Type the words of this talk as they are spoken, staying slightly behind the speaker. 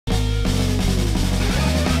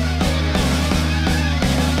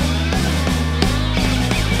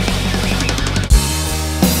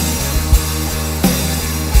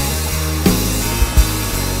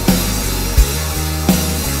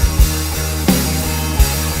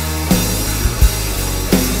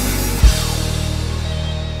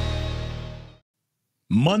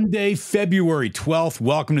Monday, February 12th.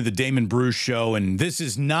 Welcome to the Damon Bruce Show. And this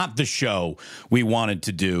is not the show we wanted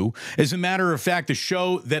to do. As a matter of fact, the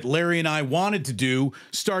show that Larry and I wanted to do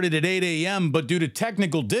started at 8 a.m., but due to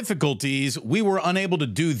technical difficulties, we were unable to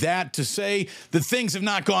do that. To say that things have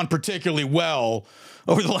not gone particularly well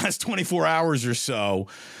over the last 24 hours or so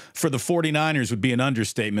for the 49ers would be an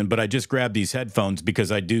understatement, but I just grabbed these headphones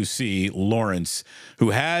because I do see Lawrence,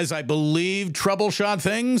 who has, I believe, troubleshot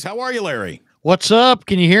things. How are you, Larry? What's up?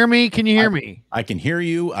 Can you hear me? Can you hear me? I can hear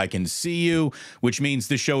you. I can see you, which means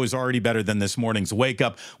the show is already better than this morning's wake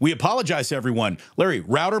up. We apologize to everyone. Larry,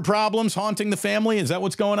 router problems haunting the family. Is that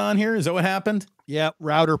what's going on here? Is that what happened? Yeah,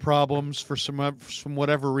 router problems for some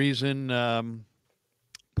whatever reason.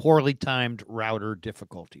 Poorly timed router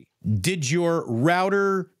difficulty. Did your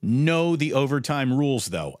router know the overtime rules,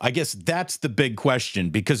 though? I guess that's the big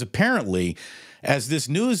question, because apparently, as this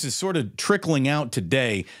news is sort of trickling out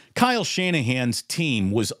today, Kyle Shanahan's team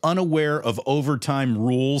was unaware of overtime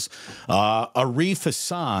rules. Arif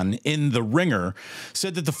Hassan in The Ringer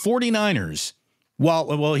said that the 49ers,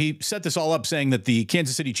 well, he set this all up saying that the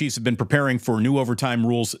Kansas City Chiefs have been preparing for new overtime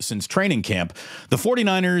rules since training camp. The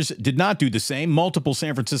 49ers did not do the same. Multiple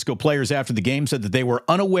San Francisco players after the game said that they were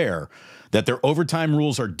unaware that their overtime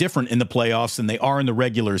rules are different in the playoffs than they are in the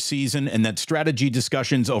regular season, and that strategy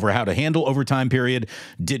discussions over how to handle overtime period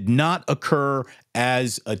did not occur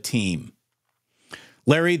as a team.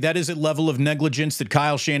 Larry, that is a level of negligence that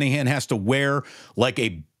Kyle Shanahan has to wear like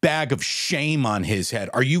a bag of shame on his head.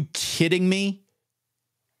 Are you kidding me?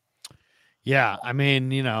 Yeah, it made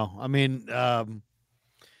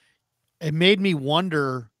me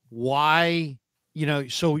wonder why,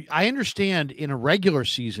 so I understand in a regular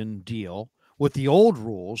season deal with the old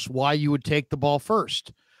rules, why you would take the ball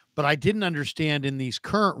first, but I didn't understand in these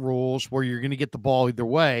current rules where you're going to get the ball either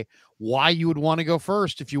way, why you would want to go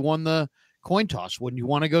first if you won the coin toss. Wouldn't you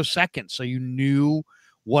want to go second? So you knew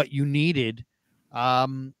what you needed,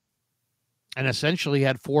 and essentially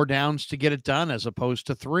had 4 downs to get it done as opposed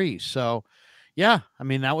to 3. So, yeah,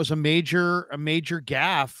 that was a major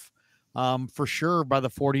gaffe for sure by the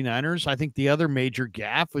 49ers. I think the other major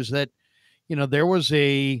gaffe was that, there was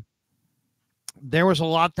a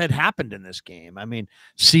lot that happened in this game.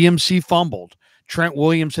 CMC fumbled. Trent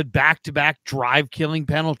Williams had back-to-back drive-killing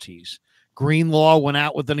penalties. Greenlaw went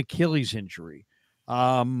out with an Achilles injury.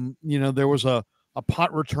 There was a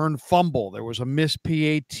punt return fumble. There was a missed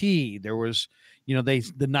PAT. There was,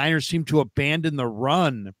 the Niners seemed to abandon the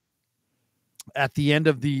run at the end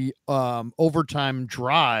of the overtime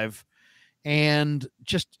drive, and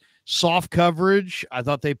just soft coverage. I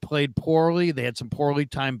thought they played poorly. They had some poorly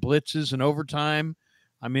timed blitzes in overtime.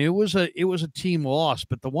 It was a team loss,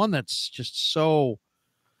 but the one that's just so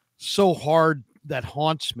hard that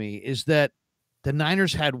haunts me is that the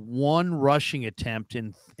Niners had 1 rushing attempt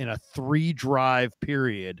in a 3-drive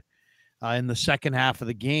period in the second half of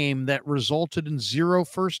the game that resulted in 0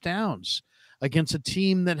 first downs against a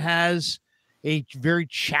team that has a very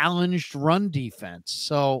challenged run defense.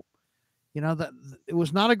 So, that it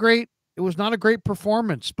was not a great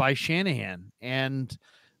performance by Shanahan, and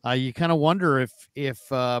you kind of wonder if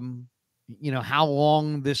how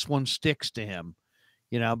long this one sticks to him.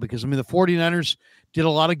 Because the 49ers did a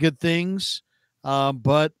lot of good things.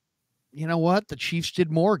 But you know what? The Chiefs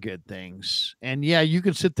did more good things. And yeah, you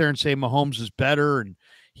can sit there and say Mahomes is better and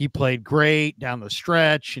he played great down the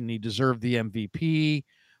stretch and he deserved the MVP.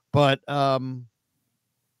 But, the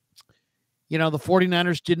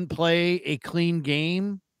 49ers didn't play a clean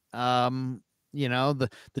game. The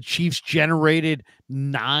Chiefs generated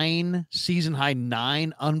 9 season-high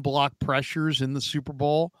 9 unblocked pressures in the Super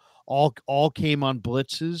Bowl. All came on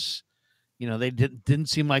blitzes. They didn't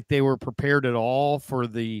seem like they were prepared at all for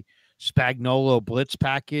the Spagnuolo blitz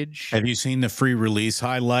package. Have you seen the free release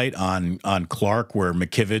highlight on Clark where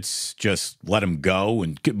McKivitz just let him go,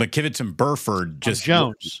 and McKivitz and Burford just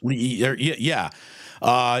Jones,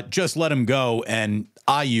 just let him go, and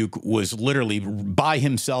Ayuk was literally by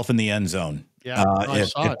himself in the end zone. Yeah,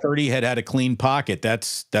 if Purdy had a clean pocket,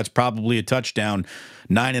 that's probably a touchdown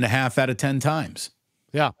 9.5 out of 10 times.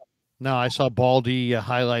 Yeah. No, I saw Baldy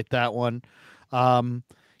highlight that one. I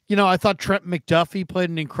thought Trent McDuffie played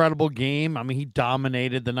an incredible game. He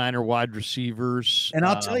dominated the Niner wide receivers. And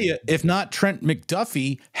I'll tell you, if not Trent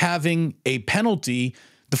McDuffie having a penalty,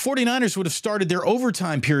 the 49ers would have started their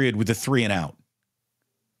overtime period with a 3-and-out.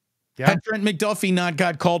 Yeah. Had Trent McDuffie not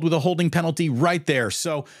got called with a holding penalty right there.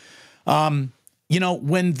 So, when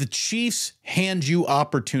the Chiefs hand you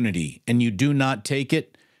opportunity and you do not take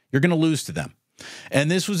it, you're going to lose to them. And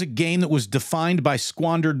this was a game that was defined by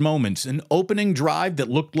squandered moments. An opening drive that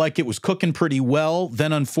looked like it was cooking pretty well,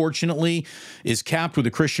 then unfortunately is capped with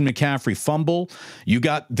a Christian McCaffrey fumble. You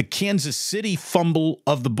got the Kansas City fumble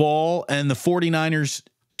of the ball, and the 49ers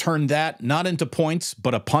turned that not into points,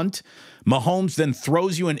 but a punt. Mahomes then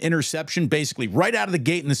throws you an interception basically right out of the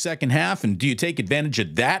gate in the second half. And do you take advantage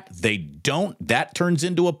of that? They don't. That turns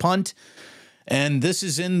into a punt. And this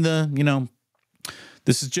is in the,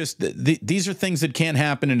 this is just, these are things that can't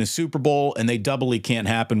happen in a Super Bowl, and they doubly can't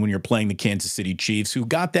happen when you're playing the Kansas City Chiefs, who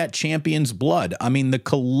got that champion's blood. I mean, the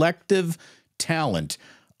collective talent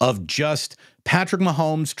of just Patrick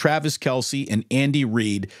Mahomes, Travis Kelce, and Andy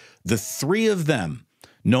Reid, the three of them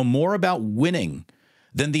know more about winning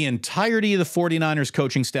than the entirety of the 49ers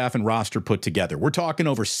coaching staff and roster put together. We're talking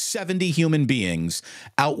over 70 human beings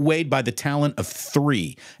outweighed by the talent of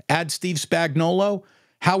three. Add Steve Spagnuolo.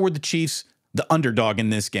 How were the Chiefs the underdog in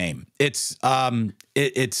this game? I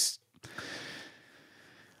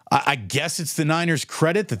guess it's the Niners'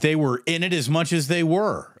 credit that they were in it as much as they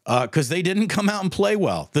were, because they didn't come out and play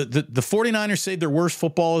well. The 49ers saved their worst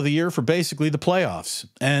football of the year for basically the playoffs,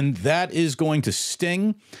 and that is going to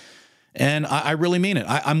sting. And I really mean it.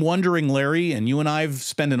 I'm wondering, Larry, and you and I have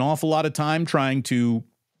spent an awful lot of time trying to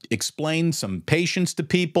explain some patience to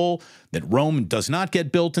people, that Rome does not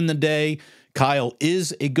get built in the day. Kyle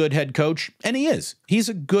is a good head coach, and he is. He's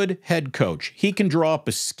a good head coach. He can draw up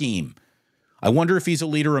a scheme. I wonder if he's a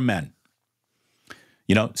leader of men.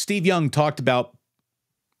 Steve Young talked about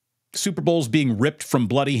Super Bowls being ripped from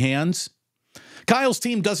bloody hands. Kyle's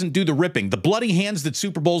team doesn't do the ripping. The bloody hands that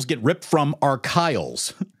Super Bowls get ripped from are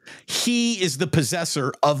Kyle's. He is the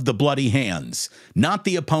possessor of the bloody hands, not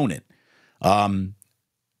the opponent. 2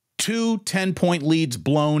 10-point leads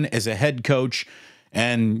blown as a head coach,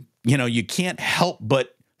 and you can't help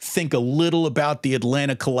but think a little about the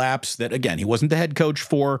Atlanta collapse that, again, he wasn't the head coach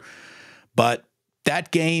for, but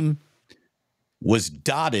that game was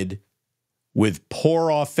dotted with poor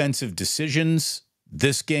offensive decisions.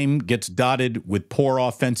 This game gets dotted with poor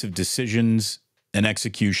offensive decisions and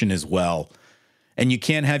execution as well. And you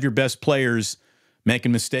can't have your best players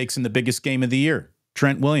making mistakes in the biggest game of the year.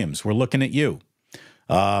 Trent Williams, we're looking at you.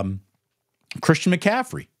 Christian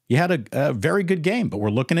McCaffrey, you had a very good game, but we're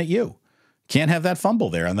looking at you. Can't have that fumble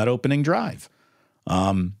there on that opening drive.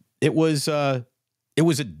 It was a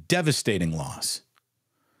devastating loss.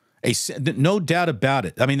 No doubt about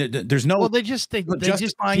it. I mean, there's no. Well, they just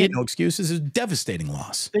justifying it. No excuses. It's a devastating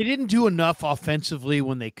loss. They didn't do enough offensively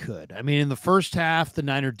when they could. I mean, in the first half, the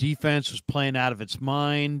Niner defense was playing out of its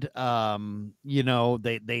mind. They're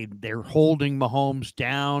holding Mahomes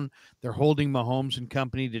down. They're holding Mahomes and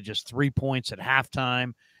company to just 3 points at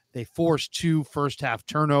halftime. They forced 2 first half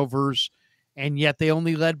turnovers, and yet they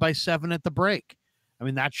only led by 7 at the break. I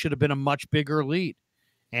mean, that should have been a much bigger lead.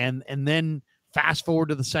 And then fast forward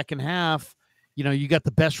to the second half, you got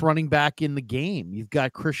the best running back in the game. You've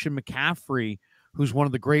got Christian McCaffrey, who's one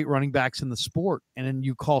of the great running backs in the sport. And then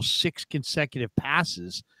you call 6 consecutive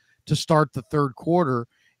passes to start the third quarter.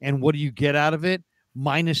 And what do you get out of it?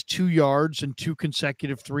 -2 yards and 2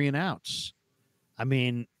 consecutive 3-and-outs. I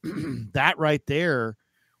mean, that right there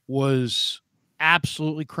was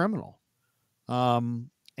absolutely criminal.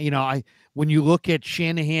 When you look at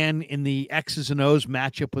Shanahan in the X's and O's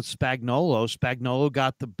matchup with Spagnuolo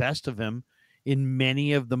got the best of him in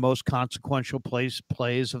many of the most consequential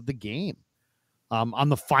plays of the game. On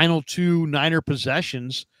the final 2 Niner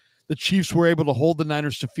possessions, the Chiefs were able to hold the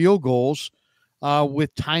Niners to field goals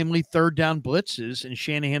with timely third down blitzes, and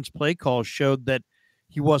Shanahan's play call showed that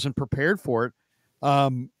he wasn't prepared for it.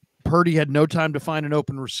 Purdy had no time to find an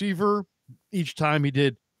open receiver. Each time he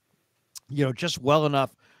did, just well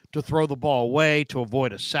enough to throw the ball away to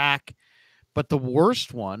avoid a sack. But the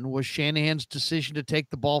worst one was Shanahan's decision to take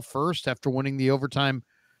the ball first after winning the overtime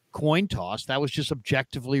coin toss. That was just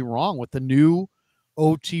objectively wrong with the new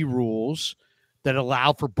OT rules that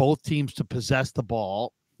allow for both teams to possess the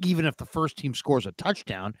ball. Even if the first team scores a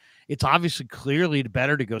touchdown, it's obviously clearly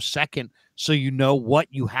better to go second so you know what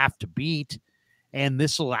you have to beat. And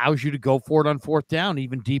this allows you to go for it on fourth down,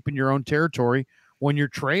 even deep in your own territory when you're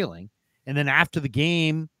trailing. And then after the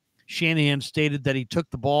game, Shanahan stated that he took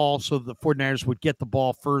the ball so the 49ers would get the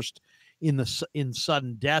ball first in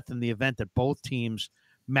sudden death in the event that both teams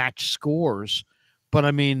match scores. But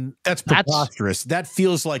I mean, that's preposterous. That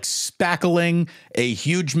feels like spackling, a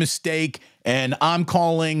huge mistake, and I'm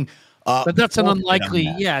calling. But that's an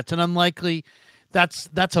unlikely. Yeah, it's an unlikely. That's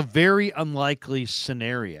a very unlikely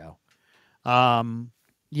scenario.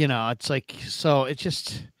 It's like, so it's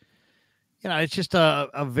just. It's just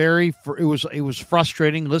it was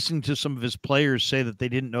frustrating listening to some of his players say that they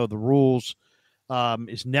didn't know the rules.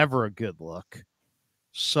 is never a good look.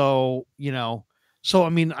 So, I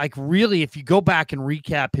mean, like really, if you go back and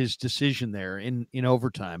recap his decision there in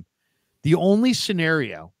overtime, the only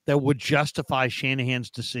scenario that would justify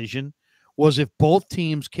Shanahan's decision was if both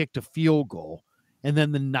teams kicked a field goal and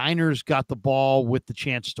then the Niners got the ball with the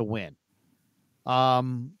chance to win. I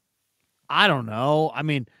don't know. I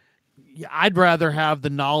mean, I'd rather have the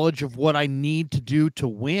knowledge of what I need to do to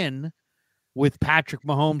win with Patrick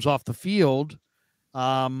Mahomes off the field.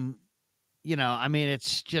 I mean,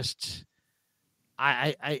 it's just,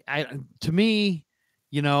 to me,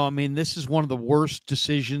 I mean, this is one of the worst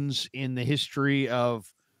decisions in the history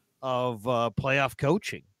of playoff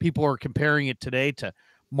coaching. People are comparing it today to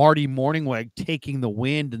Marty Mornhinweg taking the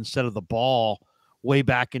wind instead of the ball way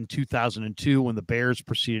back in 2002 when the Bears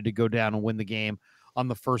proceeded to go down and win the game on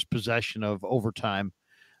the first possession of overtime.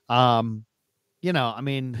 I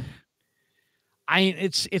mean,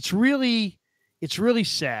 it's really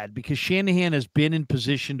sad because Shanahan has been in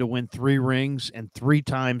position to win 3 rings and 3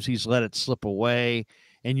 times he's let it slip away.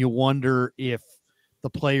 And you wonder if the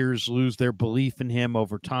players lose their belief in him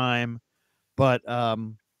over time. But,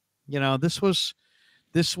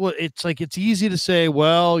 it's like, it's easy to say,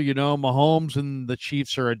 well, Mahomes and the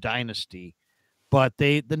Chiefs are a dynasty, but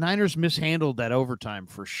the Niners mishandled that overtime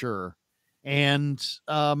for sure. And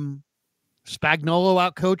Spagnuolo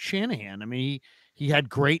outcoached Shanahan. I mean, he had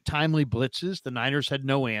great timely blitzes. The Niners had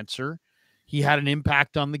no answer. He had an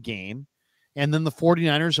impact on the game. And then the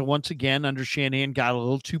 49ers, once again, under Shanahan, got a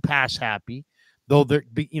little too pass happy, though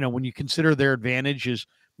when you consider their advantage is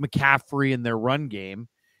McCaffrey and their run game,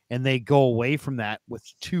 and they go away from that with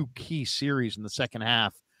 2 key series in the second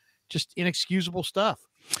half. Just inexcusable stuff.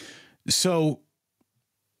 So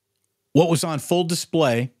what was on full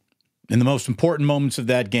display in the most important moments of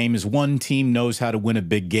that game is one team knows how to win a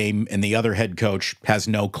big game and the other head coach has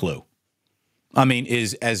no clue. I mean,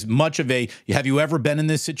 is as much of a, have you ever been in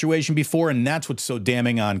this situation before? And that's what's so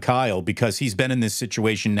damning on Kyle, because he's been in this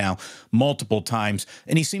situation now multiple times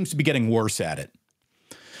and he seems to be getting worse at it.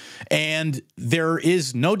 And there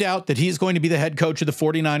is no doubt that he's going to be the head coach of the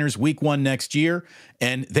 49ers week 1 next year.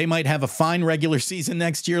 And they might have a fine regular season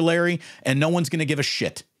next year, Larry, and no one's going to give a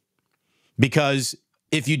shit. Because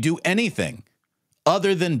if you do anything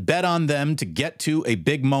other than bet on them to get to a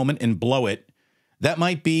big moment and blow it, that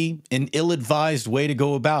might be an ill-advised way to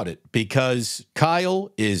go about it, because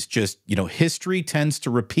Kyle is just, history tends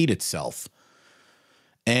to repeat itself.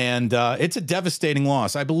 And it's a devastating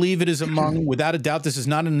loss. I believe it is among, without a doubt, this is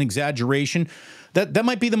not an exaggeration, that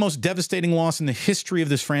might be the most devastating loss in the history of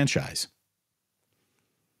this franchise.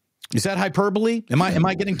 Is that hyperbole? Am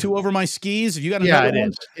I getting too over my skis? Have you got another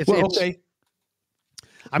one? Is. Okay.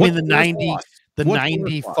 I mean, the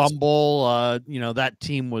 90 fumble, that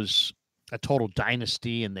team was a total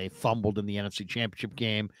dynasty, and they fumbled in the NFC Championship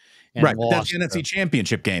game. And right, that's the NFC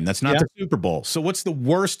Championship game. That's not the Super Bowl. So what's the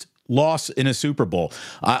worst loss in a Super Bowl?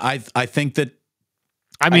 I think that.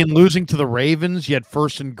 I mean, losing to the Ravens, you had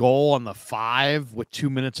 1st and goal on the 5 with 2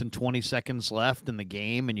 minutes and 20 seconds left in the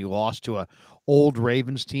game, and you lost to a old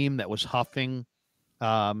Ravens team that was huffing,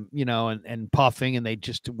 and puffing, and they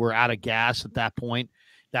just were out of gas at that point.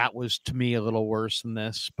 That was, to me, a little worse than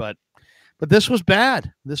this, but this was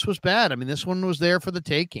bad. This was bad. I mean, this one was there for the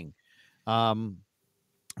taking.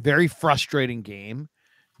 Very frustrating game,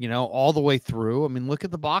 all the way through. I mean, look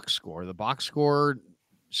at the box score. The box score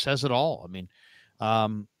says it all. I mean,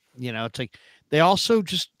 it's like they also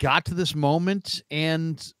just got to this moment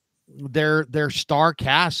and their star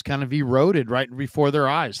cast kind of eroded right before their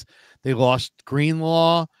eyes. They lost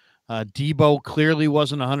Greenlaw. Debo clearly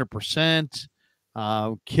wasn't 100%.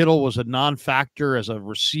 Kittle was a non-factor as a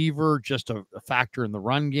receiver, just a factor in the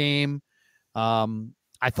run game.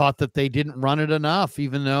 I thought that they didn't run it enough,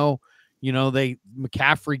 even though,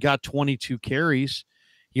 McCaffrey got 22 carries.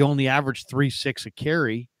 He only averaged 3.6 a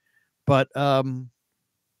carry, but,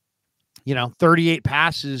 38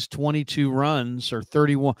 passes, 22 runs, or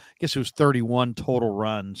 31, I guess it was 31 total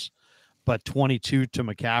runs, but 22 to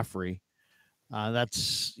McCaffrey.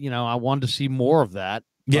 That's, I wanted to see more of that.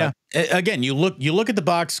 Yeah. Again, you look at the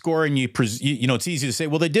box score and it's easy to say,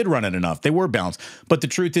 well, they did run it enough. They were balanced. But the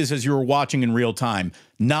truth is, as you were watching in real time,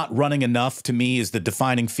 not running enough to me is the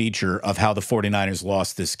defining feature of how the 49ers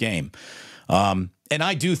lost this game. And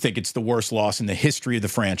I do think it's the worst loss in the history of the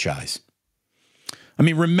franchise. I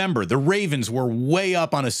mean, remember, the Ravens were way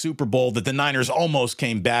up on a Super Bowl that the Niners almost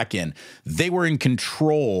came back in. They were in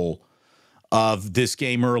control of this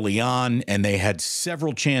game early on, and they had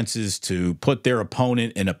several chances to put their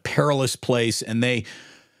opponent in a perilous place, and they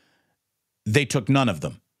took none of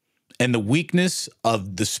them. And the weakness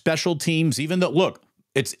of the special teams, even though, look,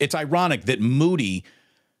 it's ironic that Moody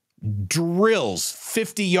drills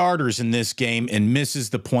 50-yarders in this game and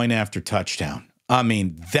misses the point after touchdown. I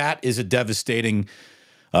mean, that is a devastating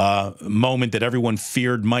moment that everyone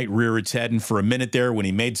feared might rear its head. And for a minute there, when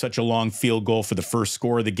he made such a long field goal for the first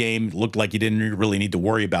score of the game, it looked like you didn't really need to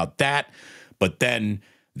worry about that. But then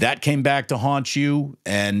that came back to haunt you.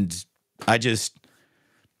 And this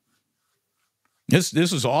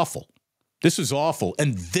is awful. This is awful.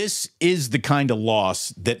 And this is the kind of loss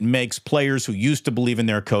that makes players who used to believe in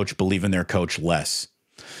their coach less.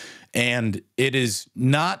 And it is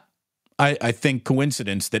not, I think,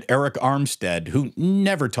 coincidence that Eric Armstead, who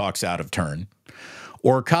never talks out of turn,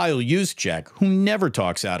 or Kyle Juszczyk, who never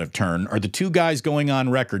talks out of turn, are the two guys going on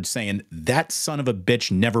record saying that son of a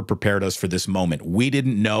bitch never prepared us for this moment. We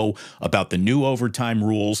didn't know about the new overtime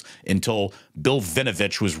rules until Bill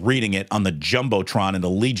Vinovich was reading it on the Jumbotron in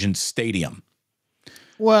Allegiant Stadium.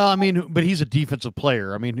 Well, I mean, but he's a defensive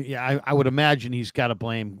player. I mean, yeah, I would imagine he's got to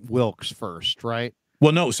blame Wilkes first, right?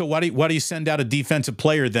 Well, no. So why do you send out a defensive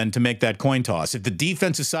player then to make that coin toss? If the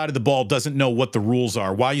defensive side of the ball doesn't know what the rules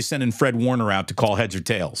are, why are you sending Fred Warner out to call heads or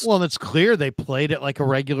tails? Well, it's clear they played it like a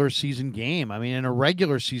regular season game. I mean, in a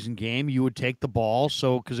regular season game, you would take the ball.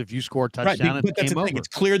 So, because if you score a touchdown, right, but that's game the thing. over. It's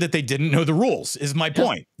clear that they didn't know the rules, is my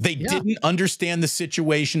point. They didn't understand the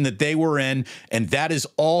situation that they were in, and that is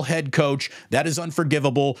all head coach. That is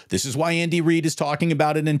unforgivable. This is why Andy Reid is talking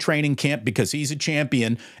about it in training camp, because he's a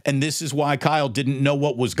champion, and this is why Kyle didn't know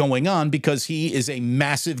what was going on, because he is a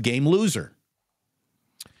massive game loser.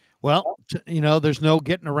 Well, there's no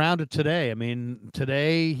getting around it today. I mean,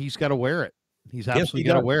 today he's got to wear it. He's absolutely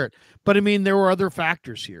got to wear it. But I mean, there were other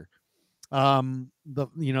factors here.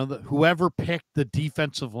 Whoever picked the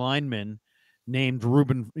defensive lineman named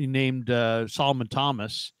Solomon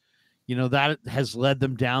Thomas, that has led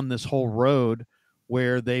them down this whole road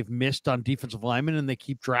where they've missed on defensive linemen, and they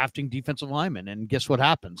keep drafting defensive linemen. And guess what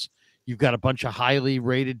happens? You've got a bunch of highly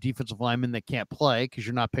rated defensive linemen that can't play because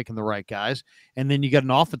you're not picking the right guys. And then you got an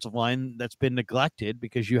offensive line that's been neglected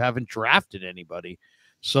because you haven't drafted anybody.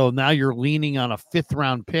 So now you're leaning on a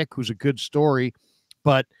 5th-round pick who's a good story,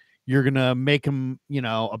 but you're going to make him,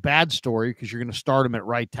 a bad story because you're going to start him at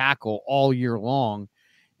right tackle all year long.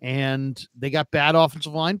 And they got bad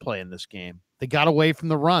offensive line play in this game. They got away from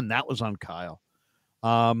the run. That was on Kyle.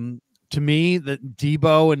 To me, that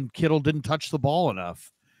Debo and Kittle didn't touch the ball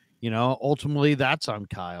enough. Ultimately, that's on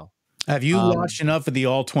Kyle. Have you watched enough of the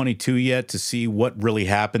All-22 yet to see what really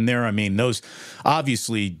happened there? I mean, those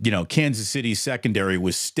obviously, Kansas City's secondary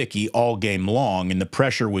was sticky all game long, and the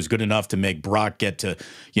pressure was good enough to make Brock get to,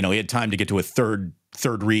 he had time to get to a third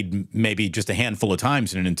read maybe just a handful of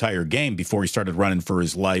times in an entire game before he started running for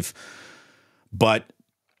his life. But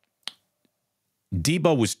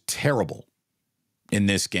Debo was terrible in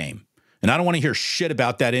this game. And I don't want to hear shit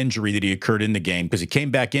about that injury that he occurred in the game, because he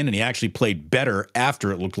came back in and he actually played better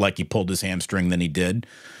after it looked like he pulled his hamstring than he did.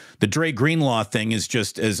 The Dre Greenlaw thing is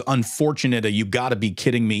just as unfortunate a you got to be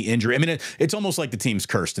kidding me injury. I mean, it's almost like the team's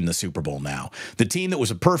cursed in the Super Bowl now. The team that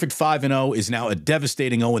was a perfect 5-0 is now a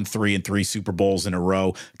devastating 0-3 in 3 Super Bowls in a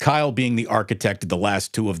row. Kyle being the architect of the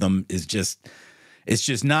last 2 of them is just, it's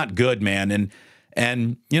just not good, man.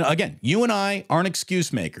 And again, you and I aren't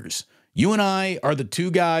excuse makers. You and I are the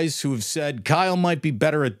 2 guys who have said Kyle might be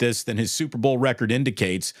better at this than his Super Bowl record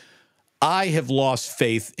indicates. I have lost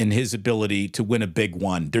faith in his ability to win a big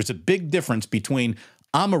one. There's a big difference between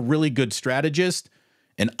I'm a really good strategist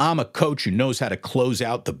and I'm a coach who knows how to close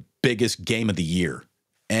out the biggest game of the year.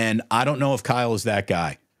 And I don't know if Kyle is that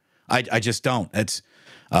guy. I just don't.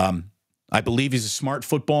 I believe he's a smart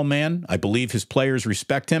football man. I believe his players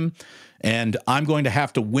respect him. And I'm going to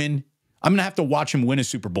have to win. I'm going to have to watch him win a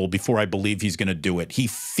Super Bowl before I believe he's going to do it. He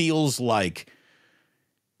feels like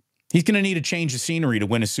he's going to need a change of scenery to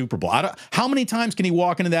win a Super Bowl. How many times can he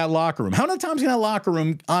walk into that locker room? How many times can that locker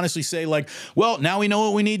room honestly say, like, well, now we know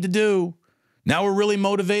what we need to do. Now we're really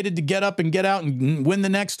motivated to get up and get out and win the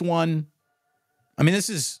next one. I mean, this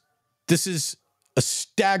is a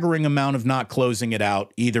staggering amount of not closing it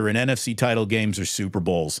out, either in NFC title games or Super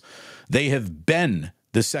Bowls. They have been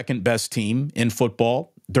the second best team in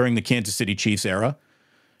football during the Kansas City Chiefs era,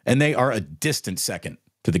 and they are a distant second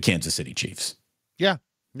to the Kansas City Chiefs. Yeah,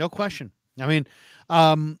 no question. I mean,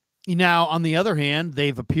 now, on the other hand,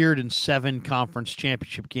 they've appeared in 7 conference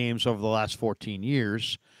championship games over the last 14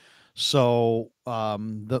 years. So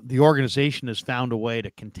the organization has found a way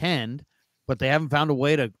to contend, but they haven't found a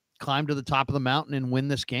way to climb to the top of the mountain and win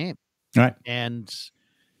this game. Right. And,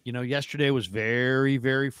 yesterday was very,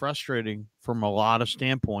 very frustrating from a lot of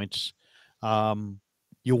standpoints.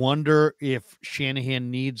 You wonder if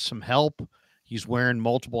Shanahan needs some help. He's wearing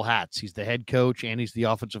multiple hats. He's the head coach and he's the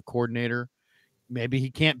offensive coordinator. Maybe he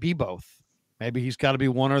can't be both. Maybe he's got to be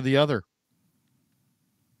one or the other.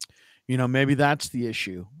 Maybe that's the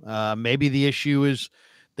issue. Maybe the issue is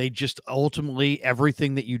they just ultimately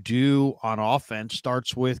everything that you do on offense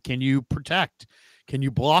starts with, can you protect? Can you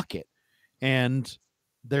block it? And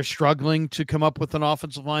they're struggling to come up with an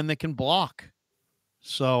offensive line that can block.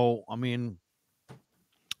 So, I mean,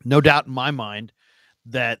 no doubt in my mind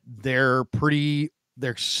that they're pretty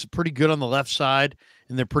good on the left side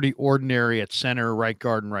and they're pretty ordinary at center, right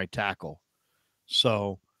guard, and right tackle.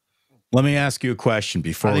 So let me ask you a question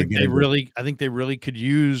before we get I think they really could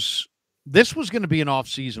use this. Was going to be an off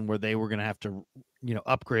season where they were going to have to,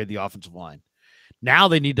 upgrade the offensive line. Now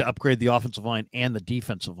they need to upgrade the offensive line and the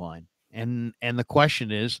defensive line. And the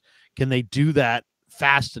question is, can they do that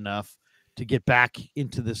fast enough to get back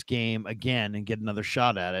into this game again and get another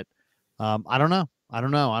shot at it? I don't know. I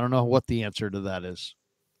don't know what the answer to that is.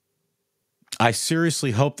 I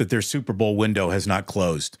seriously hope that their Super Bowl window has not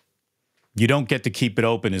closed. You don't get to keep it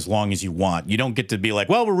open as long as you want. You don't get to be like,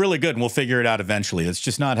 well, we're really good and we'll figure it out eventually. That's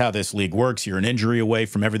just not how this league works. You're an injury away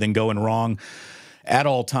from everything going wrong at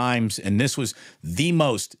all times. And this was the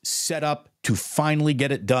most set up to finally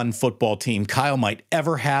get it done football team Kyle might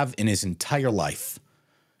ever have in his entire life.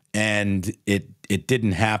 And it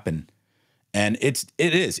didn't happen. And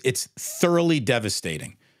it's thoroughly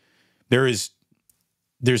devastating. There's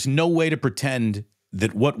no way to pretend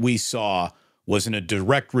that what we saw wasn't a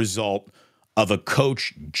direct result of a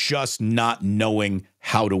coach just not knowing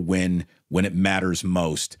how to win when it matters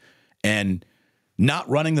most. And not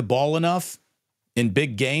running the ball enough in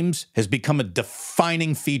big games has become a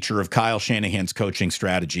defining feature of Kyle Shanahan's coaching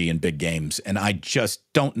strategy in big games. And I just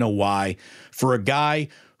don't know why, for a guy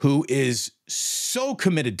who is so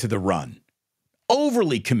committed to the run,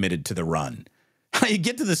 overly committed to the run, you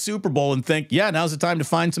get to the Super Bowl and think, yeah, now's the time to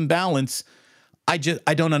find some balance. I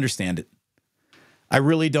don't understand it. I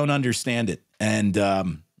really don't understand it. And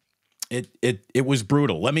it was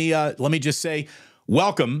brutal. Let me just say,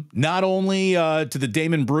 welcome not only to the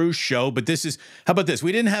Damon Bruce show, but how about this?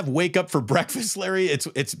 We didn't have wake up for breakfast, Larry. It's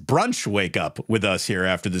brunch wake up with us here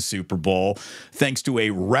after the Super Bowl, thanks to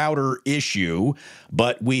a router issue,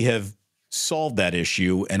 but we have solved that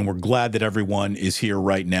issue and we're glad that everyone is here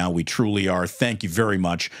right now. We truly are. Thank you very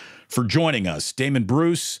much for joining us. Damon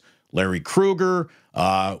Bruce, Larry Krueger.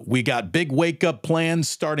 We got big wake-up plans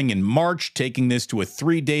starting in March, taking this to a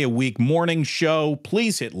 3-day-a-week morning show.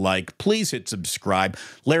 Please hit like. Please hit subscribe.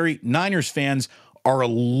 Larry, Niners fans are a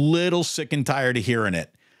little sick and tired of hearing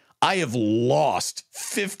it. I have lost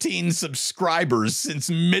 15 subscribers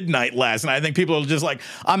since midnight last night. I think people are just like,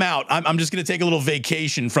 I'm out. I'm just going to take a little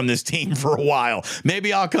vacation from this team for a while.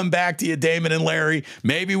 Maybe I'll come back to you, Damon and Larry.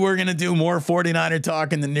 Maybe we're going to do more 49er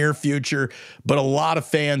talk in the near future. But a lot of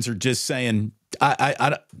fans are just saying,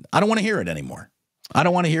 I don't want to hear it anymore. I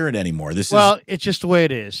don't want to hear it anymore. It's just the way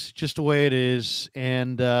it is. Just the way it is.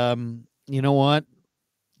 And you know what?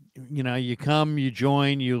 You come, you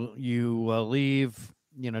join, you leave.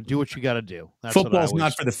 Do what you got to do. Football's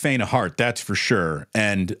not for the faint of heart, that's for sure.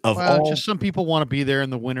 And just some people want to be there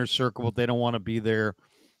in the winner's circle, but they don't want to be there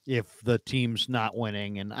if the team's not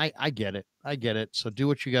winning. And I get it. I get it. So do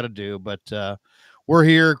what you got to do. But we're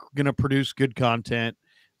here going to produce good content.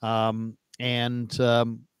 What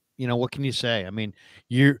can you say? I mean,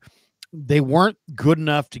 they weren't good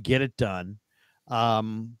enough to get it done.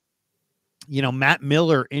 Matt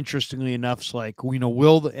Miller, interestingly enough, is like,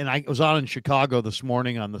 and I was on in Chicago this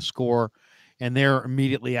morning on the Score, and they're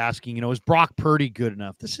immediately asking, is Brock Purdy good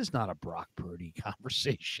enough? This is not a Brock Purdy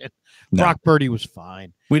conversation. No. Brock Purdy was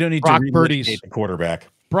fine. We don't need Brock to Purdy's the quarterback.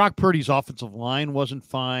 Brock Purdy's offensive line wasn't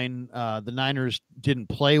fine. The Niners didn't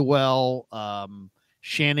play well.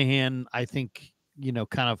 Shanahan, I think,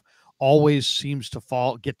 kind of always seems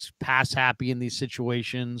to gets pass happy in these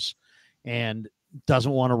situations and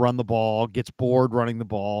doesn't want to run the ball, gets bored running the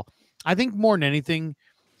ball. I think more than anything,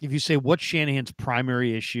 if you say what's Shanahan's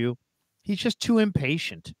primary issue, he's just too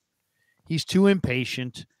impatient. He's too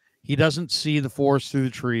impatient. He doesn't see the forest through the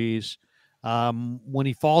trees. When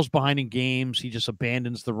he falls behind in games, he just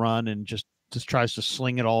abandons the run and just tries to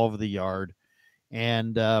sling it all over the yard.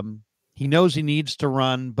 And he knows he needs to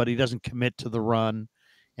run, but he doesn't commit to the run.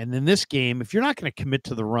 And in this game, if you're not going to commit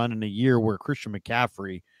to the run in a year where Christian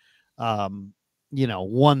McCaffrey,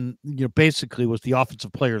 basically was the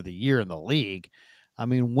offensive player of the year in the league. I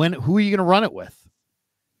mean, who are you going to run it with?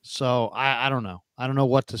 So I don't know. I don't know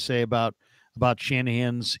what to say about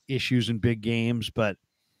Shanahan's issues in big games, but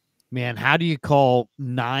man, how do you call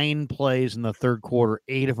 9 plays in the third quarter,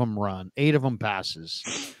 8 of them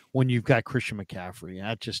passes when you've got Christian McCaffrey.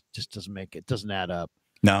 That just doesn't add up.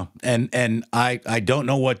 No, and I don't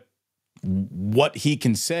know what he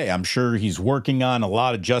can say. I'm sure he's working on a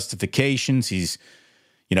lot of justifications. He's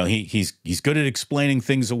good at explaining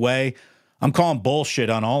things away. I'm calling bullshit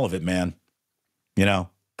on all of it, man.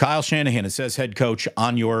 Kyle Shanahan, it says head coach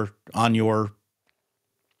on your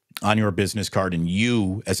business card, and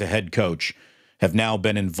you as a head coach have now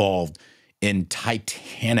been involved in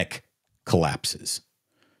titanic collapses.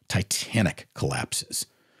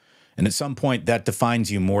 And at some point that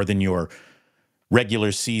defines you more than your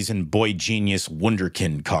regular season boy genius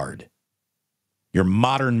wunderkind card. Your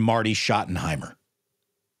modern Marty Schottenheimer.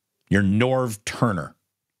 Your Norv Turner.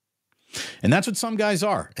 And that's what some guys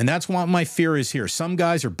are. And that's what my fear is here. Some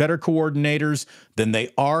guys are better coordinators than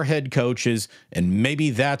they are head coaches. And maybe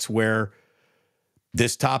that's where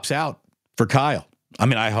this tops out for Kyle. I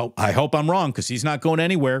mean, I hope I'm wrong, because he's not going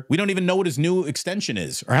anywhere. We don't even know what his new extension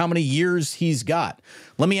is or how many years he's got.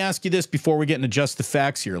 Let me ask you this before we get into just the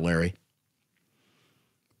facts here, Larry.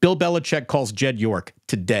 Bill Belichick calls Jed York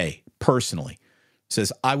today, personally.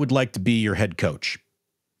 Says, I would like to be your head coach.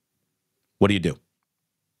 What do you do?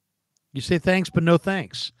 You say thanks, but no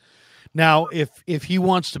thanks. Now, if he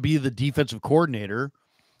wants to be the defensive coordinator,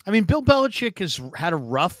 I mean, Bill Belichick has had a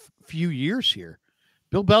rough few years here.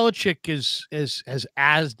 Bill Belichick has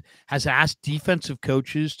asked defensive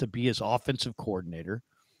coaches to be his offensive coordinator.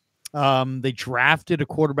 They drafted a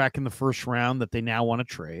quarterback in the first round that they now want to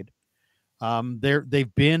trade. They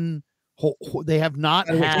have not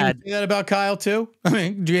had. Say that about Kyle too. I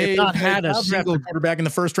mean, they've not had a single quarterback in the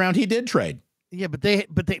first round. He did trade. Yeah,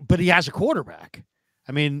 but he has a quarterback.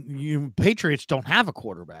 I mean, Patriots don't have a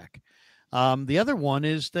quarterback. The other one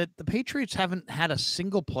is that the Patriots haven't had a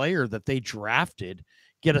single player that they drafted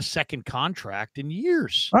get a second contract in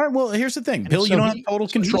years. All right. Well, here's the thing, Bill. You don't have total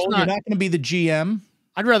control. You're not going to be the GM.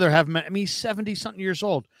 I'd rather have him. I mean, he's 70-something years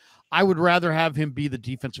old. I would rather have him be the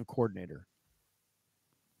defensive coordinator.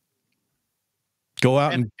 Go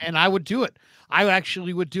out and I would do it. I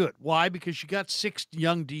actually would do it. Why? Because you got 6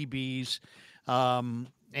 young DBs.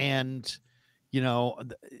 And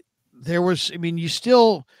there was, I mean, you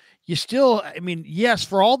still, I mean, yes,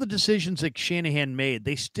 for all the decisions that Shanahan made,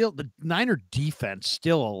 the Niner defense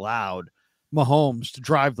still allowed Mahomes to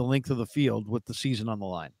drive the length of the field with the season on the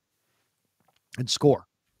line and score.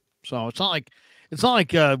 So it's not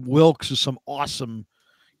like Wilkes is some awesome,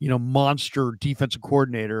 monster defensive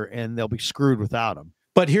coordinator and they'll be screwed without him.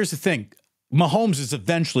 But here's the thing. Mahomes is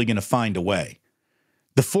eventually going to find a way.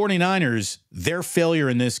 The 49ers, their failure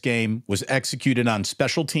in this game was executed on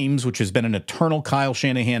special teams, which has been an eternal Kyle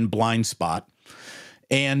Shanahan blind spot.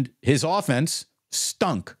 And his offense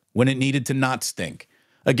stunk when it needed to not stink.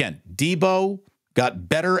 Again, Debo got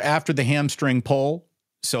better after the hamstring pull.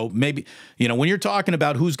 So maybe, when you're talking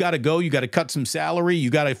about who's got to go, you got to cut some salary. You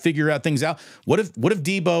got to figure out things out. What if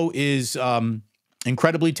Debo is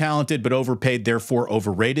incredibly talented but overpaid, therefore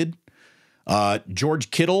overrated?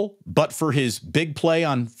 George Kittle, but for his big play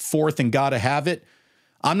on 4th and gotta have it,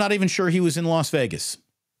 I'm not even sure he was in Las Vegas.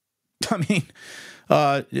 I mean,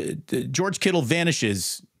 George Kittle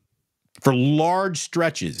vanishes for large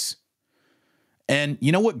stretches. And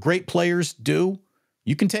you know what great players do?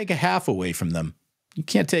 You can take a half away from them. You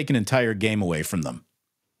can't take an entire game away from them.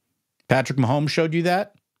 Patrick Mahomes showed you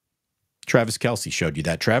that. Travis Kelce showed you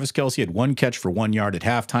that. Travis Kelce had 1 catch for 1 yard at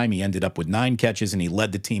halftime. He ended up with 9 catches, and he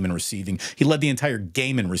led the team in receiving. He led the entire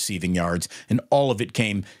game in receiving yards, and all of it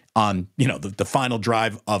came on, the final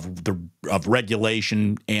drive of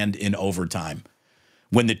regulation and in overtime.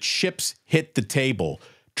 When the chips hit the table,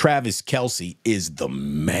 Travis Kelce is the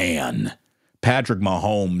man. Patrick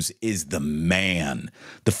Mahomes is the man.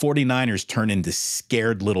 The 49ers turn into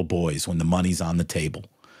scared little boys when the money's on the table,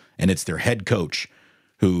 and it's their head coach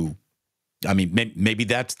who, I mean, maybe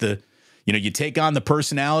that's you take on the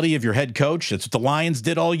personality of your head coach. That's what the Lions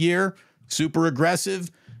did all year. Super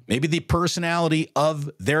aggressive. Maybe the personality of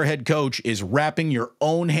their head coach is wrapping your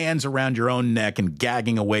own hands around your own neck and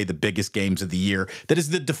gagging away the biggest games of the year. That is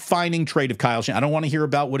the defining trait of Kyle Shanahan. I don't want to hear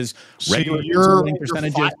about what his regular winning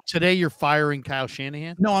percentage is. Today you're firing Kyle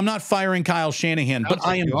Shanahan? No, I'm not firing Kyle Shanahan, but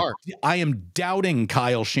I am doubting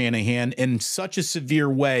Kyle Shanahan in such a severe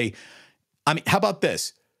way. I mean, how about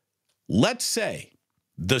this? Let's say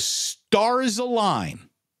the stars align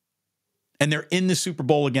and they're in the Super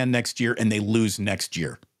Bowl again next year and they lose next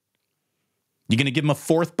year. You going to give him a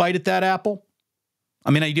 4th bite at that apple?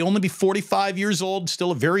 I mean, he'd only be 45 years old,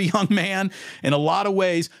 still a very young man in a lot of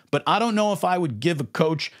ways, but I don't know if I would give a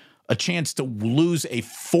coach a chance to lose a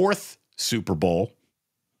 4th Super Bowl.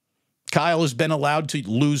 Kyle has been allowed to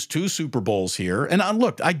lose 2 Super Bowls here. And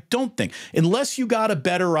look, I don't think, unless you got a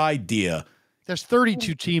better idea. There's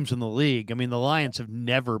 32 teams in the league. I mean, the Lions have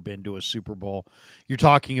never been to a Super Bowl. You're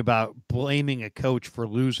talking about blaming a coach for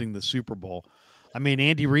losing the Super Bowl. I mean,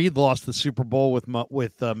 Andy Reid lost the Super Bowl with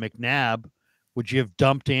McNabb. Would you have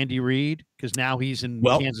dumped Andy Reid? Because now he's in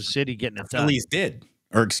Kansas City getting it done. Phillies did.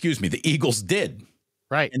 Or excuse me, the Eagles did.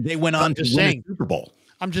 Right. And they went on to win the Super Bowl.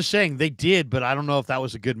 I'm just saying they did, but I don't know if that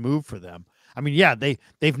was a good move for them. I mean, yeah,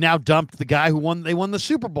 they've now dumped the guy who they won the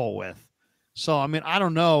Super Bowl with. So, I mean, I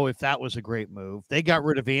don't know if that was a great move. They got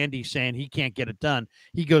rid of Andy saying he can't get it done.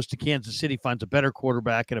 He goes to Kansas City, finds a better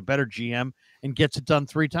quarterback and a better GM, and gets it done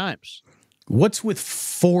 3 times. What's with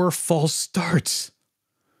 4 false starts?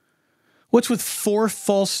 What's with 4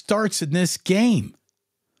 false starts in this game?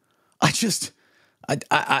 I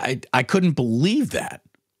couldn't believe that.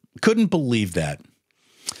 Couldn't believe that.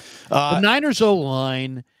 The Niners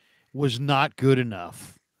O-line was not good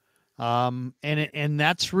enough. And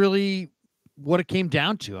that's really what it came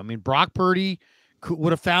down to. I mean, Brock Purdy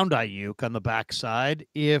would have found Ayuk on the backside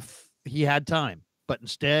if he had time. But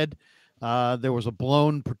instead, there was a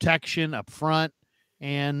blown protection up front,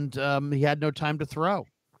 and he had no time to throw.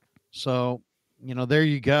 So, there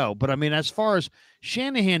you go. But, I mean, as far as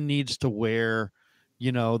Shanahan needs to wear,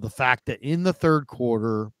 the fact that in the third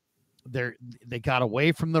quarter, they got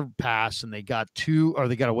away from the pass and they got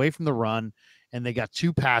away from the run and they got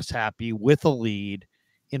too pass happy with a lead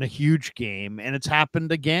in a huge game. And it's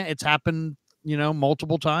happened again. It's happened,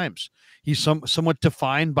 multiple times. He's somewhat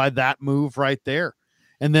defined by that move right there.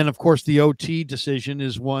 And then of course the OT decision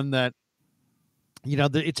is one that,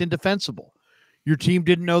 it's indefensible. Your team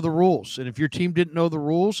didn't know the rules. And if your team didn't know the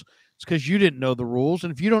rules, it's because you didn't know the rules.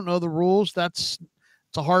 And if you don't know the rules, it's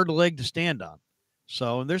a hard leg to stand on.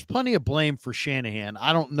 So there's plenty of blame for Shanahan.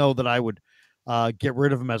 I don't know that I would get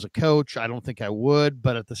rid of him as a coach. I don't think I would,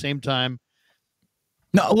 but at the same time,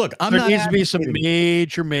 no. Look, there needs to be some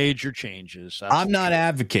major changes. I'm not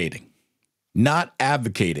advocating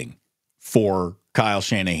for Kyle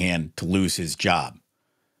Shanahan to lose his job.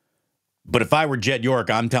 But if I were Jed York,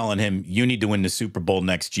 I'm telling him you need to win the Super Bowl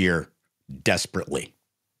next year desperately.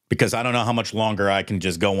 Because I don't know how much longer I can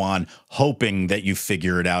just go on hoping that you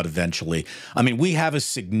figure it out eventually. I mean, we have a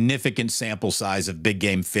significant sample size of big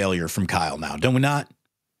game failure from Kyle now, don't we not?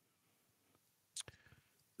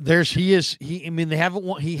 He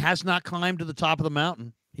has not climbed to the top of the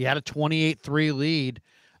mountain. He had a 28-3 lead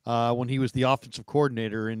when he was the offensive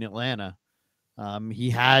coordinator in Atlanta. He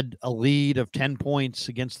had a lead of 10 points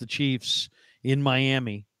against the Chiefs in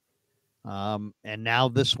Miami. And now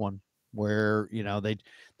this one, where they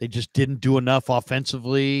just didn't do enough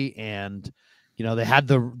offensively, and they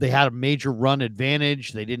had a major run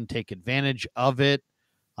advantage. They didn't take advantage of it.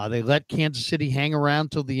 They let Kansas City hang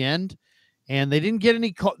around till the end, and they didn't get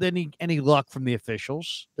any luck from the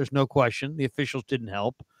officials. There's no question the officials didn't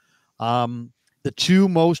help. The 2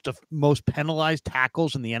 most penalized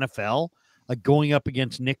tackles in the NFL, going up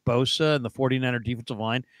against Nick Bosa and the 49er defensive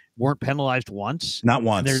line, weren't penalized once. Not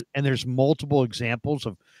once. And there's multiple examples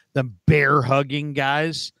of them bear hugging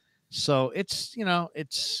guys. So it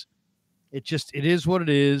is what it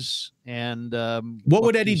is. And what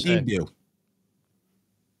would Eddie Dean do?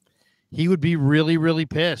 He would be really, really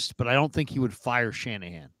pissed, but I don't think he would fire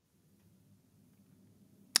Shanahan.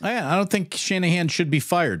 I don't think Shanahan should be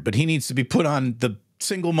fired, but he needs to be put on the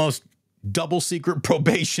single most double secret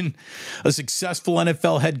probation a successful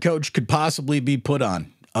NFL head coach could possibly be put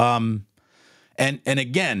on. And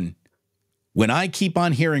again, when I keep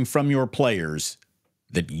on hearing from your players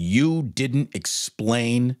that you didn't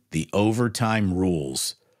explain the overtime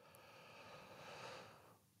rules,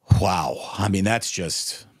 wow. I mean, that's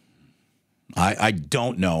just, I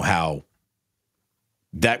don't know how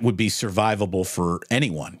that would be survivable for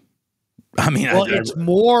anyone. I mean, it's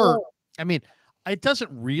more, I mean, it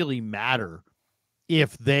doesn't really matter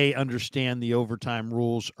if they understand the overtime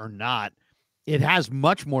rules or not. It has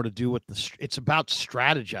much more to do with it's about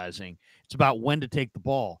strategizing. It's about when to take the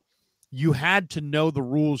ball. You had to know the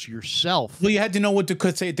rules yourself. Well, you had to know what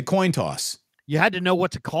to say at the coin toss. You had to know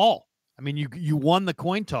what to call. I mean, you won the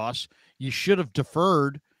coin toss. You should have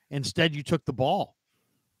deferred. Instead, you took the ball.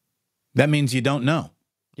 That means you don't know.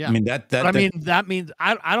 Yeah. I mean, that means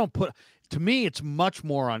I don't put, to me, it's much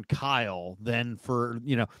more on Kyle than for,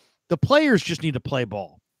 the players just need to play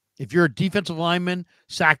ball. If you're a defensive lineman,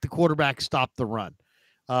 sack the quarterback, stop the run.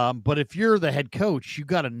 But if you're the head coach, you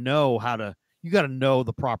got to know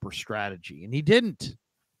the proper strategy. And he didn't.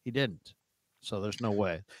 So there's no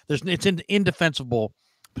way. It's an indefensible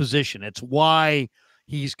position. It's why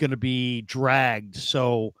he's going to be dragged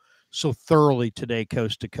so so thoroughly today,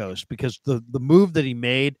 coast to coast, because the move that he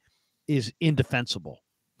made is indefensible.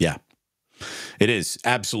 Yeah, it is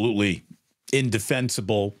absolutely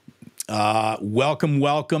indefensible.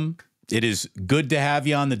 Welcome. It is good to have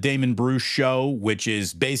you on the Damon Bruce Show, which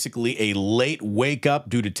is basically a late wake up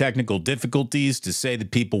due to technical difficulties. To say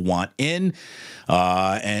that people want in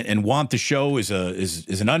and want the show is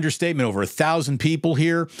an understatement. Over 1,000 people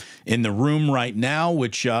here in the room right now,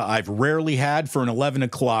 which I've rarely had for an 11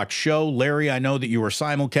 o'clock show. Larry, I know that you are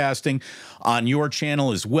simulcasting on your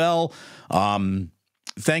channel as well.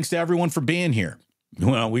 Thanks to everyone for being here.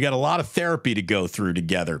 Well, we got a lot of therapy to go through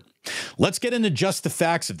together. Let's get into just the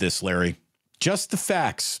facts of this, Larry. Just the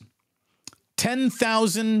facts.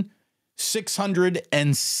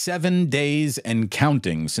 10,607 days and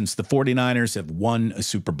counting since the 49ers have won a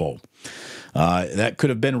Super Bowl. That could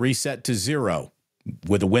have been reset to 0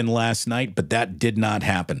 with a win last night, but that did not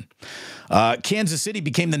happen. Kansas City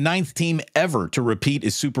became the 9th team ever to repeat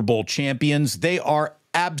as Super Bowl champions. They are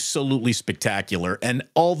absolutely spectacular. And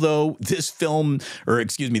although this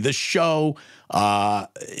show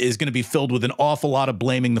is going to be filled with an awful lot of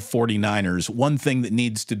blaming the 49ers, one thing that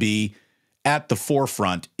needs to be at the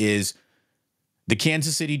forefront is the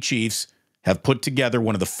Kansas City Chiefs have put together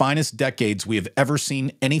one of the finest decades we have ever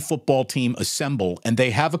seen any football team assemble, and they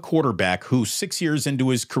have a quarterback who 6 years into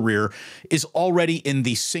his career is already in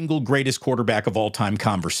the single greatest quarterback of all time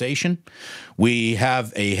conversation. We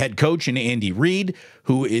have a head coach in Andy Reid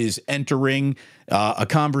who is entering a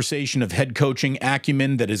conversation of head coaching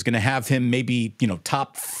acumen that is going to have him maybe,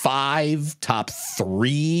 top 5, top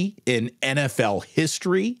 3 in NFL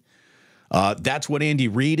history. That's what Andy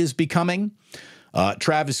Reid is becoming.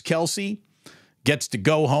 Travis Kelce gets to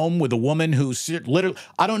go home with a woman who's literally,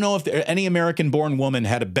 I don't know if any American-born woman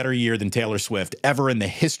had a better year than Taylor Swift ever in the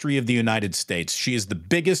history of the United States. She is the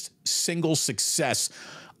biggest single success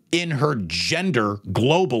in her gender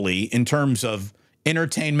globally in terms of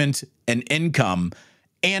entertainment and income,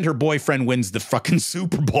 and her boyfriend wins the fucking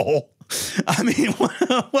Super Bowl. I mean,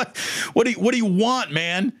 what do you want,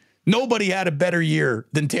 man? Nobody had a better year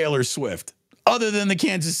than Taylor Swift, other than the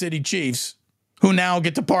Kansas City Chiefs, who now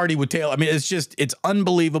get to party with Taylor. I mean, it's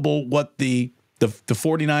unbelievable what the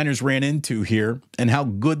 49ers ran into here and how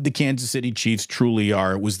good the Kansas City Chiefs truly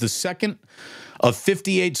are. It was the second of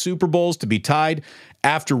 58 Super Bowls to be tied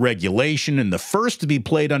after regulation and the first to be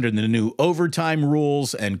played under the new overtime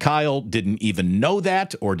rules. And Kyle didn't even know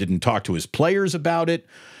that or didn't talk to his players about it.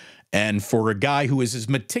 And for a guy who is as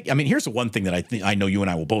meticulous, I mean, here's the one thing that I know you and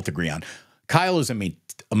I will both agree on. Kyle is a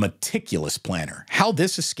meticulous planner. How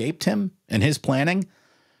this escaped him and his planning,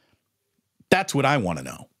 that's what I want to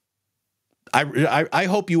know. I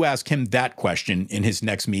hope you ask him that question in his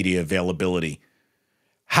next media availability.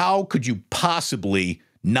 How could you possibly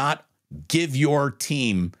not give your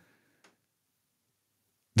team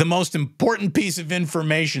the most important piece of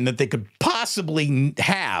information that they could possibly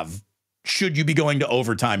have should you be going to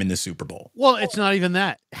overtime in the Super Bowl? Well, it's not even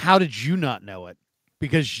that. How did you not know it?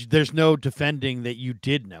 Because there's no defending that you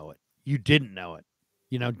did know it. You didn't know it.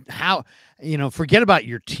 Forget about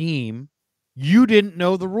your team. You didn't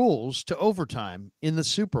know the rules to overtime in the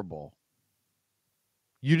Super Bowl.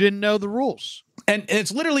 You didn't know the rules. And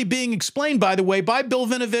it's literally being explained, by the way, by Bill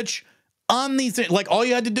Vinovich on these things. Like, all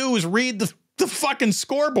you had to do was read the fucking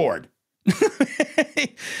scoreboard.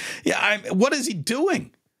 What is he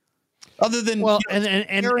doing? Other than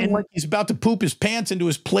and like he's about to poop his pants into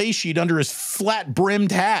his play sheet under his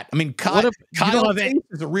flat-brimmed hat. I mean, Kyle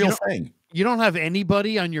is a real thing. You don't have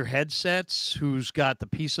anybody on your headsets who's got the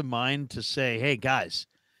peace of mind to say, hey, guys,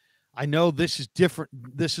 I know this is different.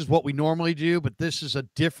 This is what we normally do, but this is a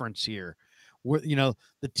difference here. The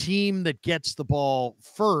team that gets the ball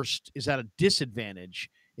first is at a disadvantage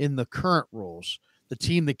in the current rules. The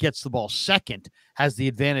team that gets the ball second has the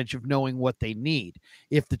advantage of knowing what they need.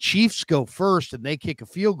 If the Chiefs go first and they kick a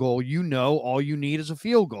field goal, all you need is a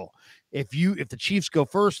field goal. If the Chiefs go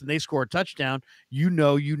first and they score a touchdown, you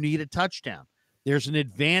need a touchdown. There's an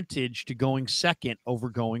advantage to going second over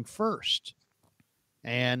going first.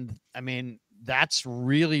 And I mean, that's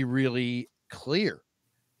really, really clear.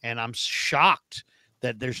 And I'm shocked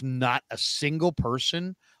that there's not a single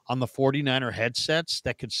person on the 49er headsets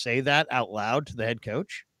that could say that out loud to the head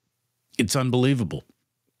coach. It's unbelievable.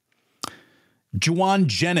 Juwan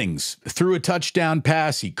Jennings threw a touchdown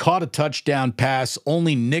pass. He caught a touchdown pass.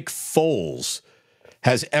 Only Nick Foles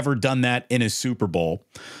has ever done that in a Super Bowl.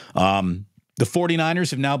 The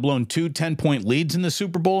 49ers have now blown 2 10-point leads in the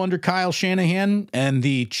Super Bowl under Kyle Shanahan, and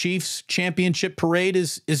the Chiefs championship parade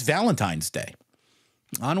is Valentine's Day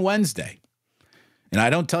on Wednesday. And I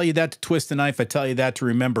don't tell you that to twist the knife. I tell you that to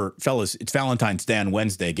remember, fellas, it's Valentine's Day on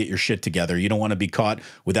Wednesday. Get your shit together. You don't want to be caught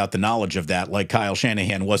without the knowledge of that, like Kyle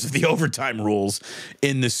Shanahan was of the overtime rules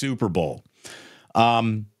in the Super Bowl.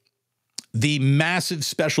 The massive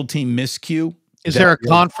special team miscue. Is there a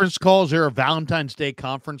conference call? Is there a Valentine's Day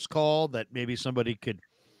conference call that maybe somebody could,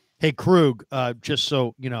 hey, Krug, just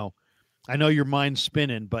so you know, I know your mind's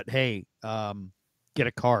spinning, but hey, get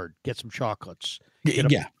a card, get some chocolates, get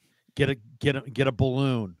a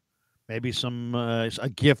balloon, maybe some a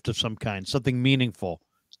gift of some kind, something meaningful.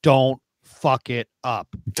 Don't fuck it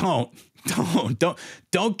up. Don't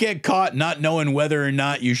get caught not knowing whether or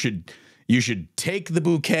not you should take the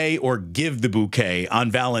bouquet or give the bouquet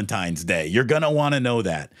on Valentine's Day. You're going to want to know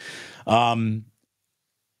that.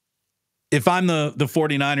 If I'm the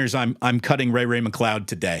 49ers, I'm cutting Ray McCloud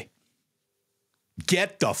today.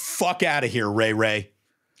 Get the fuck out of here, Ray.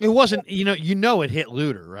 It wasn't, you know, it hit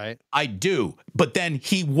Luter, right? I do. But then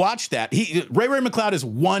he watched that. Ray McCloud has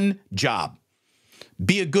one job.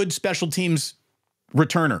 Be a good special teams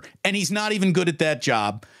returner. And he's not even good at that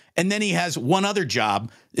job. And then he has one other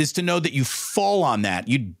job, is to know that you fall on that.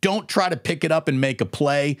 You don't try to pick it up and make a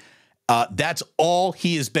play. That's all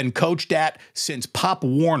he has been coached at since Pop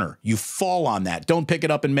Warner. You fall on that. Don't pick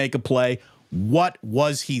it up and make a play. What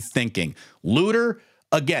was he thinking? Luter,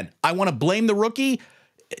 again, I want to blame the rookie.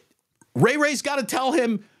 Ray's got to tell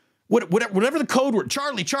him whatever the code word,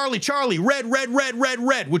 Charlie,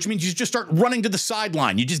 red, which means you just start running to the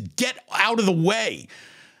sideline. You just get out of the way.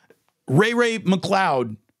 Ray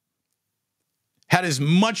McCloud had as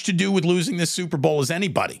much to do with losing this Super Bowl as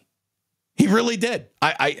anybody. He really did.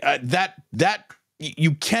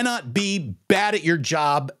 You cannot be bad at your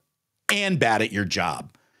job and bad at your job.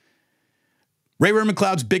 Ray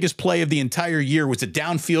McCloud's biggest play of the entire year was a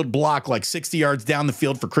downfield block like 60 yards down the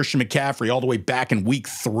field for Christian McCaffrey all the way back in week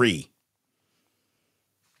 3.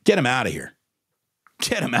 Get him out of here.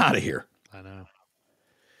 Get him out of here. I know.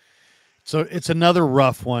 So it's another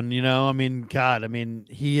rough one, you know. I mean, God,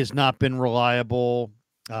 he has not been reliable.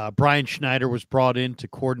 Brian Schneider was brought in to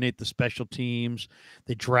coordinate the special teams.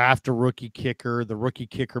 They draft a rookie kicker. The rookie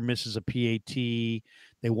kicker misses a PAT.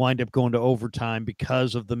 They wind up going to overtime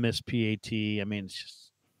because of the missed PAT. I mean, it's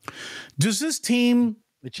just. Does this team?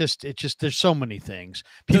 It's just. There's so many things.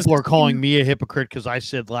 People are calling me a hypocrite because I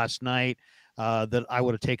said last night that I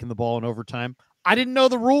would have taken the ball in overtime. I didn't know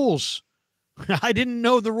the rules. I didn't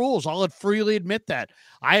know the rules. I'll freely admit that.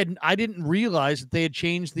 I didn't realize that they had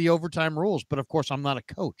changed the overtime rules, but of course I'm not a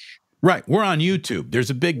coach. Right. We're on YouTube.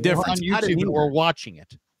 There's a big difference. We're on YouTube and we're watching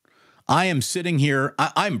it. I am sitting here.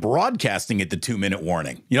 I'm broadcasting at the 2-minute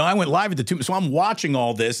warning. You know, I went live at the 2, so I'm watching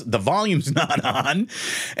all this. The volume's not on,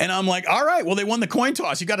 and I'm like, all right, well, they won the coin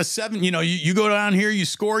toss. You got a 7. You know, you go down here, you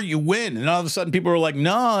score, you win, and all of a sudden people are like,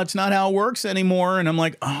 no, that's not how it works anymore. And I'm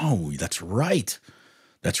like, oh, that's right.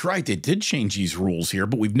 That's right. They did change these rules here,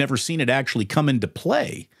 but we've never seen it actually come into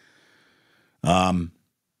play. It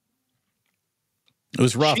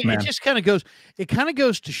was rough, man. It just kind of goes. It kind of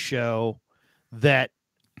goes to show that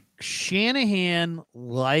Shanahan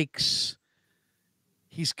likes.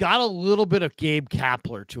 He's got a little bit of Gabe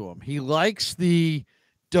Kapler to him. He likes the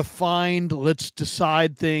defined. Let's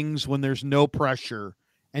decide things when there's no pressure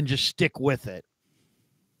and just stick with it.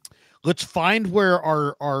 Let's find where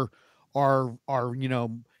our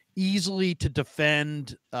easily to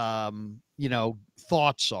defend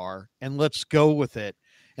thoughts are, and let's go with it,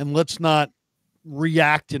 and let's not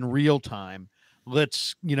react in real time.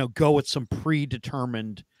 Let's go with some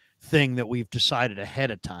predetermined thing that we've decided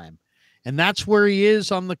ahead of time. And that's where he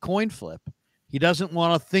is on the coin flip. He doesn't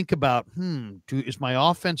want to think about is my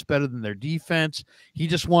offense better than their defense? He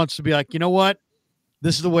just wants to be like, you know what,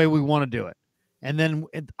 this is the way we want to do it. And then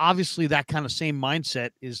obviously that kind of same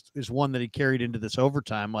mindset is one that he carried into this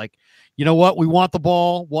overtime. Like, you know what? We want the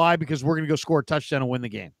ball. Why? Because we're going to go score a touchdown and win the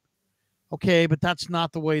game. Okay, but that's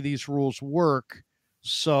not the way these rules work.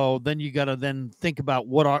 So then you got to then think about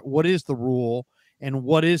what is the rule and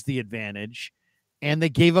what is the advantage. And they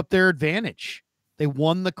gave up their advantage. They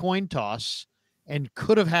won the coin toss and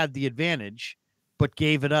could have had the advantage, but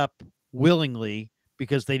gave it up willingly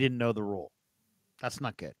because they didn't know the rule. That's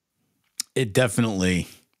not good. It definitely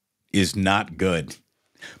is not good.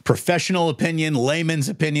 Professional opinion, layman's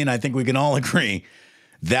opinion, I think we can all agree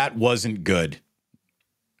that wasn't good.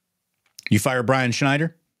 You fire Brian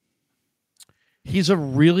Schneider? He's a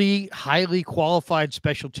really highly qualified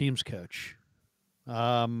special teams coach.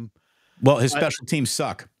 Well, his special teams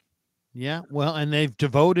suck. Yeah, well, and they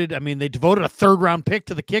devoted a 3rd-round pick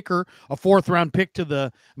to the kicker, a 4th-round pick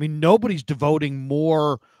to nobody's devoting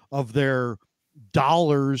more of their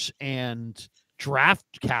dollars and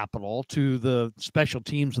draft capital to the special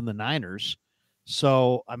teams and the Niners.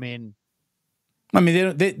 So, I mean,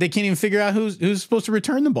 they can't even figure out who's supposed to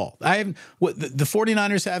return the ball. The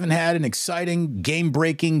 49ers haven't had an exciting,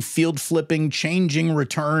 game-breaking, field-flipping, changing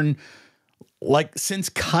return like since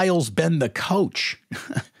Kyle's been the coach.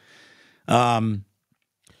 Somebody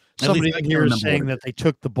here is saying that they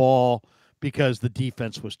took the ball because the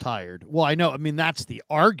defense was tired. Well, I know. I mean, that's the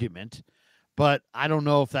argument, but I don't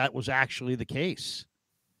know if that was actually the case.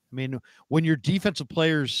 I mean, when your defensive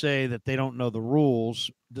players say that they don't know the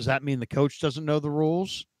rules, does that mean the coach doesn't know the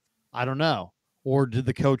rules? I don't know. Or did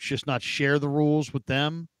the coach just not share the rules with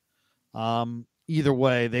them? Either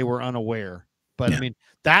way, they were unaware. But, yeah. I mean,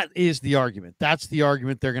 that is the argument. That's the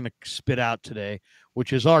argument they're going to spit out today,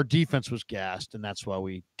 which is our defense was gassed, and that's why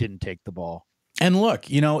we didn't take the ball. And look,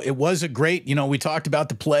 it was a great, we talked about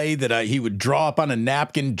the play that he would draw up on a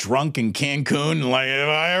napkin drunk in Cancun. Like, if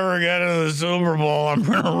I ever get to the Super Bowl, I'm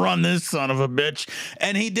going to run this son of a bitch.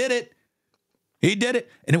 And he did it. He did it.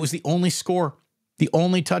 And it was the only score. The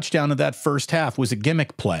only touchdown of that first half was a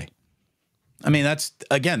gimmick play. I mean, that's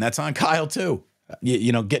on Kyle too.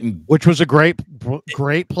 Which was a great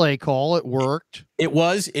play call. It worked.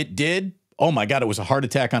 It did. Oh my God, it was a heart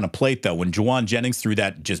attack on a plate, though. When Juwan Jennings threw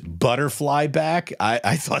that just butterfly back,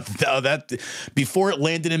 I thought that before it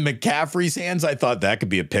landed in McCaffrey's hands, I thought that could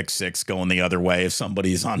be a pick six going the other way if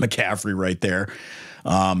somebody's on McCaffrey right there.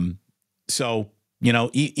 So,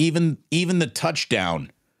 even the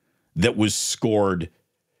touchdown that was scored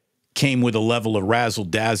came with a level of razzle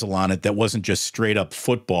dazzle on it that wasn't just straight up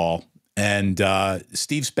football. And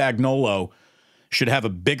Steve Spagnuolo should have a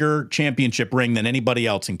bigger championship ring than anybody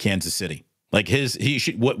else in Kansas City. Like he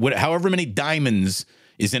should, however many diamonds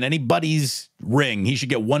is in anybody's ring, he should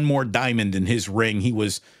get one more diamond in his ring. He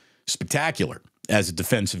was spectacular as a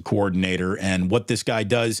defensive coordinator. And what this guy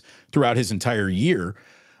does throughout his entire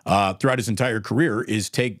career is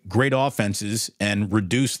take great offenses and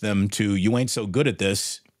reduce them to, you ain't so good at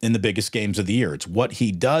this in the biggest games of the year. It's what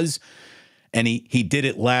he does. And he did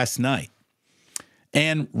it last night.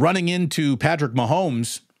 And running into Patrick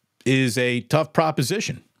Mahomes is a tough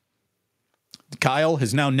proposition. Kyle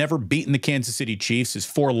has now never beaten the Kansas City Chiefs. His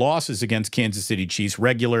 4 losses against Kansas City Chiefs,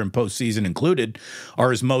 regular and postseason included,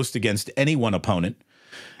 are his most against any one opponent.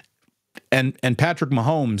 And Patrick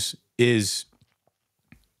Mahomes is,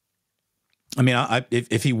 I mean,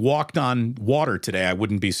 if he walked on water today, I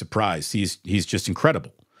wouldn't be surprised. He's just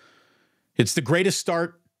incredible. It's the greatest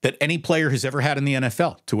start that any player has ever had in the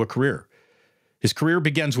NFL to a career. His career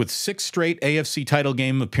begins with 6 straight AFC title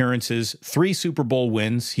game appearances, 3 Super Bowl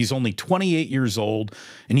wins. He's only 28 years old,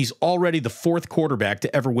 and he's already the 4th quarterback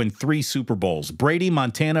to ever win 3 Super Bowls. Brady,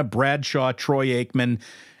 Montana, Bradshaw, Troy Aikman,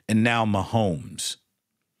 and now Mahomes.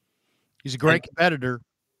 He's a great competitor.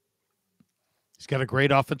 He's got a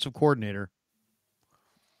great offensive coordinator.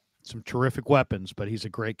 Some terrific weapons, but he's a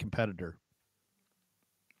great competitor.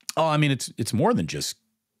 Oh, I mean, it's more than just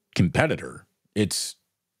competitor.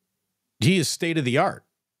 He is state of the art.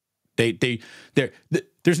 There's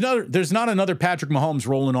not another Patrick Mahomes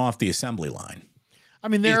rolling off the assembly line. I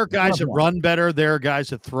mean, there are guys that run better. There are guys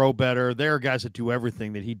that throw better. There are guys that do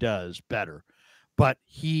everything that he does better. But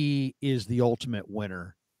he is the ultimate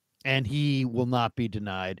winner, and he will not be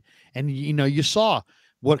denied. And, you saw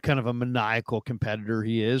what kind of a maniacal competitor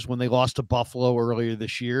he is when they lost to Buffalo earlier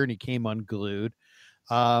this year, and he came unglued.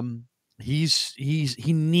 He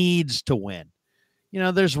needs to win.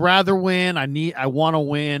 There's rather win. I want to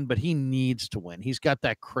win, but he needs to win. He's got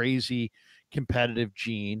that crazy competitive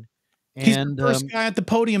gene. And he's the first guy at the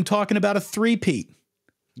podium talking about a three-peat.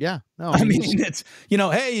 Yeah. No, I mean, it's,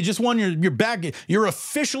 hey, you just won your back. You're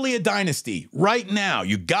officially a dynasty right now.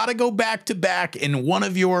 You got to go back to back in one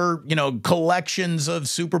of your, collections of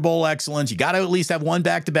Super Bowl excellence. You got to at least have one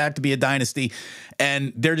back to back to be a dynasty.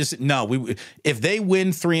 And they're just, if they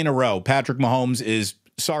win 3 in a row, Patrick Mahomes is,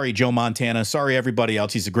 sorry, Joe Montana. Sorry, everybody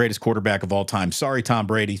else. He's the greatest quarterback of all time. Sorry, Tom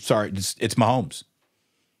Brady. Sorry, it's Mahomes.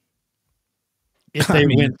 If they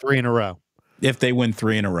win 3 in a row. If they win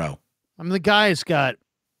 3 in a row. I mean, the guy's got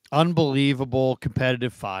unbelievable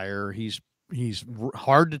competitive fire. He's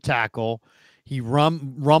hard to tackle. He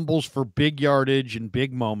rumbles for big yardage and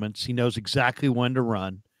big moments. He knows exactly when to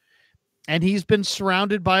run. And he's been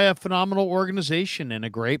surrounded by a phenomenal organization and a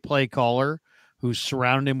great play caller who's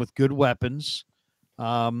surrounded him with good weapons.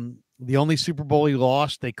 The only Super Bowl he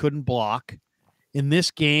lost, they couldn't block. In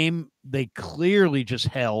this game, they clearly just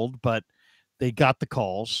held, but they got the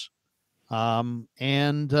calls. And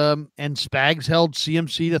Spags held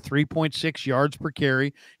CMC to 3.6 yards per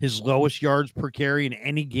carry, his lowest yards per carry in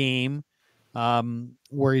any game,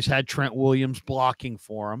 where he's had Trent Williams blocking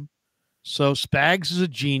for him. So Spags is a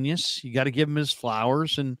genius. You got to give him his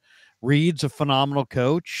flowers, and Reed's a phenomenal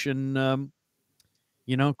coach, and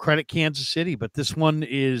credit Kansas City. But this one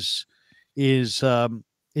is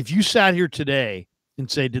if you sat here today and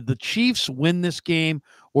say, did the Chiefs win this game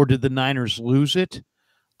or did the Niners lose it?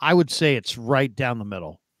 I would say it's right down the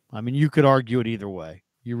middle. I mean, you could argue it either way.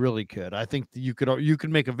 You really could. I think that you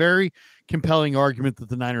could make a very compelling argument that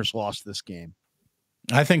the Niners lost this game.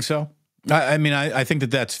 I think so. I think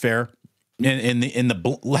that that's fair.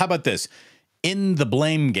 How about this? In the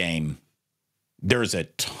blame game, there's a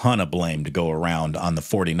ton of blame to go around on the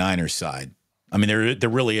 49ers side. I mean, there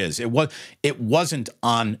really is. It wasn't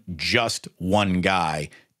on just one guy.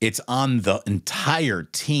 It's on the entire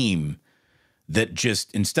team that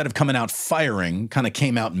just, instead of coming out firing, kind of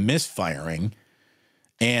came out misfiring.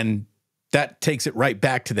 And that takes it right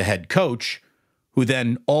back to the head coach, who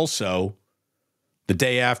then also, the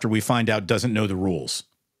day after we find out, doesn't know the rules.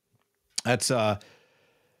 That's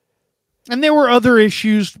and there were other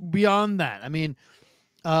issues beyond that. I mean,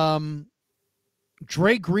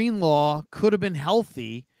 Dre Greenlaw could have been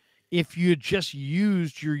healthy if you had just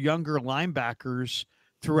used your younger linebackers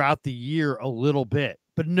throughout the year a little bit.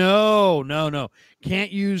 But no.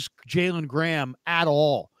 Can't use Jalen Graham at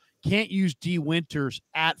all. Can't use D. Winters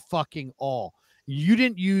at fucking all. You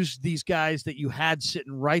didn't use these guys that you had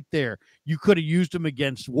sitting right there. You could have used them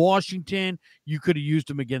against Washington. You could have used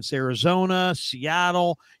them against Arizona,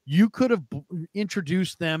 Seattle. You could have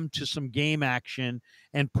introduced them to some game action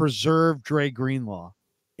and preserved Dre Greenlaw.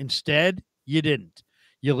 Instead, you didn't.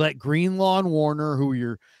 You let Greenlaw and Warner, who are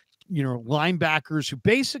your linebackers, who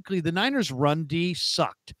basically the Niners' run D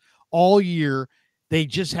sucked all year. They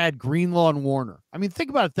just had Greenlaw and Warner. I mean, think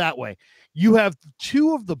about it that way. You have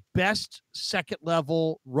two of the best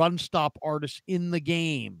second-level run-stop artists in the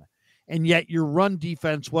game, and yet your run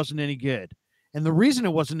defense wasn't any good. And the reason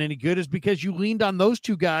it wasn't any good is because you leaned on those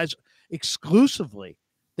two guys exclusively.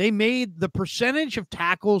 They made the percentage of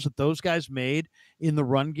tackles that those guys made in the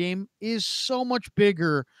run game is so much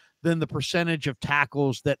bigger than the percentage of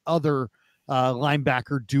tackles that other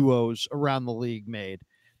linebacker duos around the league made.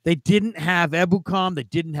 They didn't have Ebukam. They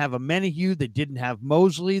didn't have Amenahue. They didn't have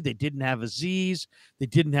Mosley. They didn't have Aziz. They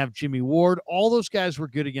didn't have Jimmy Ward. All those guys were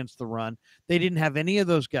good against the run. They didn't have any of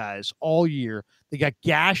those guys all year. They got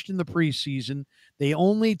gashed in the preseason. The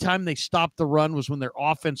only time they stopped the run was when their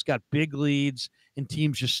offense got big leads and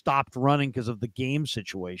teams just stopped running because of the game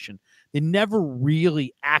situation. They never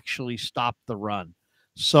really actually stopped the run.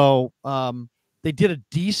 So they did a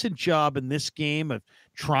decent job in this game of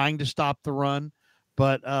trying to stop the run.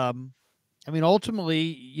 But, ultimately,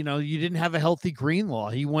 you didn't have a healthy Greenlaw.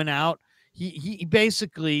 He went out. He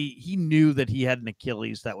basically, he knew that he had an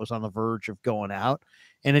Achilles that was on the verge of going out,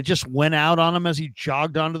 and it just went out on him as he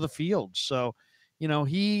jogged onto the field. So,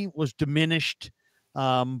 he was diminished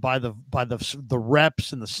by the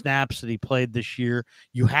reps and the snaps that he played this year.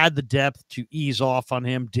 You had the depth to ease off on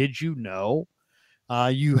him. Did you know?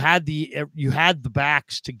 You had the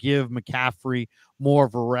backs to give McCaffrey more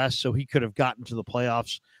of a rest, so he could have gotten to the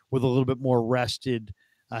playoffs with a little bit more rested,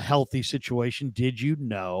 healthy situation. Did you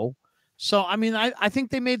know? So, I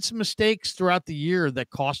think they made some mistakes throughout the year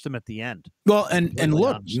that cost them at the end. Well, and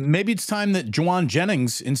look, honest. Maybe it's time that Juwan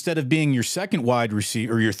Jennings, instead of being your second wide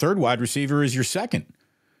receiver or your third wide receiver, is your second.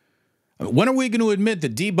 When are we going to admit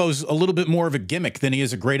that Debo's a little bit more of a gimmick than he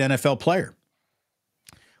is a great NFL player?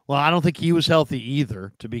 Well, I don't think he was healthy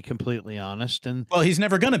either, to be completely honest. And well, he's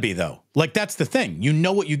never going to be, though. Like, that's the thing. You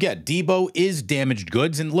know what you get. Debo is damaged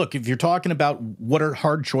goods. And look, if you're talking about what are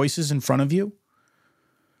hard choices in front of you,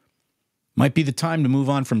 might be the time to move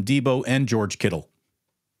on from Debo and George Kittle.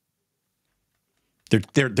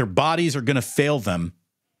 Their bodies are going to fail them,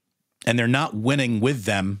 and they're not winning with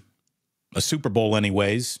them a Super Bowl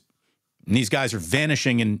anyways. And these guys are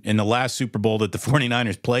vanishing in the last Super Bowl that the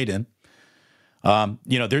 49ers played in.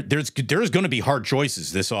 There's going to be hard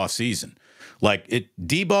choices this offseason. Like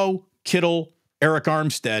Debo, Kittle, Eric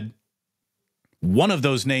Armstead, one of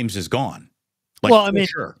those names is gone.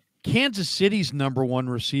 Sure. Kansas City's number one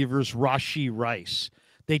receiver is Rashee Rice.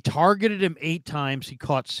 They targeted him 8 times. He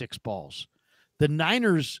caught 6 balls. The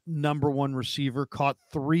Niners' number one receiver caught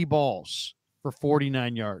 3 balls for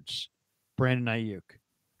 49 yards. Brandon Ayuk.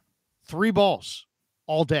 3 balls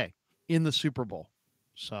all day in the Super Bowl.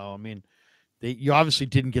 So, you obviously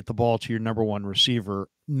didn't get the ball to your number one receiver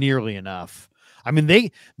nearly enough.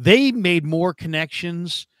 They made more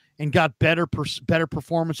connections and got better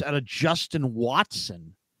performance out of Justin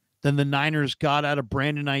Watson than the Niners got out of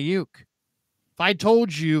Brandon Ayuk. If I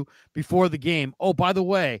told you before the game, oh, by the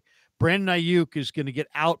way, Brandon Ayuk is going to get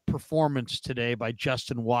out performance today by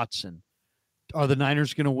Justin Watson, Are the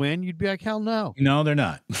Niners going to win? You'd be like, hell no. No, they're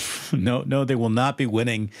not. No, they will not be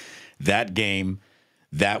winning that game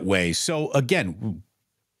that way. So again,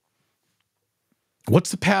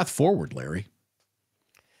 what's the path forward, Larry?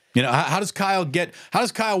 You know, how does Kyle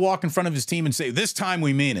walk in front of his team and say, this time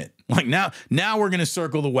we mean it? Like now we're going to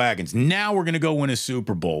circle the wagons. Now we're going to go win a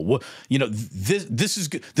Super Bowl. You know, this is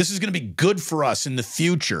going to be good for us in the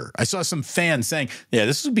future. I saw some fans saying, yeah,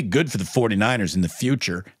 this would be good for the 49ers in the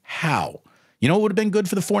future. How? You know what would have been good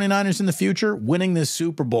for the 49ers in the future? Winning this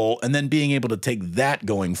Super Bowl and then being able to take that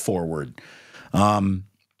going forward. You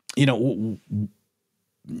know,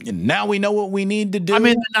 now we know what we need to do. I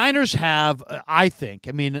mean, the Niners have, I think,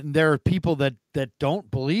 I mean, there are people that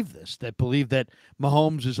don't believe this, that believe that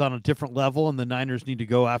Mahomes is on a different level and the Niners need to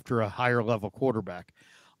go after a higher level quarterback.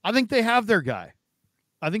 I think they have their guy.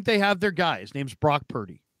 His name's Brock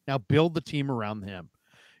Purdy. Now build the team around him.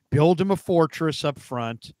 Build him a fortress up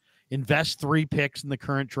front. Invest 3 picks in the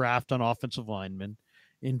current draft on offensive linemen.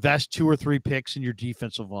 Invest 2 or 3 picks in your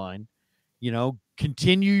defensive line. You know,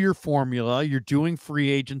 continue your formula. You're doing free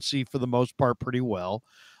agency for the most part pretty well.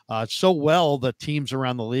 So well that teams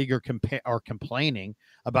around the league are complaining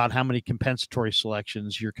about how many compensatory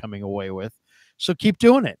selections you're coming away with. So keep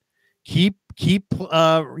doing it. Keep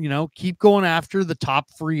going after the top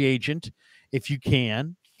free agent if you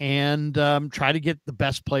can, and try to get the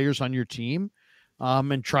best players on your team.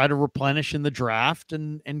 And try to replenish in the draft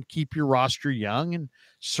and keep your roster young and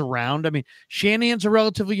surround. I mean, Shanahan's a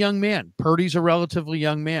relatively young man. Purdy's a relatively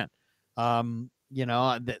young man. You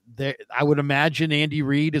know, I would imagine Andy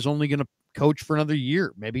Reid is only going to coach for another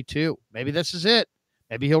year, maybe 2. Maybe this is it.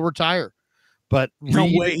 Maybe he'll retire. But no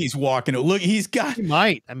way he's walking. Look, he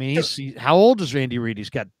might. I mean, how old is Andy Reid?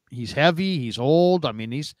 He's heavy. He's old. I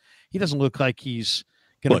mean, he doesn't look like he's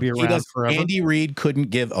going to be around forever. Andy Reid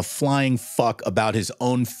couldn't give a flying fuck about his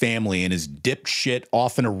own family, and his dipshit,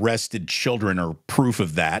 often arrested children are proof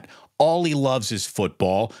of that. All he loves is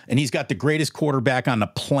football, and he's got the greatest quarterback on the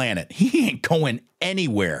planet. He ain't going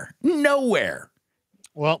anywhere. Nowhere.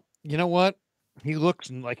 Well, you know what? He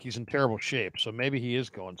looks like he's in terrible shape, so maybe he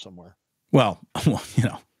is going somewhere. Well, you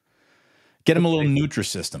know, get him a little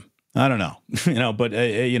Nutrisystem. I don't know. You know, but,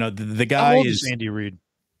 you know, the guy is Andy Reid.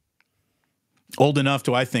 Old enough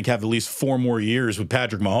to, I think, have at least 4 more years with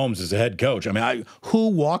Patrick Mahomes as a head coach. I mean, who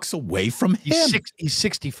walks away from him? He's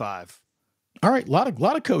 65. All right, a lot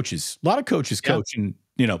of coaches coaching,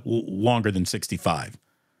 you know, longer than 65.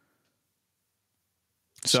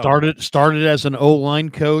 So, started as an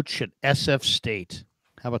O-line coach at SF State.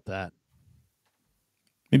 How about that?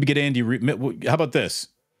 Maybe get Andy Reid. How about this,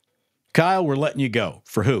 Kyle? We're letting you go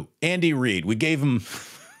for who? Andy Reid. We gave him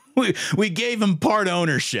we gave him part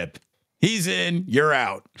ownership. He's in, you're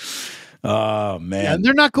out. Oh man. Yeah, and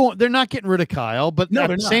they're not getting rid of Kyle, but at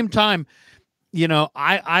the same time, you know,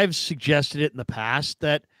 I've suggested it in the past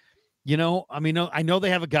that, you know, I mean, I know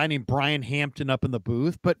they have a guy named Brian Hampton up in the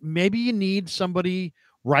booth, but maybe you need somebody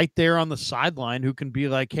right there on the sideline who can be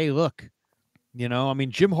like, hey, look, you know, I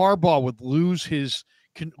mean, Jim Harbaugh would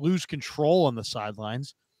lose control on the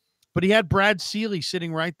sidelines. But he had Brad Seeley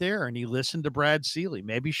sitting right there, and he listened to Brad Seeley.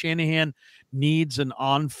 Maybe Shanahan needs an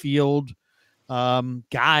on-field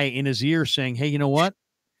guy in his ear saying, hey, you know what?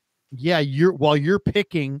 Yeah, while you're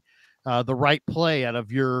picking the right play out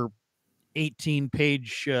of your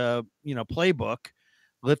 18-page playbook,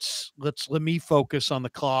 let me focus on the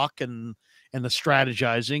clock and the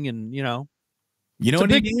strategizing, and it's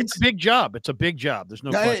a big job. It's a big job. There's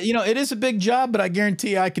no question. You know, it is a big job, but I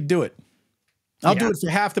guarantee I could do it. I'll do it for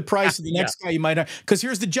half the price of the next guy you might have. Because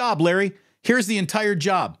here's the job, Larry. Here's the entire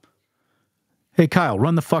job. Hey, Kyle,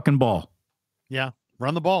 run the fucking ball. Yeah,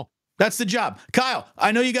 run the ball. That's the job. Kyle,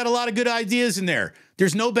 I know you got a lot of good ideas in there.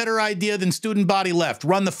 There's no better idea than student body left.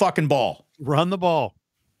 Run the fucking ball. Run the ball.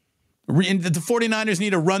 The 49ers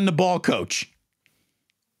need a run the ball coach.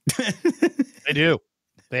 They do.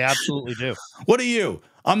 They absolutely do. What are you?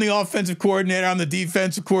 I'm the offensive coordinator. I'm the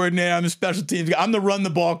defensive coordinator. I'm the special teams guy. I'm the run the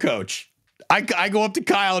ball coach. I go up to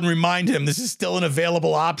Kyle and remind him this is still an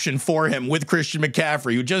available option for him with Christian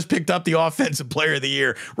McCaffrey, who just picked up the offensive player of the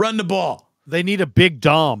year. Run the ball. They need a big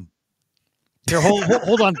Dom. Here,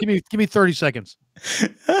 hold on. Give me 30 seconds.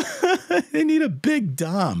 They need a big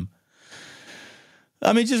Dom.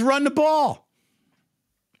 I mean, just run the ball.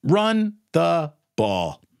 Run the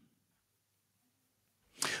ball.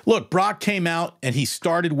 Look, Brock came out and he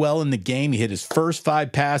started well in the game. He hit his first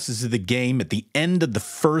 5 passes of the game. At the end of the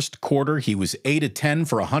first quarter, he was 8 of 10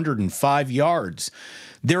 for 105 yards.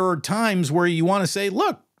 There are times where you want to say,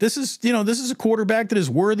 look, this is a quarterback that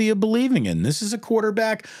is worthy of believing in. This is a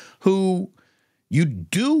quarterback who you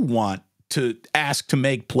do want to ask to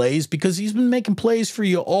make plays because he's been making plays for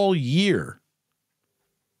you all year.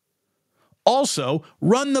 Also,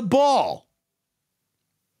 run the ball.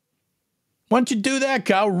 Why don't you do that,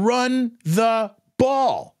 Kyle? Run the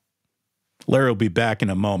ball. Larry will be back in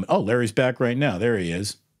a moment. Oh, Larry's back right now. There he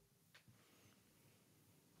is.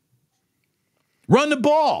 Run the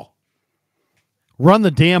ball. Run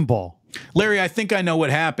the damn ball. Larry, I think I know what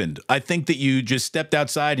happened. I think that you just stepped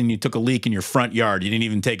outside and you took a leak in your front yard. You didn't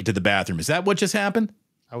even take it to the bathroom. Is that what just happened?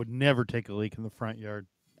 I would never take a leak in the front yard.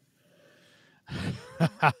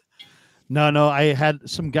 No. I had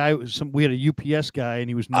some guy. We had a UPS guy, and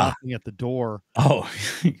he was knocking at the door. Oh,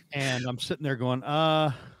 and I'm sitting there going,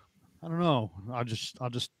 I don't know. I'll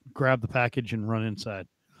just grab the package and run inside.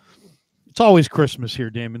 It's always Christmas here,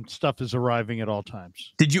 Damon. Stuff is arriving at all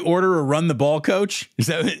times. Did you order a run the ball coach? Is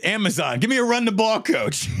that Amazon? Give me a run the ball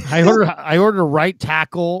coach. I ordered a right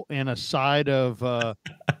tackle and a side of right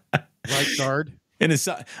guard. And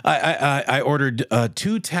I ordered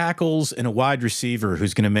 2 tackles and a wide receiver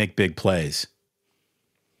who's going to make big plays.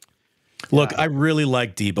 Look, I really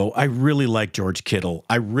like Debo. I really like George Kittle.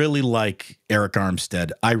 I really like Eric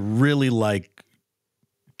Armstead. I really like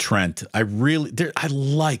Trent. I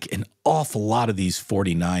like an awful lot of these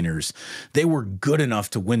 49ers. They were good enough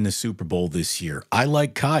to win the Super Bowl this year. I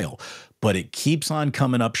like Kyle, but it keeps on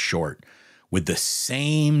coming up short with the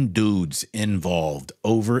same dudes involved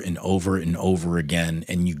over and over and over again,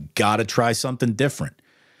 and you got to try something different.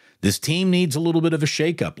 This team needs a little bit of a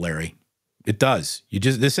shakeup, Larry. It does.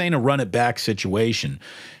 This ain't a run it back situation.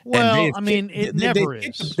 Well, it never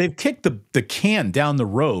is. They've kicked the can down the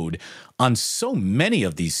road on so many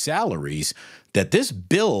of these salaries that this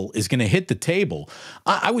bill is going to hit the table.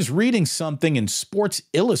 I was reading something in Sports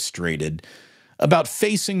Illustrated about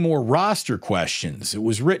facing more roster questions. It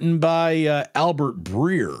was written by Albert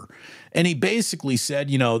Breer. And he basically said,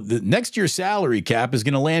 the next year's salary cap is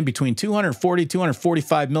going to land between $240,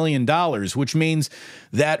 $245 million, which means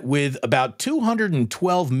that with about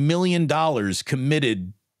 $212 million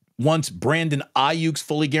committed once Brandon Ayuk's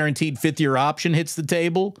fully guaranteed 5th-year option hits the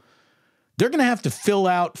table, they're going to have to fill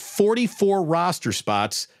out 44 roster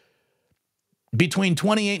spots between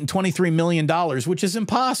 $28 and $23 million, which is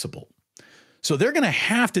impossible. So they're going to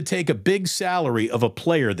have to take a big salary of a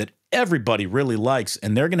player that everybody really likes,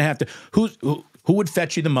 and they're going to have to who would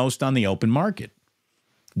fetch you the most on the open market?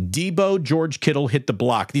 Debo, George Kittle hit the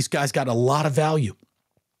block. These guys got a lot of value.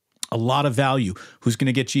 A lot of value. Who's going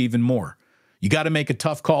to get you even more? You got to make a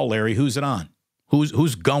tough call, Larry. Who's it on?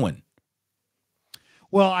 Who's going?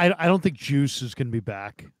 Well, I don't think Juice is going to be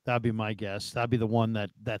back. That'd be my guess. That'd be the one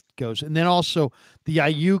that goes. And then also the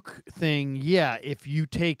Ayuk thing. Yeah, if you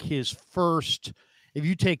take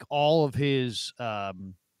all of his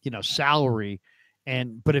salary,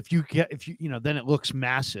 but if you then it looks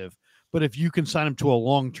massive. But if you can sign him to a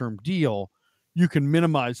long-term deal, you can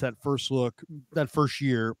minimize that first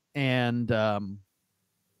year and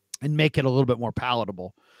make it a little bit more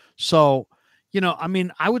palatable. So,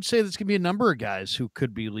 I would say there's going to be a number of guys who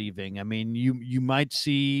could be leaving. I mean, you might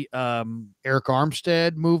see Eric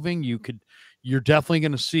Armstead moving. You're definitely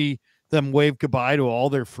going to see them wave goodbye to all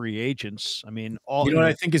their free agents. I mean, what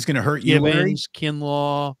I think is going to hurt you, Larry?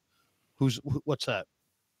 Kinlaw. What's that?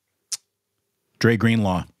 Dre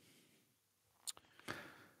Greenlaw.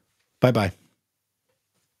 Bye-bye.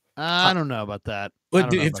 I don't know about that.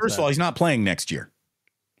 First of all, he's not playing next year.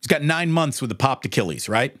 He's got 9 months with the popped Achilles,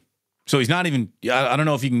 right? So he's not even, I don't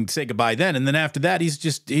know if you can say goodbye then. And then after that, he's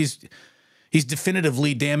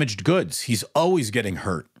definitively damaged goods. He's always getting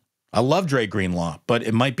hurt. I love Dre Greenlaw, but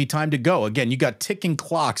it might be time to go. Again, you got ticking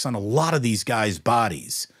clocks on a lot of these guys'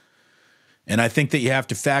 bodies. And I think that you have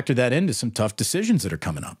to factor that into some tough decisions that are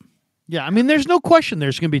coming up. Yeah, I mean, there's no question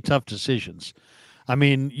there's going to be tough decisions. I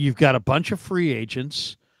mean, you've got a bunch of free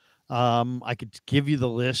agents. I could give you the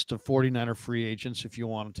list of 49er free agents if you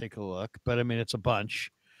want to take a look, but I mean, it's a bunch.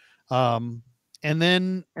 And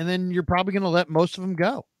then you're probably going to let most of them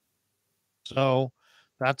go. So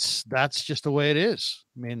that's just the way it is.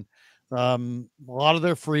 I mean, a lot of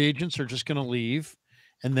their free agents are just going to leave,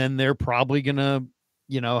 and then they're probably going to,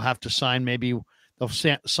 have to sign they'll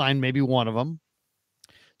sign maybe one of them.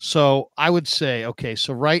 So I would say, okay,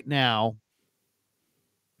 so right now,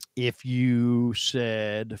 if you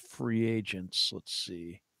said free agents, let's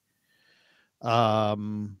see. Let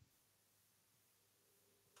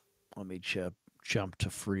me jump to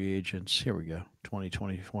free agents. Here we go.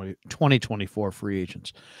 2024 free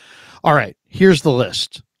agents. All right, here's the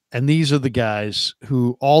list. And these are the guys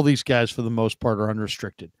all these guys for the most part are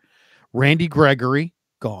unrestricted. Randy Gregory,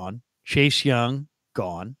 gone. Chase Young,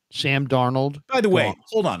 gone. Sam Darnold. By the way,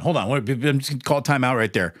 hold on. I'm just going to call timeout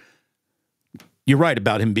right there. You're right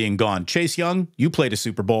about him being gone. Chase Young, you played a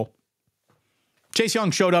Super Bowl. Chase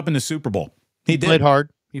Young showed up in the Super Bowl. He did. Played hard.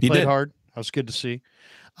 He played did. hard. That was good to see.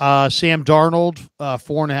 Sam Darnold,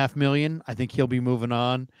 $4.5 million. I think he'll be moving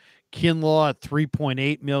on. Kinlaw at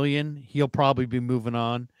 $3.8 million. He'll probably be moving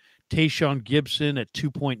on. Tayshaun Gibson at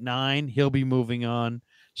 2.9. He'll be moving on.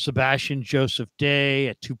 Sebastian Joseph Day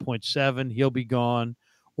at 2.7. He'll be gone.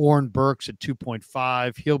 Oren Burks at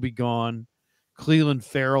 2.5. He'll be gone. Cleveland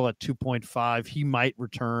Farrell at 2.5. He might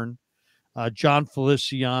return. John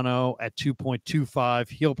Feliciano at 2.25.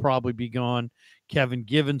 He'll probably be gone. Kevin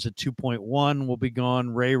Givens at 2.1 will be gone.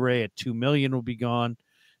 Ray at $2 million will be gone.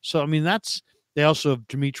 So, I mean, they also have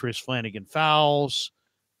Demetrius Flanagan Fowles.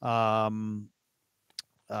 Who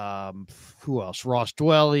else? Ross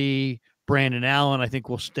Dwelly, Brandon Allen, I think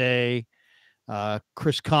will stay.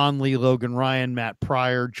 Chris Conley, Logan Ryan, Matt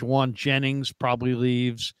Pryor, Juwan Jennings probably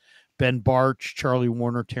leaves. Ben Barch, Charlie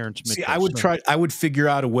Warner, Terrence Mitchell. See, I would figure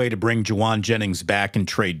out a way to bring Juwan Jennings back and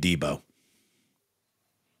trade Debo.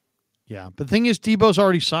 Yeah, but the thing is, Debo's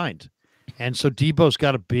already signed. And so Debo's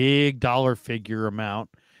got a big dollar figure amount,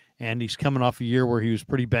 and he's coming off a year where he was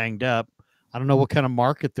pretty banged up. I don't know what kind of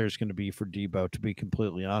market there's going to be for Debo, to be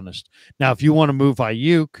completely honest. Now, if you want to move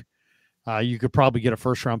Ayuk, you could probably get a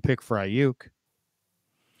first-round pick for Ayuk.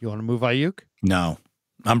 You want to move Ayuk? No,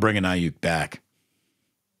 I'm bringing Ayuk back.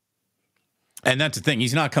 And that's the thing.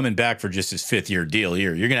 He's not coming back for just his fifth-year deal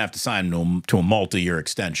here. You're going to have to sign him to a multi-year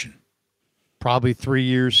extension. Probably 3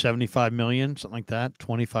 years, $75 million, something like that.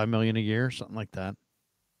 $25 million a year, something like that.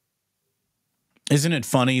 Isn't it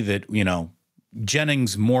funny that,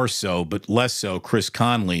 Jennings more so, but less so, Chris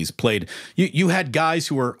Conley's played. You had guys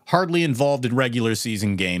who were hardly involved in regular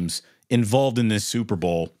season games, involved in this Super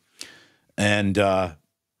Bowl, and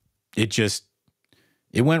it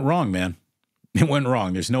went wrong, man. It went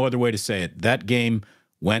wrong. There's no other way to say it. That game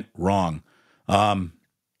went wrong.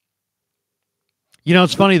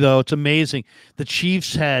 It's funny, though. It's amazing. The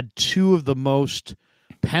Chiefs had two of the most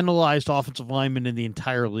penalized offensive linemen in the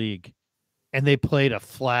entire league, and they played a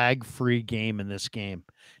flag-free game in this game.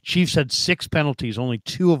 Chiefs had 6 penalties. Only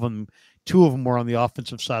two of them were on the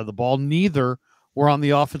offensive side of the ball. Neither were on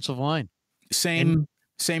the offensive line. Same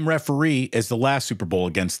referee as the last Super Bowl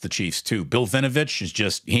against the Chiefs, too. Bill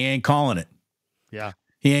Vinovich he ain't calling it. Yeah.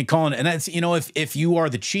 He ain't calling it. And that's, if you are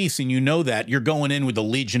the Chiefs and you know that, you're going in with the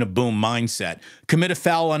Legion of Boom mindset. Commit a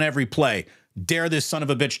foul on every play. Dare this son of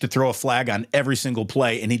a bitch to throw a flag on every single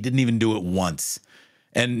play, and he didn't even do it once.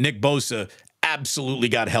 And Nick Bosa absolutely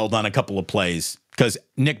got held on a couple of plays because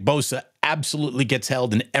Nick Bosa absolutely gets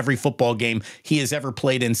held in every football game he has ever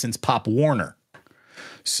played in since Pop Warner.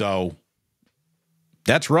 So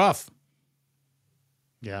that's rough.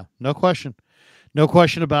 Yeah, no question. No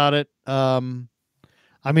question about it.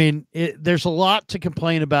 I mean, there's a lot to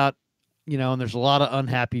complain about, and there's a lot of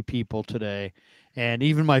unhappy people today. And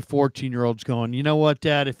even my 14-year-old's going, you know what,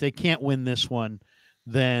 Dad, if they can't win this one,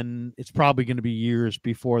 then it's probably going to be years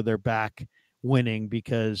before they're back winning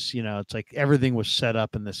because, it's like everything was set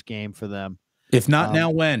up in this game for them. If not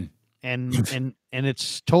now, when? And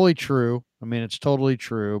it's totally true. I mean, it's totally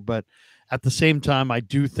true. But at the same time, I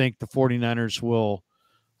do think the 49ers will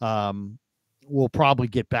probably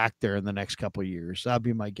get back there in the next couple of years. That'd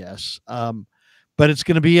be my guess. But it's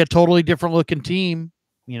going to be a totally different looking team.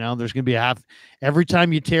 There's going to be every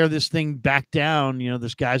time you tear this thing back down,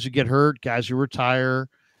 there's guys who get hurt, guys who retire.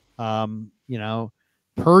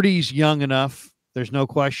 Purdy's young enough. There's no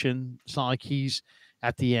question. It's not like he's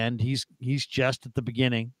at the end. He's just at the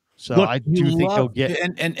beginning. So look, I do think he'll get,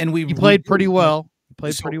 he played pretty well. He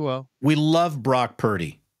played pretty well. We love Brock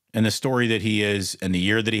Purdy and the story that he is and the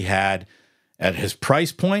year that he had. At his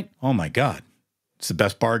price point, oh my God, it's the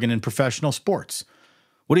best bargain in professional sports.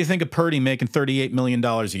 What do you think of Purdy making $38 million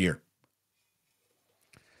a year?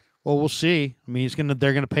 Well, we'll see. I mean,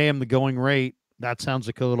 they're gonna pay him the going rate. That sounds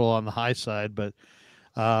like a little on the high side, but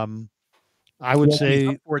I would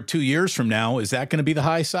say for 2 years from now, is that going to be the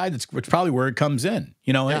high side? It's probably where it comes in.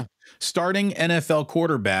 Starting NFL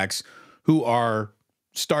quarterbacks who are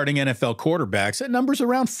starting NFL quarterbacks, that number's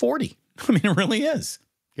around 40. I mean, it really is.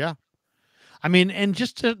 Yeah. I mean, and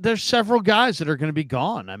there's several guys that are going to be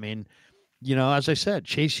gone. I mean, as I said,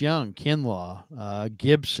 Chase Young, Kinlaw,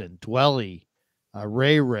 Gibson, Dwelly,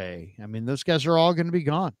 Ray. I mean, those guys are all going to be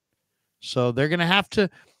gone. So they're going to have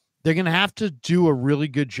to do a really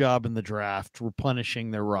good job in the draft,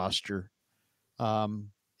 replenishing their roster.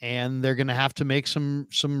 And they're going to have to make some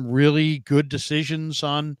really good decisions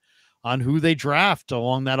on who they draft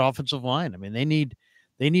along that offensive line. I mean, they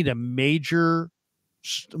need a major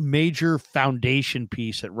foundation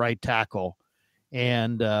piece at right tackle.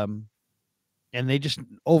 And and they just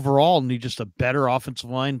overall need just a better offensive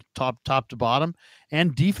line, top to bottom,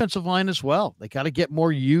 and defensive line as well. They got to get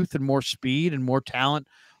more youth and more speed and more talent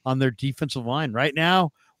on their defensive line. Right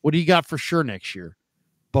now, what do you got for sure next year?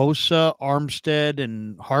 Bosa, Armstead,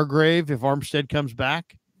 and Hargrave if Armstead comes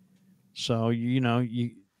back. So,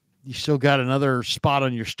 you still got another spot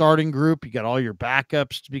on your starting group. You got all your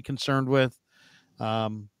backups to be concerned with.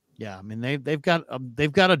 Yeah, I mean they've got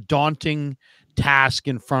a daunting task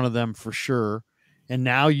in front of them for sure. And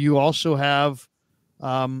now you also have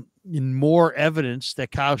more evidence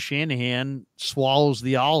that Kyle Shanahan swallows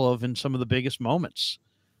the olive in some of the biggest moments.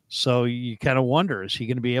 So you kind of wonder, is he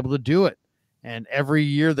going to be able to do it? And every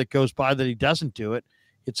year that goes by that he doesn't do it,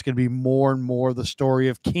 it's going to be more and more the story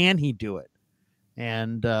of, can he do it?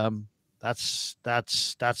 And that's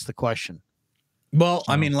the question. Well,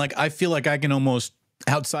 I mean, like, I feel like I can almost,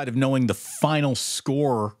 outside of knowing the final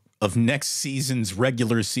score of next season's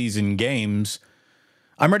regular season games,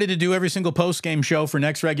 I'm ready to do every single post-game show for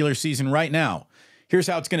next regular season right now. Here's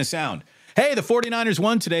how it's going to sound. Hey, the 49ers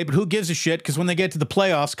won today, but who gives a shit? Because when they get to the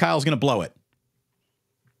playoffs, Kyle's going to blow it.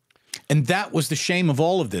 And that was the shame of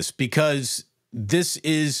all of this, because this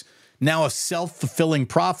is now a self-fulfilling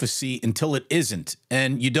prophecy until it isn't.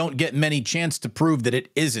 And you don't get many chance to prove that it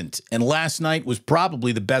isn't. And last night was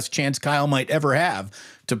probably the best chance Kyle might ever have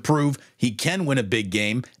to prove he can win a big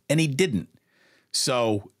game, and he didn't.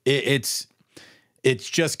 So it's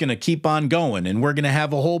just going to keep on going, and we're going to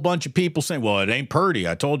have a whole bunch of people saying, well, it ain't Purdy.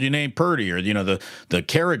 I told you it ain't Purdy. Or, the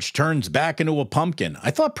carriage turns back into a pumpkin. I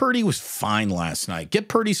thought Purdy was fine last night. Get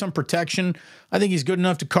Purdy some protection. I think he's good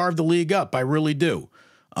enough to carve the league up. I really do.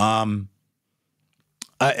 I'm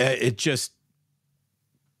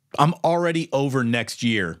already over next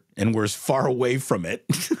year, and we're as far away from it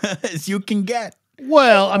as you can get.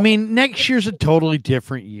 Well, I mean, next year's a totally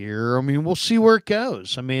different year. I mean, we'll see where it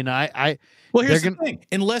goes. I mean, Well, here's the thing.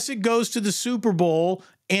 Unless it goes to the Super Bowl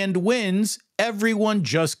and wins, everyone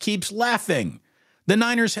just keeps laughing. The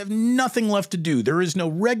Niners have nothing left to do. There is no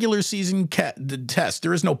regular season test.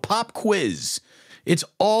 There is no pop quiz. It's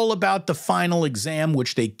all about the final exam,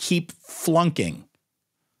 which they keep flunking.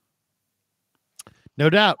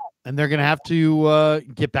 No doubt. And they're going to have to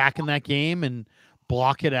get back in that game and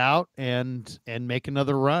block it out and make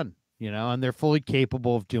another run, and they're fully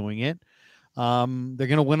capable of doing it. They're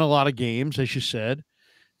going to win a lot of games, as you said,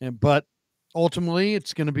 but ultimately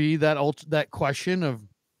it's going to be that question of,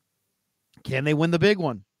 can they win the big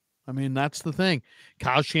one? I mean, that's the thing.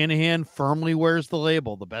 Kyle Shanahan firmly wears the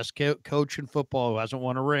label, the best coach in football who hasn't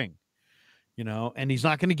won a ring, and he's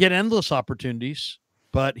not going to get endless opportunities,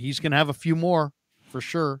 but he's going to have a few more for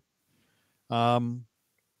sure.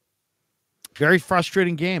 Very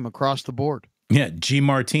frustrating game across the board. Yeah, G.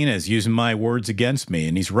 Martinez using my words against me,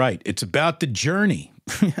 and he's right. It's about the journey.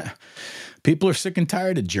 People are sick and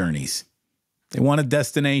tired of journeys. They want a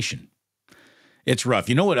destination. It's rough.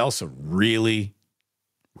 You know what else really,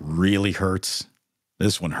 really hurts?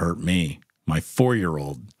 This one hurt me. My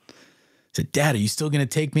 4-year-old said, Dad, are you still going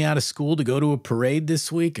to take me out of school to go to a parade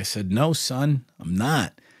this week? I said, no, son, I'm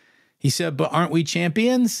not. He said, but aren't we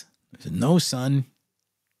champions? I said, no, son.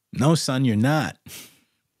 No, son, you're not.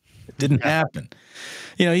 It didn't happen.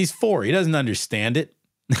 He's 4. He doesn't understand it.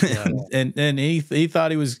 Yeah. and he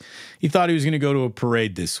thought he was going to go to a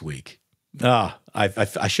parade this week. I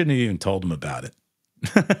shouldn't have even told him about it.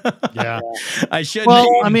 Yeah. I shouldn't. Well,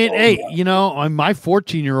 I mean, hey, my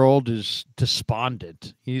 14-year-old is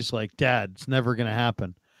despondent. He's like, Dad, it's never going to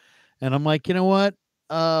happen. And I'm like, you know what?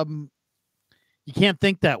 You can't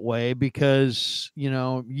think that way because,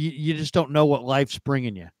 you just don't know what life's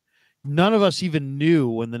bringing you. None of us even knew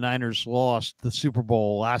when the Niners lost the Super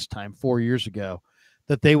Bowl last time 4 years ago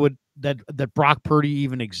that that Brock Purdy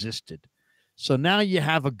even existed. So now you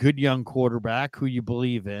have a good young quarterback who you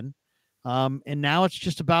believe in. And now it's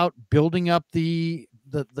just about building up the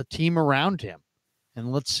team around him.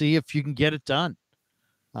 And let's see if you can get it done.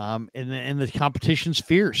 And the competition's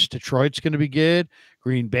fierce. Detroit's going to be good.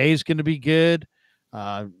 Green Bay's going to be good.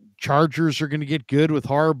 Chargers are going to get good with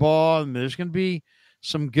Harbaugh. And there's going to be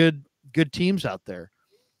some good teams out there.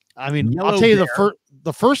 I mean, I'll tell you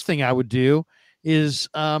the first thing I would do is,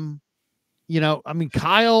 Kyle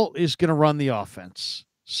is going to run the offense.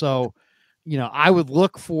 So, I would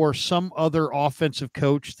look for some other offensive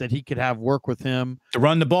coach that he could have work with him to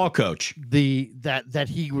run the ball coach. That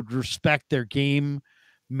he would respect their game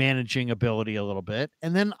managing ability a little bit.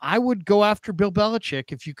 And then I would go after Bill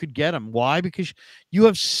Belichick if you could get him. Why? Because you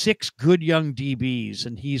have 6 good young DBs,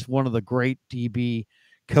 and he's one of the great DB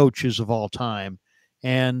coaches of all time,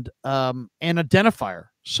 and an identifier.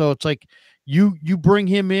 So it's like you bring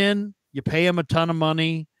him in, you pay him a ton of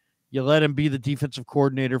money, You let him be the defensive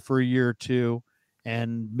coordinator for a year or two,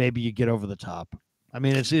 and maybe you get over the top. I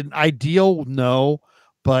mean, it's an ideal, no,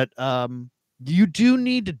 but you do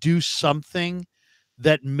need to do something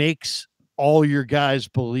that makes all your guys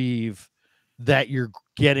believe that you're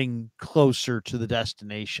getting closer to the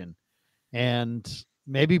destination. And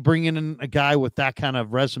maybe bringing in a guy with that kind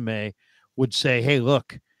of resume would say, hey,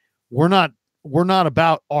 look, we're not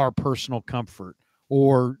about our personal comfort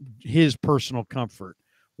or his personal comfort.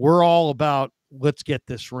 We're all about, let's get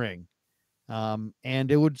this ring. And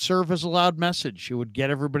it would serve as a loud message. It would get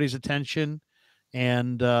everybody's attention,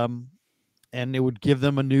 and it would give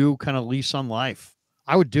them a new kind of lease on life.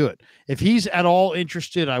 I would do it. If he's at all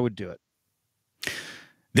interested, I would do it.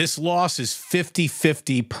 This loss is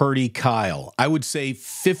 50-50 Purdy Kyle. I would say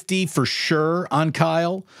 50 for sure on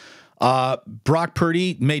Kyle. Brock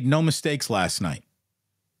Purdy made no mistakes last night.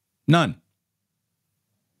 None.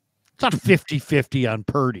 It's not 50-50 on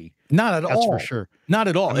Purdy. Not at all. That's for sure. Not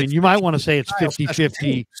at all. I mean, you might want to say it's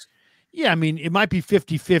 50-50. Yeah, I mean, it might be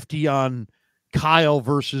 50-50 on Kyle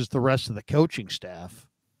versus the rest of the coaching staff.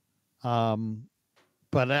 But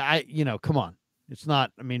come on. It's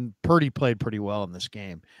not, I mean, Purdy played pretty well in this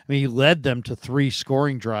game. I mean, he led them to 3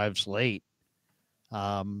 scoring drives late.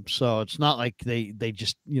 So it's not like they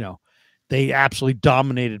just, they absolutely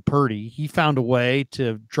dominated Purdy. He found a way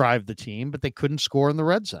to drive the team, but they couldn't score in the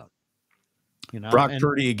red zone. Brock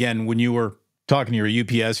Purdy, again, when you were talking to your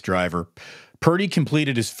UPS driver, Purdy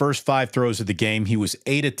completed his first 5 throws of the game. He was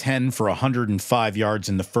 8 of 10 for 105 yards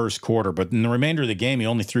in the first quarter, but in the remainder of the game, he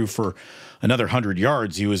only threw for another 100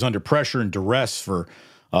 yards. He was under pressure and duress for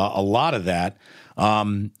a lot of that.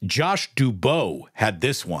 Josh Dubois had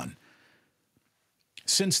this one.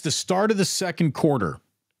 Since the start of the second quarter,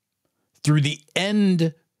 through the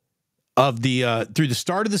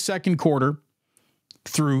start of the second quarter,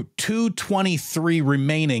 through 2:23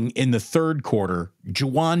 remaining in the third quarter,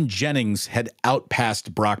 Juwan Jennings had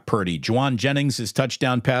outpassed Brock Purdy. Juwan Jennings'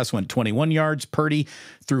 touchdown pass went 21 yards. Purdy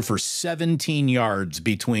threw for 17 yards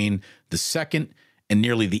between the second and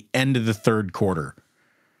nearly the end of the third quarter.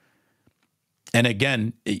 And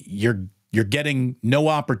again, you're getting no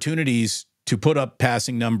opportunities to put up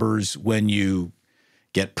passing numbers when you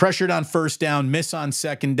get pressured on first down, miss on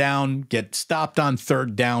second down, get stopped on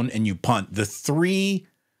third down, and you punt. The 3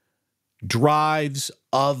 drives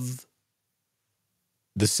of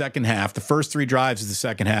the second half, the first 3 drives of the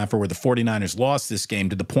second half, are where the 49ers lost this game,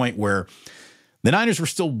 to the point where the Niners were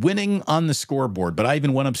still winning on the scoreboard. But I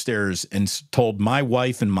even went upstairs and told my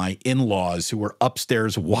wife and my in-laws, who were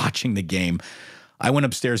upstairs watching the game, I went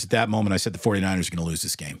upstairs at that moment. I said the 49ers are going to lose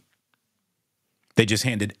this game. They just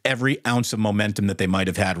handed every ounce of momentum that they might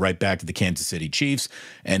have had right back to the Kansas City Chiefs.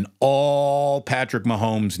 And all Patrick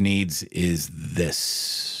Mahomes needs is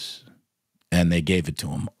this. And they gave it to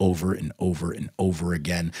him over and over and over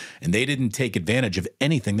again. And they didn't take advantage of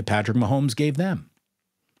anything that Patrick Mahomes gave them.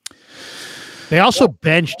 They also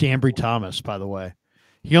benched Ambry Thomas, by the way.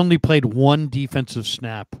 He only played 1 defensive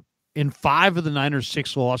snap. In 5 of the Niners'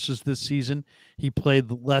 6 losses this season, he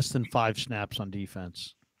played less than 5 snaps on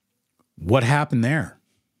defense. What happened there?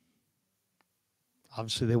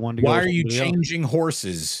 Obviously, they wanted to go. Why are you changing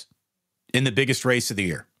horses in the biggest race of the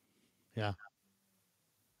year? Yeah.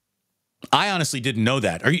 I honestly didn't know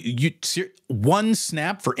that. Are you 1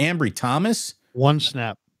 snap for Ambry Thomas? 1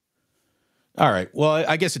 snap. All right. Well,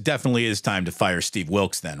 I guess it definitely is time to fire Steve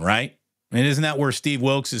Wilks then, right? I mean, isn't that where Steve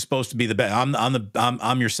Wilks is supposed to be the best?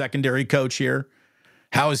 I'm your secondary coach here.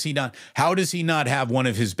 How does he not have one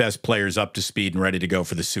of his best players up to speed and ready to go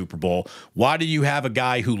for the Super Bowl? Why do you have a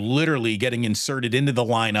guy who literally getting inserted into the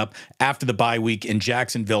lineup after the bye week in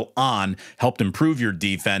Jacksonville helped improve your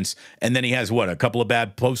defense, and then he has, a couple of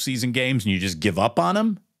bad postseason games, and you just give up on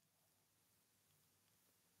him?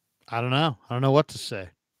 I don't know. I don't know what to say.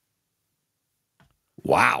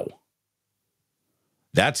 Wow.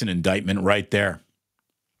 That's an indictment right there.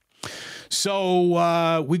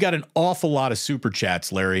 So we got an awful lot of super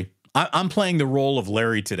chats, Larry. I'm playing the role of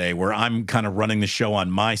Larry today, where I'm kind of running the show on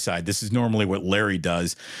my side. This is normally what Larry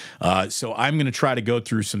does. So I'm going to try to go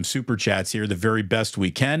through some super chats here the very best we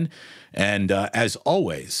can. And as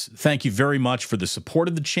always, thank you very much for the support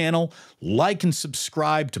of the channel. Like and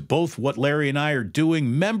subscribe to both what Larry and I are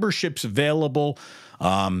doing. Memberships available.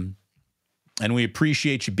 And we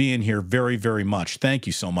appreciate you being here very, very much. Thank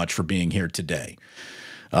you so much for being here today.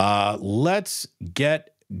 Let's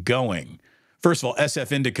get going. First of all,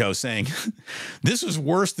 SF Indico saying, this was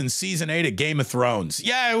worse than season 8 of Game of Thrones.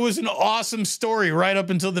 Yeah, it was an awesome story right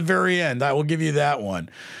up until the very end. I will give you that one.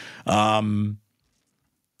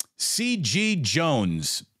 CG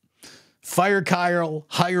Jones, fire Kyle,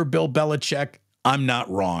 hire Bill Belichick. I'm not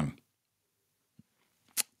wrong.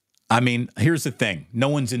 I mean, here's the thing. No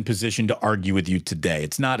one's in position to argue with you today.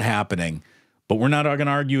 It's not happening, but we're not going to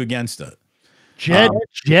argue against it. Jed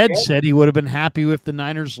said he would have been happy if the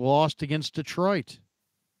Niners lost against Detroit.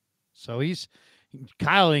 So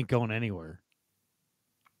Kyle ain't going anywhere.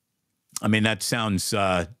 I mean, that sounds,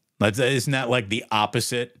 isn't that like the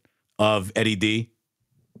opposite of Eddie D?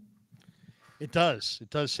 It does. It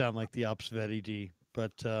does sound like the opposite of Eddie D.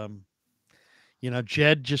 But,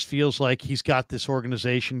 Jed just feels like he's got this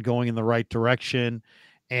organization going in the right direction.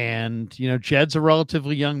 And, Jed's a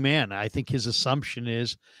relatively young man. I think his assumption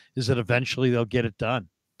is that eventually they'll get it done.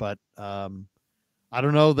 But I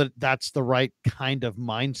don't know that that's the right kind of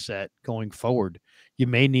mindset going forward. You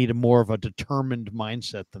may need more of a determined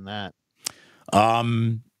mindset than that.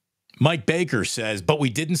 Mike Baker says, but we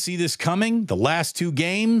didn't see this coming. The last 2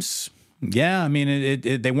 games. Yeah, I mean,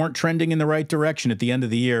 they weren't trending in the right direction at the end of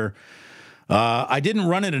the year. I didn't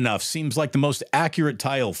run it enough. Seems like the most accurate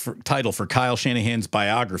title for Kyle Shanahan's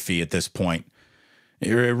biography at this point.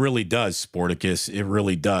 It really does, Sporticus. It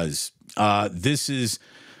really does. This is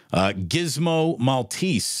Gizmo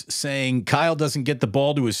Maltese saying Kyle doesn't get the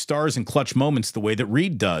ball to his stars in clutch moments the way that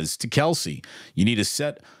Reed does to Kelsey. You need a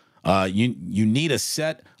set. You need a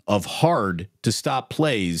set of hard to stop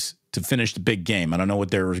plays to finish the big game. I don't know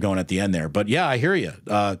what they were going at the end there, but yeah, I hear you.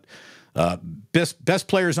 Best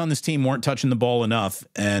players on this team weren't touching the ball enough.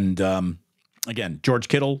 And again, George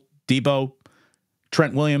Kittle, Debo,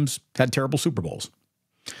 Trent Williams had terrible Super Bowls.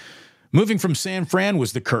 Moving from San Fran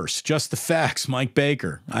was the curse. Just the facts, Mike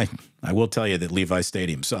Baker. I will tell you that Levi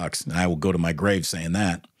Stadium sucks. I will go to my grave saying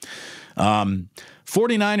that.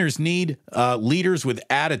 49ers need leaders with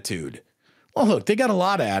attitude. Well, look, they got a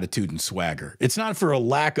lot of attitude and swagger. It's not for a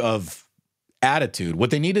lack of attitude.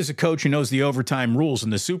 What they need is a coach who knows the overtime rules in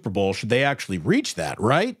the Super Bowl should they actually reach that,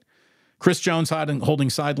 right? Chris Jones holding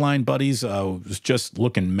sideline buddies was just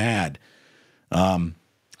looking mad. The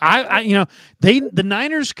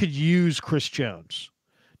Niners could use Chris Jones.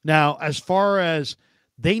 Now, as far as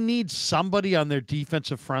they need somebody on their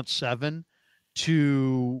defensive front 7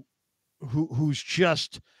 who's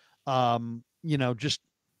just just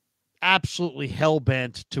absolutely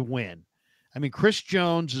hell-bent to win. I mean, Chris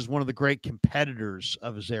Jones is one of the great competitors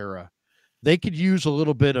of his era. They could use a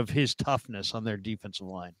little bit of his toughness on their defensive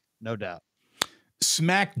line, no doubt.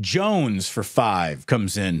 Smack Jones for 5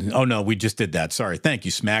 comes in. Oh, no, we just did that. Sorry. Thank you,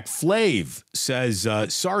 Smack. Flav says,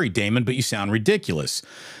 sorry, Damon, but you sound ridiculous.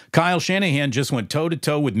 Kyle Shanahan just went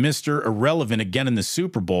toe-to-toe with Mr. Irrelevant again in the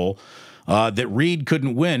Super Bowl that Reed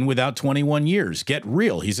couldn't win without 21 years. Get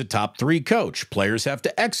real. He's a top 3 coach. Players have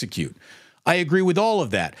to execute. I agree with all of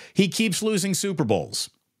that. He keeps losing Super Bowls.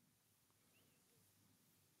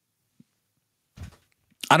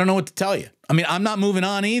 I don't know what to tell you. I mean, I'm not moving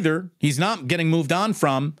on either. He's not getting moved on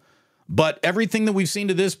from. But everything that we've seen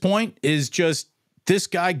to this point is just this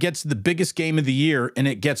guy gets the biggest game of the year and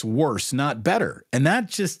it gets worse, not better. And that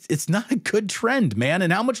just, it's not a good trend, man.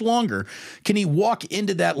 And how much longer can he walk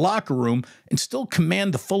into that locker room and still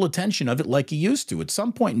command the full attention of it like he used to? At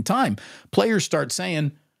some point in time, players start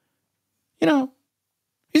saying,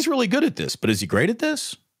 he's really good at this, but is he great at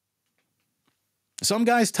this? Some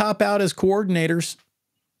guys top out as coordinators.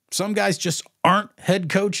 Some guys just aren't head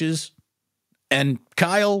coaches. And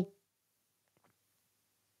Kyle,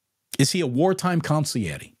 is he a wartime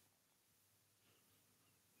consigliere?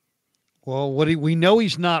 Well, we know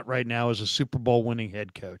he's not right now as a Super Bowl winning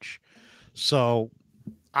head coach. So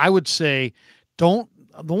I would say the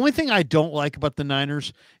only thing I don't like about the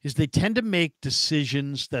Niners is they tend to make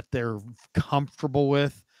decisions that they're comfortable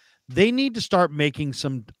with. They need to start making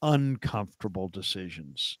some uncomfortable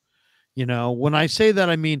decisions. When I say that,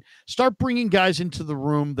 I mean, start bringing guys into the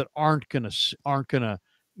room that aren't gonna,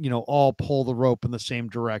 all pull the rope in the same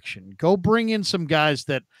direction. Go bring in some guys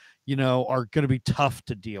that, are going to be tough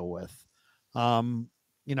to deal with. I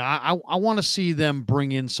want to see them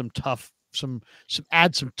bring in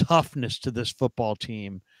add some toughness to this football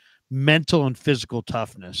team, mental and physical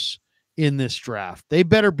toughness in this draft. They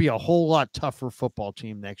better be a whole lot tougher football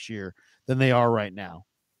team next year than they are right now.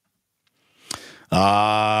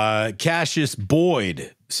 Cassius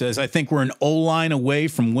Boyd says, I think we're an O-line away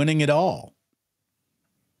from winning it all.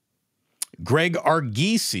 Greg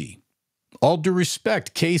Argisi, all due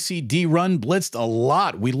respect, KCD run blitzed a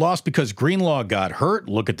lot. We lost because Greenlaw got hurt.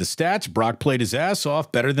 Look at the stats. Brock played his ass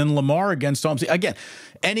off, better than Lamar against Holmes. Again,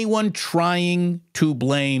 anyone trying to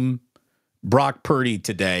blame Brock Purdy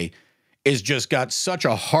today is just got such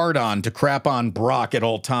a hard-on to crap on Brock at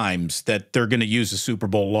all times that they're going to use a Super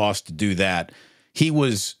Bowl loss to do that. He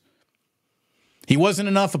wasn't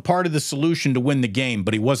enough a part of the solution to win the game,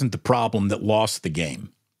 but he wasn't the problem that lost the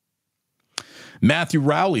game. Matthew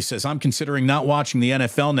Rowley says, I'm considering not watching the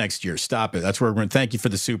NFL next year. Stop it. That's where we're going to thank you for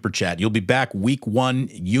the super chat. You'll be back week 1.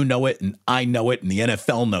 You know it, and I know it, and the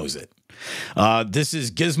NFL knows it. This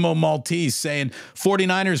is Gizmo Maltese saying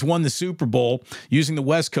 49ers won the Super Bowl using the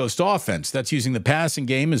West Coast offense. That's using the passing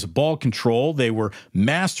game as ball control. They were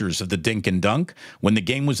masters of the dink and dunk. When the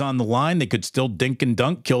game was on the line, they could still dink and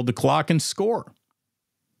dunk, kill the clock, and score.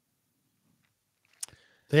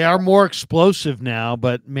 They are more explosive now,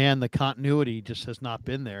 but man, the continuity just has not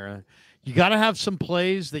been there. You got to have some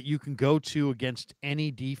plays that you can go to against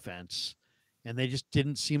any defense, and they just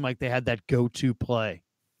didn't seem like they had that go-to play.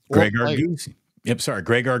 Greg Argisi.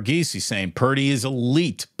 Greg Argisi saying Purdy is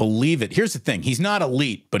elite. Believe it. Here's the thing. He's not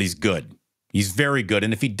elite, but he's good. He's very good.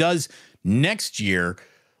 And if he does next year,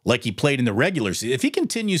 like he played in the regular season, if he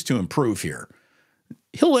continues to improve here,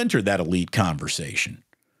 he'll enter that elite conversation.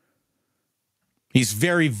 He's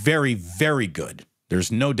very, very, very good.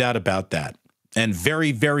 There's no doubt about that. And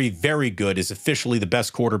very, very, very good is officially the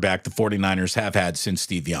best quarterback the 49ers have had since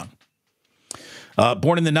Steve Young.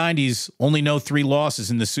 Born in the 90s, only know 3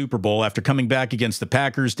 losses in the Super Bowl. After coming back against the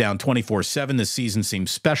Packers down 24-7, this season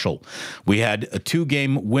seems special. We had a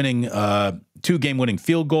two-game winning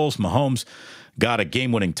field goals. Mahomes got a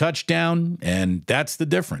game-winning touchdown, and that's the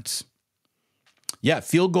difference. Yeah,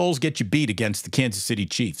 field goals get you beat against the Kansas City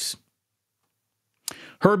Chiefs.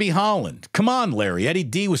 Herbie Holland. Come on, Larry. Eddie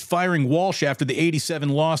D was firing Walsh after the 87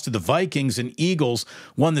 loss to the Vikings, and Eagles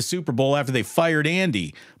won the Super Bowl after they fired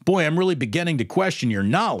Andy. Boy, I'm really beginning to question your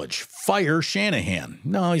knowledge. Fire Shanahan.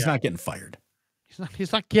 No, he's not getting fired.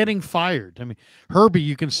 He's not getting fired. I mean, Herbie,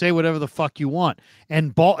 you can say whatever the fuck you want.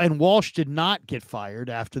 And Walsh did not get fired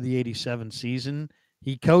after the 87 season.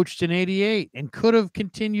 He coached in 88 and could have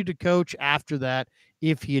continued to coach after that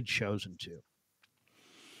if he had chosen to.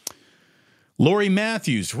 Lori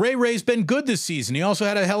Matthews. Ray's been good this season. He also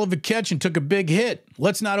had a hell of a catch and took a big hit.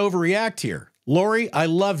 Let's not overreact here. Lori, I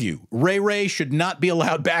love you. Ray should not be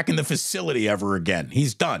allowed back in the facility ever again.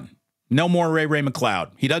 He's done. No more Ray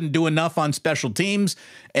McLeod. He doesn't do enough on special teams,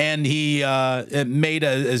 and he made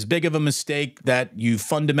as big of a mistake that you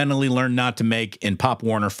fundamentally learn not to make in Pop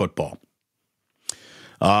Warner football.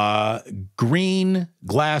 Green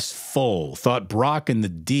glass full. Thought Brock and the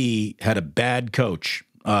D had a bad coach.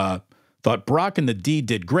 Thought Brock and the D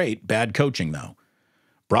did great. Bad coaching, though.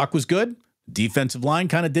 Brock was good. Defensive line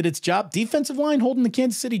kind of did its job. Defensive line holding the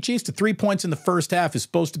Kansas City Chiefs to 3 points in the first half is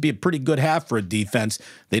supposed to be a pretty good half for a defense.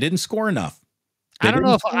 They didn't score enough. I don't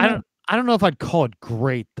know if I'd call it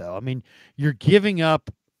great, though. I mean, you're giving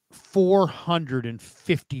up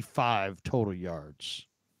 455 total yards.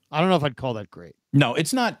 I don't know if I'd call that great. No,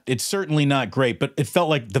 it's not. It's certainly not great, but it felt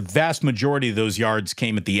like the vast majority of those yards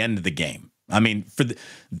came at the end of the game. I mean,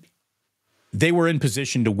 they were in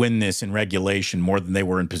position to win this in regulation more than they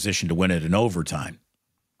were in position to win it in overtime.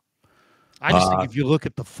 I just think if you look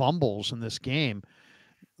at the fumbles in this game,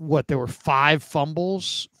 there were 5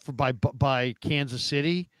 fumbles by Kansas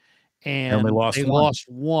City, and they lost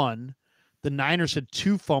one. The Niners had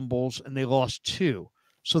 2 fumbles, and they lost 2.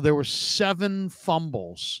 So there were 7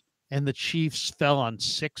 fumbles, and the Chiefs fell on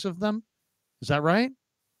 6 of them. Is that right?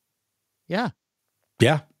 Yeah.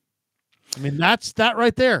 Yeah. I mean, that's that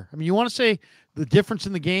right there. I mean, you want to say the difference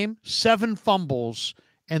in the game? 7 fumbles,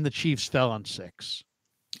 and the Chiefs fell on 6.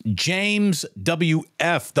 James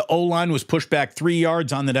W.F. The O-line was pushed back 3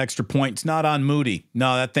 yards on that extra point. It's not on Moody.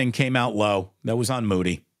 No, that thing came out low. That was on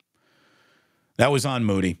Moody.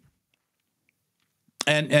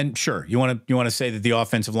 And sure, you want to say that the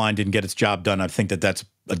offensive line didn't get its job done. I think that's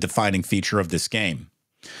a defining feature of this game.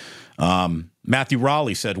 Matthew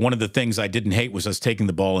Raleigh said, one of the things I didn't hate was us taking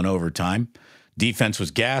the ball in overtime. Defense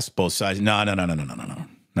was gassed, both sides. No.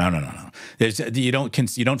 You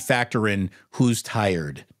don't factor in who's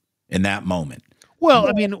tired in that moment. Well,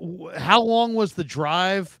 I mean, how long was the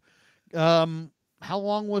drive? How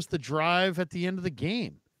long was the drive at the end of the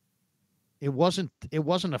game? It wasn't a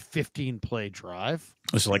 15-play drive.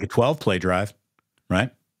 It was like a 12-play drive,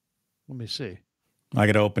 right? Let me see. I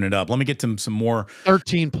got to open it up. Let me get some more.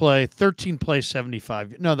 13 play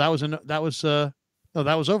 75. No, that was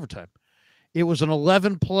overtime. It was an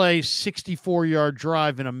 11-play 64-yard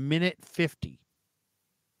drive in a minute 50.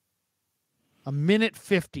 A minute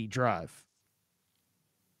 50 drive.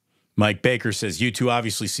 Mike Baker says, you two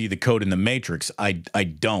obviously see the code in the Matrix. I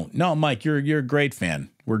don't. No, Mike, you're a great fan.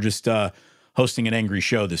 We're just hosting an angry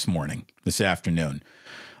show this afternoon.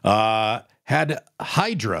 Had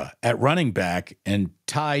Hydra at running back and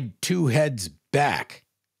tied 2 heads back.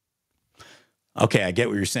 Okay, I get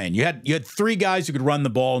what you're saying. You had 3 guys who could run the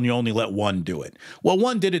ball, and you only let one do it. Well,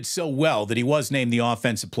 one did it so well that he was named the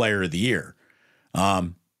Offensive Player of the Year.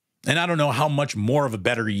 And I don't know how much more of a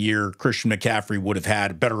better year Christian McCaffrey would have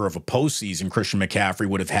had, better of a postseason Christian McCaffrey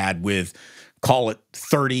would have had with, call it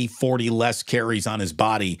 30, 40 less carries on his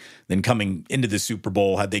body than coming into the Super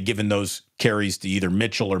Bowl had they given those carries to either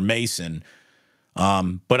Mitchell or Mason.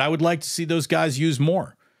 But I would like to see those guys use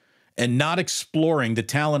more. And not exploring the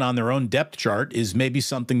talent on their own depth chart is maybe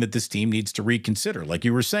something that this team needs to reconsider. Like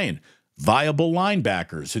you were saying, viable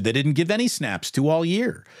linebackers who they didn't give any snaps to all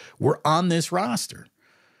year were on this roster.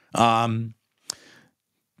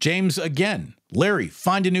 James, again, Larry,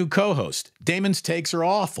 find a new co-host. Damon's takes are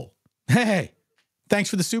awful. Hey, thanks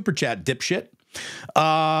for the super chat, dipshit.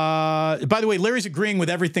 By the way, Larry's agreeing with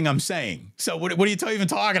everything I'm saying. So what are you even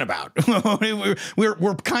talking about?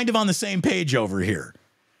 we're kind of on the same page over here.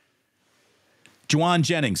 Juwan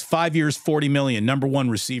Jennings, 5 years, $40 million, number one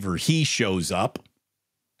receiver. He shows up.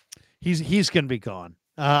 He's going to be gone.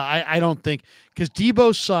 I don't think, because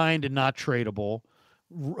Debo signed and not tradable.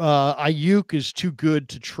 Ayuk is too good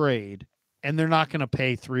to trade, and they're not going to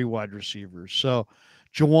pay 3 wide receivers. So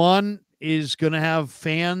Juwan is going to have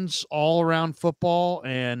fans all around football,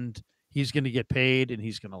 and he's going to get paid, and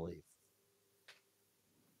he's going to leave.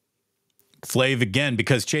 Flav again,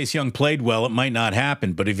 because Chase Young played well, it might not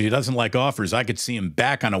happen, but if he doesn't like offers, I could see him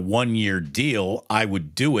back on a 1-year deal. I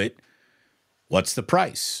would do it. What's the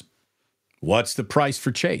price? What's the price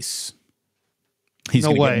for Chase? He's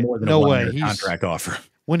no way. Get more than no a way. contract offer.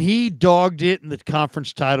 When he dogged it in the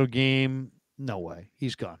conference title game, no way.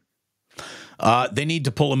 He's gone. They need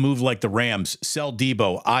to pull a move like the Rams. Sell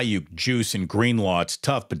Debo, Ayuk, Juice, and Greenlaw. It's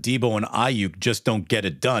tough, but Debo and Ayuk just don't get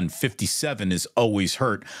it done. 57 is always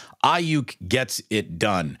hurt. Ayuk gets it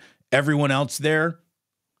done. Everyone else there,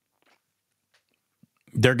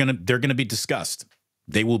 they're gonna be discussed.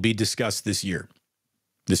 They will be discussed this year,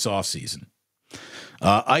 this offseason.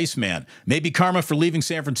 Iceman, maybe karma for leaving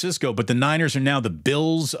San Francisco, but the Niners are now the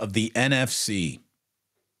Bills of the NFC.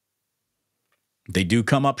 They do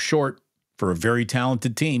come up short for a very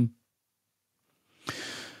talented team.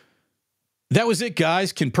 That was it,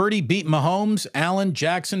 guys. Can Purdy beat Mahomes, Allen,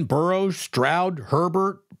 Jackson, Burrow, Stroud,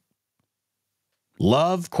 Herbert,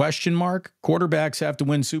 Love? Question mark. Quarterbacks have to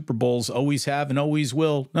win Super Bowls, always have and always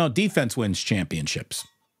will. No, defense wins championships.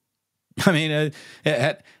 I mean,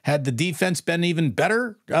 had the defense been even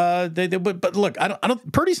better, but look, I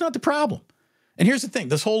don't. Purdy's not the problem. And here's the thing: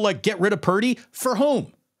 this whole get rid of Purdy for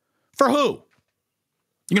whom? For who?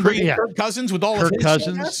 You can bring in Kirk Cousins with all of his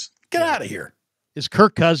Cousins. Get out of here. Is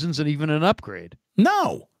Kirk Cousins even an upgrade?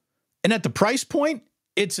 No. And at the price point,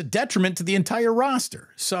 it's a detriment to the entire roster.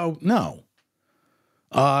 So no.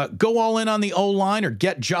 Go all in on the O-line or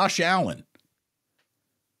get Josh Allen.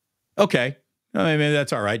 Okay. I mean, maybe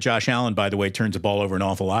that's all right. Josh Allen, by the way, turns the ball over an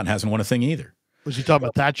awful lot and hasn't won a thing either. Was he talking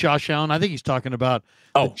about that Josh Allen? I think he's talking about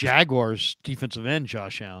the Jaguars defensive end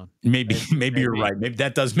Josh Allen. Maybe you're right. Maybe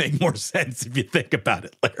that does make more sense if you think about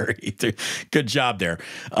it, Larry. Good job there.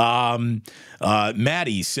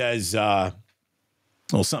 Maddie says, well,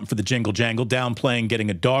 something for the jingle jangle. Downplaying getting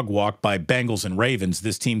a dog walk by Bengals and Ravens.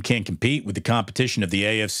 This team can't compete with the competition of the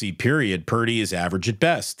AFC, period. Purdy is average at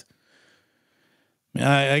best.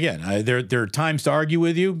 There are times to argue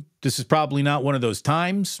with you. This is probably not one of those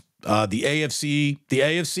times. The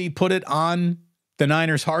AFC put it on the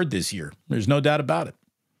Niners hard this year. There's no doubt about it.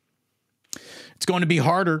 It's going to be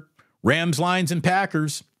harder. Rams, Lions, and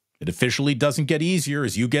Packers. It officially doesn't get easier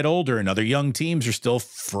as you get older and other young teams are still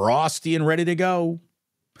frosty and ready to go.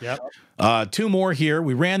 Yep. 2 more here.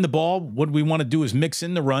 We ran the ball. What we want to do is mix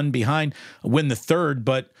in the run behind, win the third,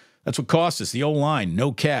 but that's what cost us. The O-line,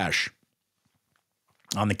 no cash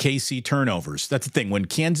on the KC turnovers. That's the thing. When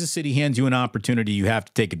Kansas City hands you an opportunity you have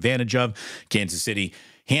to take advantage of, Kansas City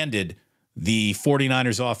handed the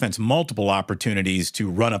 49ers offense multiple opportunities to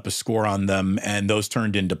run up a score on them, and those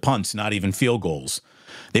turned into punts, not even field goals.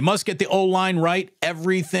 They must get the O-line right.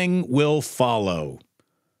 Everything will follow.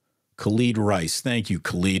 Khalid Rice. Thank you,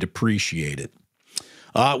 Khalid. Appreciate it.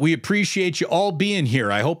 We appreciate you all being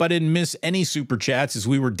here. I hope I didn't miss any super chats as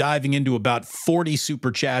we were diving into about 40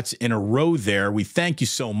 super chats in a row there. We thank you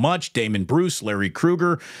so much. Damon Bruce, Larry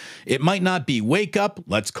Kruger. It might not be wake up.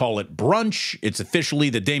 Let's call it brunch. It's officially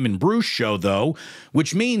the Damon Bruce show, though,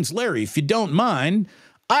 which means, Larry, if you don't mind,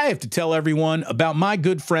 I have to tell everyone about my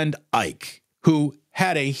good friend Ike, who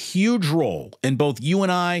had a huge role in both you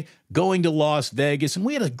and I going to Las Vegas, and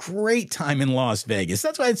we had a great time in Las Vegas.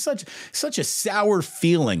 That's why it's such a sour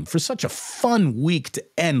feeling for such a fun week to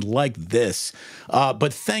end like this.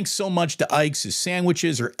 But thanks so much to Ike's. His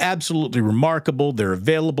sandwiches are absolutely remarkable. They're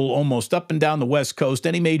available almost up and down the West Coast,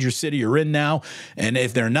 any major city you're in now. And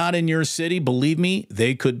if they're not in your city, believe me,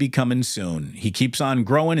 they could be coming soon. He keeps on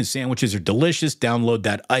growing. His sandwiches are delicious. Download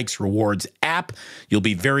that Ike's Rewards app. You'll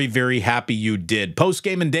be very, very happy you did.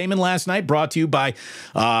 Post-game and Damon last night brought to you by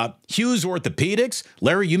Hughes Orthopedics.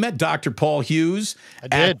 Larry, you met Dr. Paul Hughes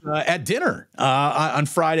at dinner on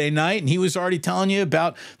Friday night, and he was already telling you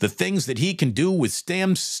about the things that he can do with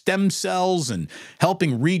stem cells and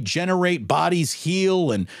helping regenerate bodies,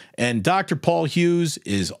 heal. And Dr. Paul Hughes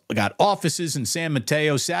is got offices in San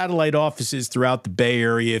Mateo, satellite offices throughout the Bay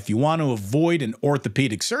Area. If you want to avoid an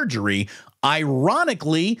orthopedic surgery,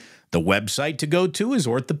 ironically, the website to go to is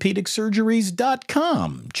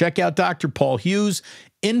orthopedicsurgeries.com. Check out Dr. Paul Hughes,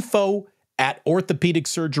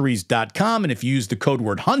 info@orthopedicsurgeries.com. And if you use the code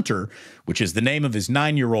word Hunter, which is the name of his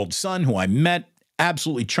 9-year-old son who I met,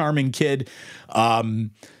 absolutely charming kid, you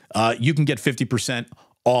can get 50%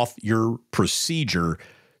 off your procedure.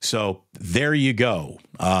 So there you go.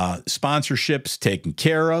 Sponsorships taken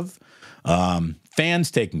care of.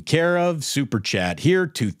 Fans taken care of. Super chat here.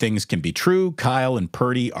 2 things can be true. Kyle and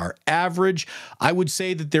Purdy are average. I would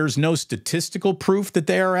say that there's no statistical proof that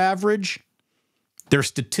they are average. They're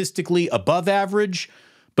statistically above average,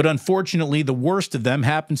 but unfortunately, the worst of them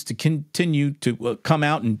happens to continue to come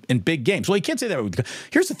out in big games. Well, you can't say that.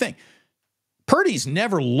 Here's the thing. Purdy's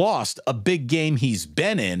never lost a big game he's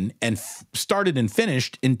been in and started and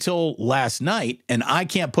finished until last night, and I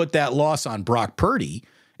can't put that loss on Brock Purdy.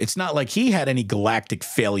 It's not like he had any galactic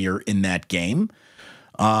failure in that game.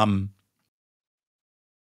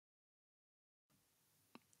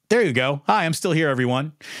 There you go. Hi, I'm still here,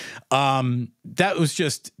 everyone. That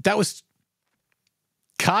was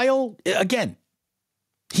Kyle. Again,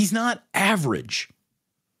 he's not average,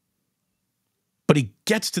 but he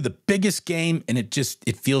gets to the biggest game and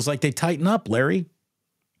it feels like they tighten up, Larry.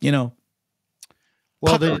 You know,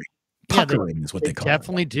 well, puckering is what they call it.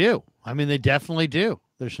 Definitely do. I mean, they definitely do.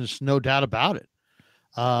 There's just no doubt about it.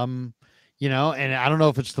 And I don't know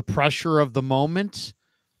if it's the pressure of the moment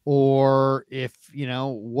or if,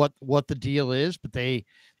 what the deal is, but they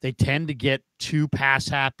tend to get too pass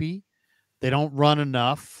happy. They don't run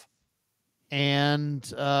enough. And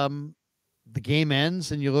the game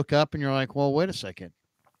ends and you look up and you're like, well, wait a second.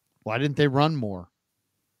 Why didn't they run more?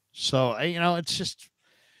 So, it's just,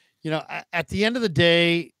 at the end of the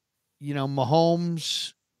day,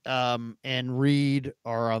 Mahomes and Reed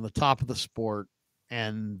are on the top of the sport,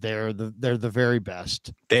 and they're the very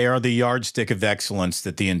best. They are the yardstick of excellence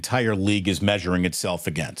that the entire league is measuring itself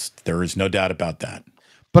against. There is no doubt about that.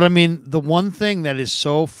 But I mean, the one thing that is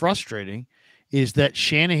so frustrating is that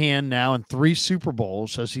Shanahan now in 3 Super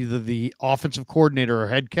Bowls as either the offensive coordinator or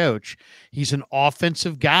head coach, he's an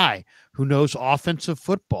offensive guy who knows offensive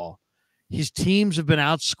football. His teams have been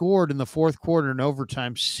outscored in the fourth quarter and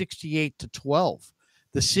overtime 68-12.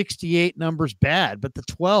 The 68 number's bad, but the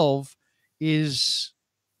 12 is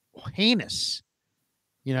heinous.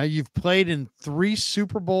 You've played in 3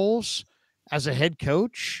 Super Bowls as a head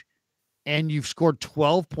coach, and you've scored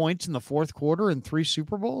 12 points in the fourth quarter in 3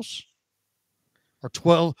 Super Bowls, or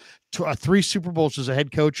 3 Super Bowls as a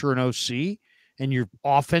head coach or an OC, and your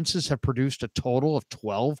offenses have produced a total of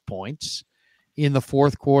 12 points in the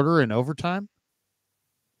fourth quarter and overtime.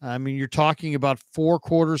 I mean, you're talking about 4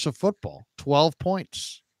 quarters of football, 12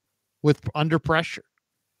 points with under pressure.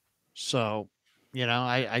 So,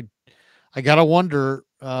 I got to wonder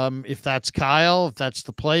if that's Kyle, if that's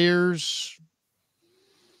the players.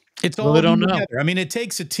 It's all really don't know. I mean, it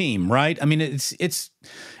takes a team, right? I mean, it's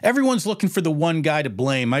everyone's looking for the one guy to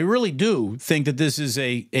blame. I really do think that this is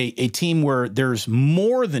a team where there's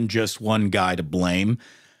more than just one guy to blame.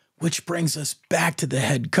 Which brings us back to the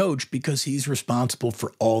head coach, because he's responsible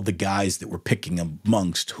for all the guys that we're picking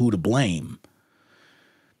amongst who to blame.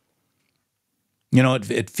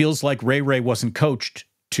 It feels like Ray wasn't coached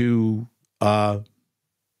to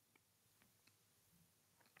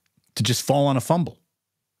just fall on a fumble,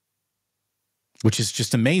 which is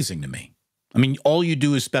just amazing to me. I mean, all you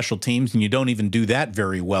do is special teams, and you don't even do that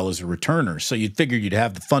very well as a returner. So you'd figure you'd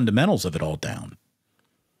have the fundamentals of it all down.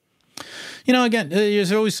 Again,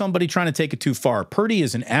 there's always somebody trying to take it too far. Purdy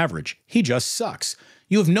is an average. He just sucks.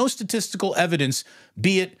 You have no statistical evidence,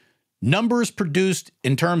 be it numbers produced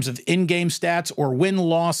in terms of in-game stats or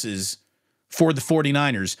win-losses for the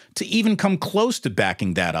 49ers, to even come close to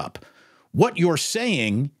backing that up. What you're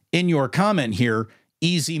saying in your comment here,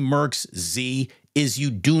 Easy Mercs Z, is you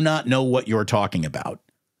do not know what you're talking about.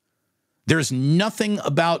 There's nothing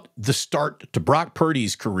about the start to Brock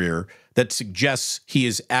Purdy's career that suggests he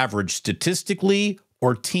is average statistically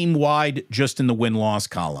or team-wide just in the win-loss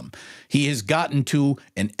column. He has gotten to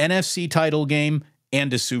an NFC title game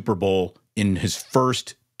and a Super Bowl in his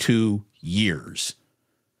first 2 years.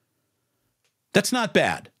 That's not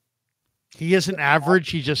bad. He isn't average.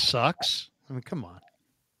 He just sucks. I mean, come on.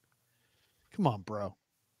 Come on, bro.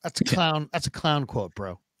 That's a clown. That's a clown quote,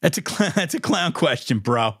 bro. That's a clown question,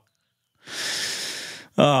 bro.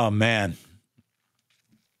 Oh, man.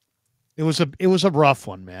 It was a rough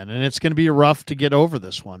one, man. And it's going to be rough to get over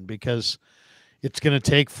this one because it's going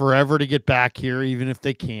to take forever to get back here, even if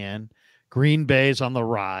they can. Green Bay's on the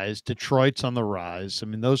rise. Detroit's on the rise. I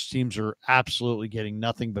mean, those teams are absolutely getting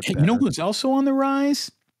nothing but better. You know who's also on the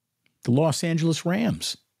rise? The Los Angeles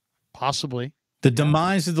Rams. Possibly. The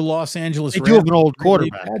demise of the Los Angeles Rams. They do have an old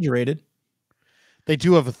quarterback. Exaggerated. They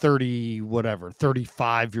do have a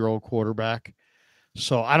 35-year-old quarterback.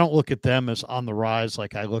 So I don't look at them as on the rise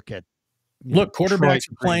like I look at. Look, quarterbacks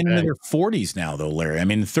are playing into their 40s now, though, Larry. I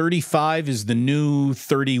mean, 35 is the new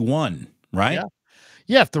 31, right? Yeah.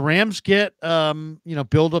 Yeah, if the Rams get,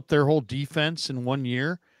 build up their whole defense in 1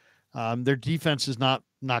 year, their defense is not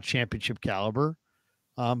championship caliber.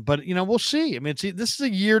 But, we'll see. I mean, this is a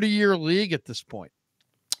year-to-year league at this point.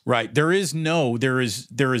 Right. There is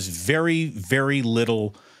very, very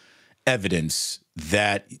little evidence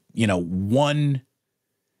that, one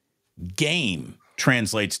game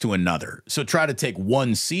translates to another. So try to take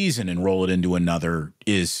one season and roll it into another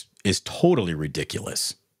is totally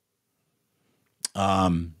ridiculous.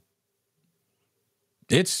 It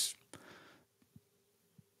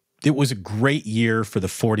was a great year for the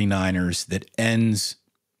 49ers that ends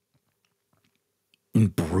in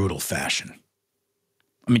brutal fashion.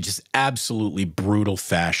 I mean, just absolutely brutal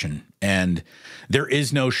fashion. And there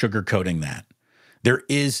is no sugarcoating that. There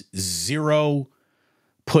is zero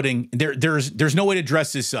putting there's no way to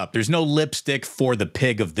dress this up. There's no lipstick for the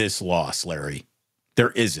pig of this loss, Larry.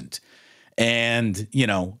 There isn't. And,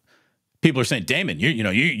 people are saying, Damon,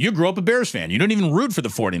 you grew up a Bears fan. You don't even root for the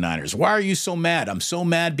 49ers. Why are you so mad? I'm so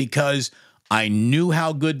mad because I knew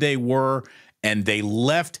how good they were, and they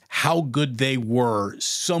left how good they were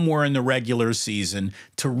somewhere in the regular season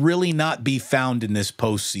to really not be found in this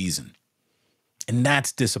postseason. And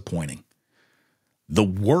that's disappointing. The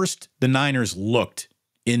worst the Niners looked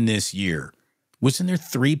in this year was in their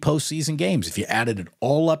 3 postseason games. If you added it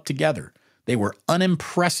all up together, they were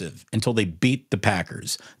unimpressive until they beat the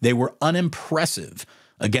Packers. They were unimpressive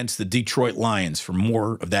against the Detroit Lions for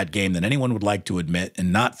more of that game than anyone would like to admit,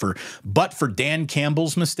 and but for Dan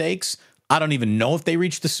Campbell's mistakes, I don't even know if they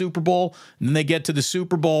reached the Super Bowl. And then they get to the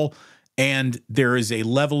Super Bowl, and there is a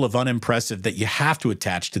level of unimpressive that you have to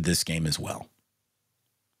attach to this game as well.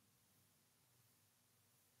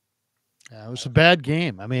 Yeah, it was a bad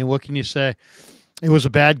game. I mean, what can you say? It was a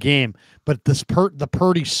bad game, but the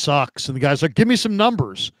Purdy sucks. And the guy's like, give me some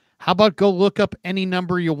numbers. How about go look up any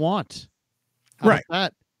number you want? Right.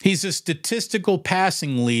 He's a statistical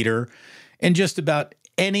passing leader in just about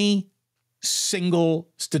any single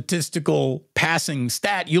statistical passing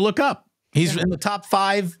stat you look up. He's in the top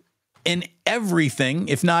 5 in everything,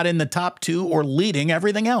 if not in the top 2 or leading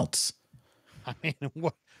everything else. I mean,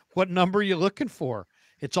 what number are you looking for?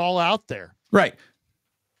 It's all out there. Right.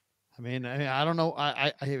 I mean, I don't know.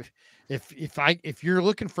 If you're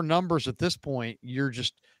looking for numbers at this point, you're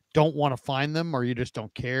just don't want to find them, or you just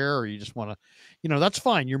don't care, or you just want to, that's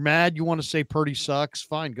fine. You're mad. You want to say Purdy sucks.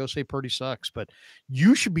 Fine. Go say Purdy sucks. But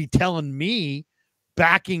you should be telling me,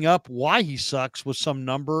 backing up why he sucks with some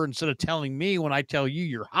number, instead of telling me when I tell you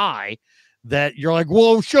you're high, that you're like,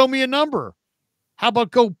 whoa, show me a number. How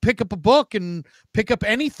about go pick up a book and pick up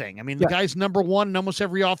anything? I mean, the guy's number 1 in almost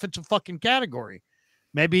every offensive fucking category.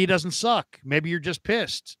 Maybe he doesn't suck. Maybe you're just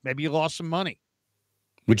pissed. Maybe you lost some money.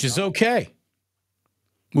 Which is okay.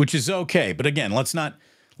 But again, let's not,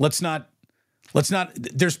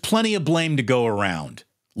 there's plenty of blame to go around.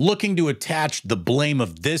 Looking to attach the blame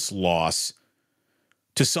of this loss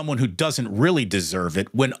to someone who doesn't really deserve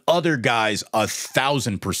it when other guys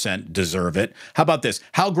 1,000% deserve it. How about this?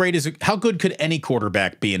 How good could any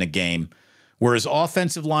quarterback be in a game where his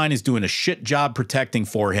offensive line is doing a shit job protecting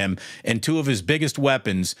for him, and 2 of his biggest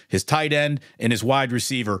weapons, his tight end and his wide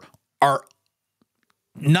receiver, are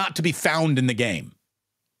not to be found in the game?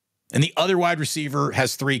 And the other wide receiver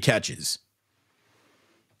has 3 catches.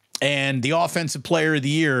 And the offensive player of the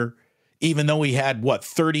year, even though he had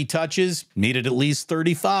 30 touches, needed at least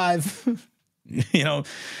 35.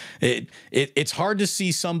 It's hard to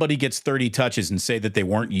see somebody gets 30 touches and say that they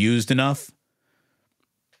weren't used enough.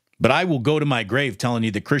 But I will go to my grave telling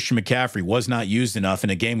you that Christian McCaffrey was not used enough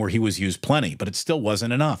in a game where he was used plenty, but it still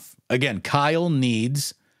wasn't enough. Again, Kyle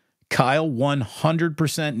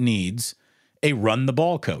 100% needs a run the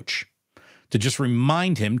ball coach to just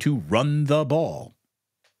remind him to run the ball.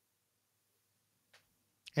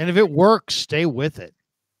 And if it works, stay with it.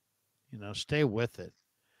 Stay with it.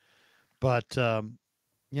 But, I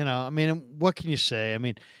mean, what can you say? I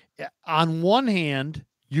mean, on one hand,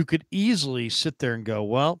 you could easily sit there and go,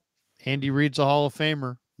 well, Andy Reid's a Hall of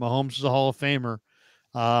Famer. Mahomes is a Hall of Famer.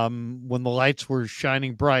 When the lights were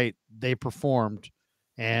shining bright, they performed,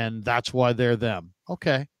 and that's why they're them.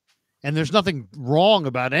 Okay. And there's nothing wrong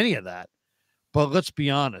about any of that. But let's be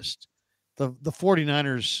honest. The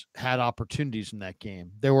 49ers had opportunities in that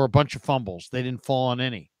game. There were a bunch of fumbles. They didn't fall on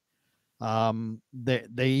any.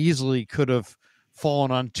 They easily could have fallen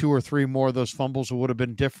on 2 or 3 more of those fumbles. It would have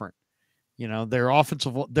been different.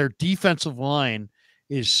 Their defensive line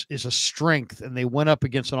is a strength, and they went up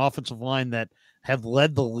against an offensive line that had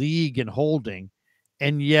led the league in holding,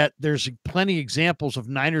 and yet there's plenty of examples of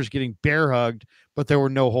Niners getting bear hugged, but there were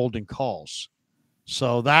no holding calls.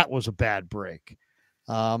 So that was a bad break.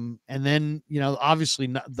 And then, obviously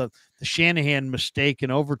the Shanahan mistake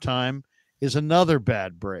in overtime is another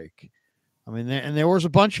bad break. I mean, and there was a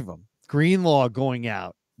bunch of them. Greenlaw going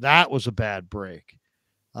out, that was a bad break.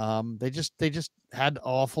 They just had an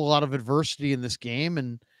awful lot of adversity in this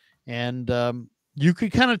game, and you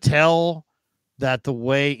could kind of tell that the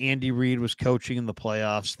way Andy Reid was coaching in the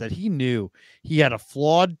playoffs, that he knew he had a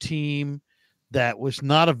flawed team that was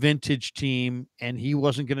not a vintage team, and he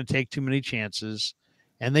wasn't going to take too many chances.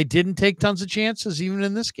 And they didn't take tons of chances even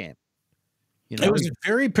in this game. It was a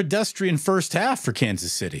very pedestrian first half for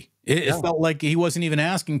Kansas City. It felt like he wasn't even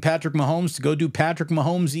asking Patrick Mahomes to go do Patrick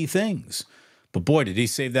Mahomes-y things. But boy, did he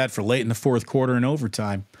save that for late in the fourth quarter and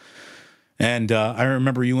overtime. And I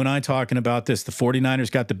remember you and I talking about this. The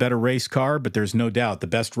 49ers got the better race car, but there's no doubt the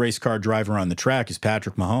best race car driver on the track is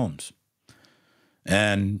Patrick Mahomes.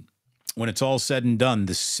 And when it's all said and done,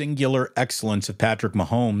 the singular excellence of Patrick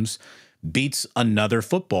Mahomes beats another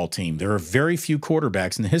football team. There are very few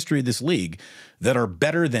quarterbacks in the history of this league that are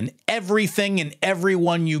better than everything and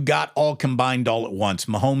everyone you got all combined all at once.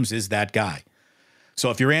 Mahomes is that guy.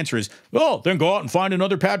 So if your answer is, oh, then go out and find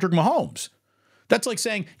another Patrick Mahomes. That's like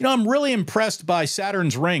saying, I'm really impressed by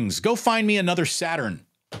Saturn's rings. Go find me another Saturn.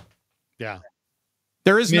 Yeah.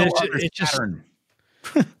 There is no other Saturn.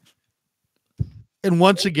 And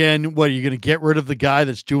once again, what, are you going to get rid of the guy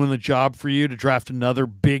that's doing the job for you to draft another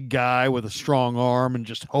big guy with a strong arm and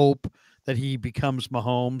just hope that he becomes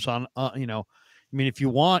Mahomes on, I mean, if you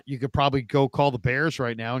want, you could probably go call the Bears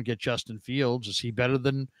right now and get Justin Fields. Is he better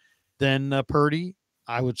than Purdy?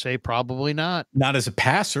 I would say probably not. Not as a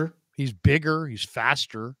passer. He's bigger. He's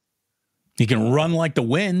faster. He can run like the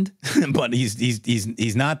wind, but he is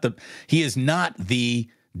not the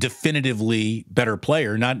definitively better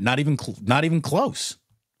player. Not even close.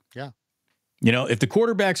 Yeah. If the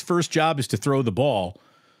quarterback's first job is to throw the ball,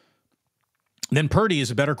 then Purdy is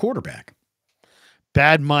a better quarterback.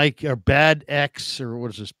 Bad Mike or Bad X, or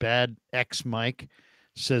what is this? Bad X Mike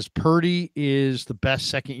says Purdy is the best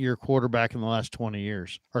second-year quarterback in the last 20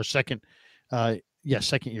 years, or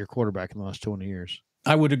second-year quarterback in the last 20 years.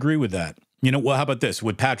 I would agree with that. Well, how about this?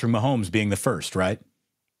 With Patrick Mahomes being the first, right?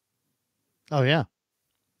 Oh, yeah.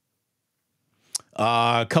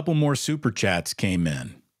 A couple more super chats came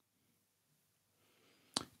in.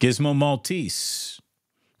 Gizmo Maltese.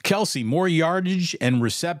 Kelsey, more yardage and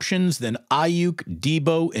receptions than Ayuk,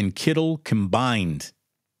 Debo, and Kittle combined.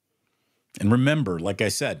 And remember, like I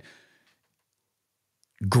said,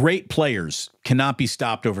 great players cannot be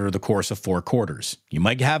stopped over the course of 4 quarters. You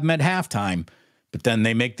might have them at halftime, but then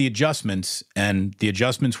they make the adjustments, and the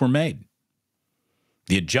adjustments were made.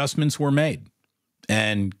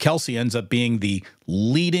 And Kelsey ends up being the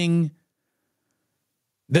leading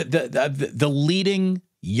leading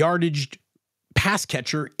yardage pass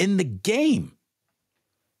catcher in the game.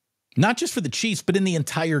 Not just for the Chiefs, but in the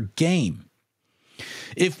entire game.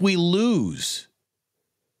 If we lose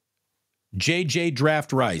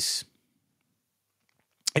draft Rice,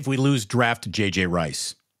 JJ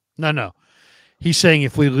Rice. No. He's saying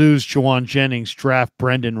if we lose Jawan Jennings, draft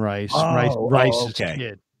Brendan Rice. Rice is a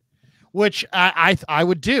kid. Which I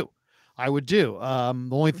would do. The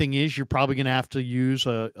only thing is you're probably going to have to use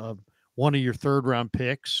one of your 3rd round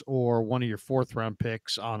picks or one of your 4th round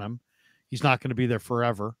picks on him. He's not going to be there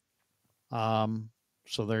forever.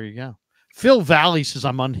 So there you go. Phil Valley says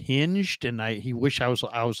I'm unhinged, and he wish I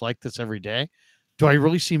was like this every day. Do I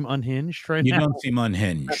really seem unhinged right now? You don't seem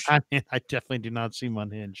unhinged. I definitely do not seem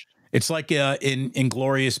unhinged. It's like in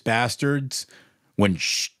Inglourious Bastards when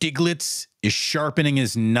Stieglitz is sharpening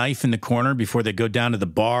his knife in the corner before they go down to the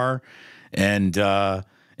bar, and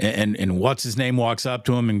what's his name walks up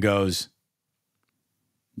to him and goes,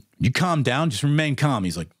 "You calm down, just remain calm."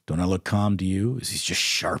 He's like, "Don't I look calm to you?" He's just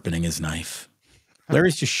sharpening his knife.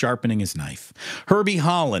 Larry's just sharpening his knife. Herbie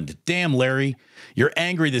Holland, damn Larry, you're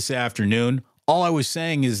angry this afternoon. All I was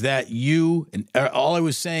saying is that you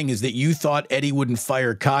thought Eddie wouldn't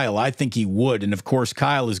fire Kyle. I think he would, and of course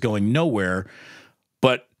Kyle is going nowhere.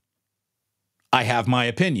 But I have my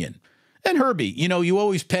opinion. And Herbie, you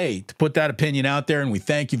always pay to put that opinion out there, and we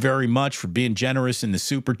thank you very much for being generous in the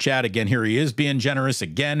super chat. Again, here he is being generous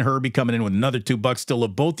again. Herbie coming in with another $2. Still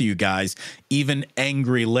love both of you guys. Even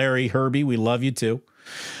angry Larry. Herbie, we love you too.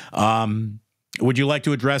 Would you like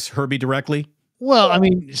to address Herbie directly? Well, I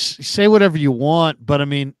mean, say whatever you want, but I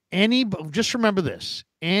mean, just remember this.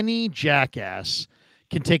 Any jackass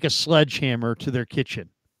can take a sledgehammer to their kitchen.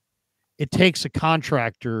 It takes a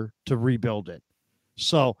contractor to rebuild it.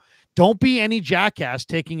 So don't be any jackass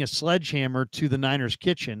taking a sledgehammer to the Niners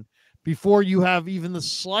kitchen before you have even the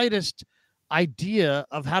slightest idea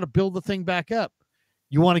of how to build the thing back up.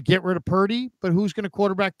 You want to get rid of Purdy, but who's going to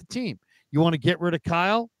quarterback the team? You want to get rid of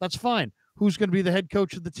Kyle? That's fine. Who's going to be the head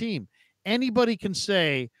coach of the team? Anybody can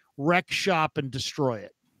say wreck shop and destroy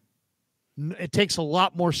it. It takes a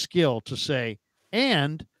lot more skill to say,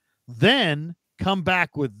 and then come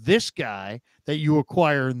back with this guy that you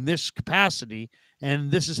acquire in this capacity, and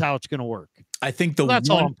this is how it's going to work. I think that's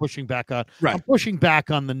all I'm pushing back on. Right. I'm pushing back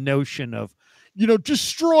on the notion of,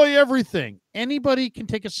 destroy everything. Anybody can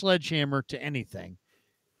take a sledgehammer to anything.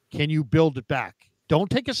 Can you build it back? Don't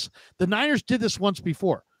take the Niners did this once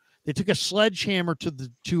before. They took a sledgehammer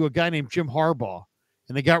to a guy named Jim Harbaugh,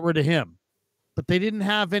 and they got rid of him. But they didn't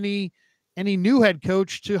have any new head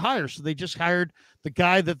coach to hire, so they just hired the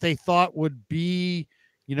guy that they thought would be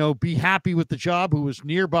happy with the job, who was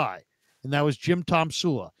nearby, and that was Jim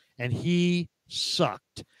Tomsula, and he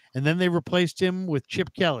sucked. And then they replaced him with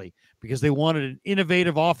Chip Kelly because they wanted an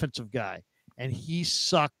innovative offensive guy, and he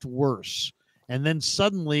sucked worse. And then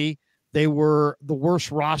suddenly they were the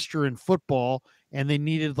worst roster in football, and they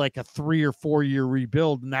needed like a 3 or 4 year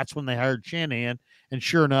rebuild. And that's when they hired Shanahan. And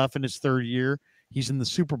sure enough, in his third year, he's in the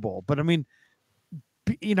Super Bowl. But I mean,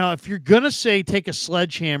 if you're going to say take a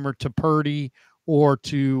sledgehammer to Purdy or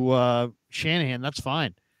to Shanahan, that's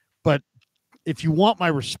fine. But if you want my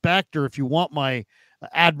respect or if you want my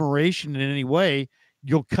admiration in any way,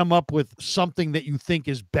 you'll come up with something that you think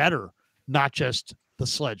is better, not just the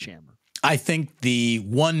sledgehammer. I think the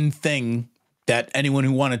one thing that anyone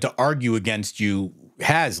who wanted to argue against you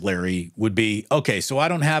has, Larry, would be, okay, so I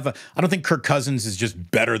don't think Kirk Cousins is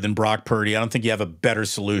just better than Brock Purdy. I don't think you have a better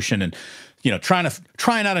solution. And, trying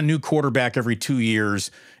out a new quarterback every 2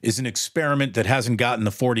 years is an experiment that hasn't gotten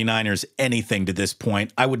the 49ers anything to this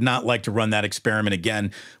point. I would not like to run that experiment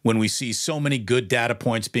again when we see so many good data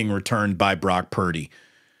points being returned by Brock Purdy.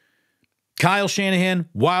 Kyle Shanahan,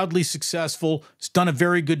 wildly successful, has done a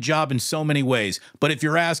very good job in so many ways. But if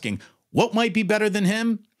you're asking, what might be better than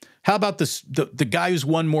him? How about the guy who's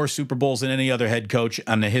won more Super Bowls than any other head coach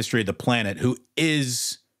on the history of the planet who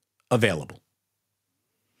is available?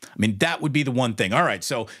 I mean, that would be the one thing. All right,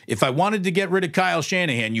 so if I wanted to get rid of Kyle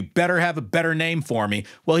Shanahan, you better have a better name for me.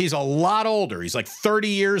 Well, he's a lot older. He's like 30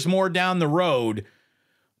 years more down the road,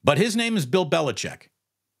 but his name is Bill Belichick.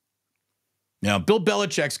 Now, Bill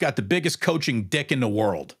Belichick's got the biggest coaching dick in the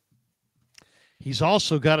world. He's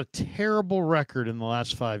also got a terrible record in the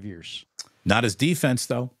last 5 years. Not his defense,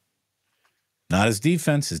 though. Not his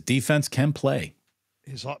defense. His defense can play.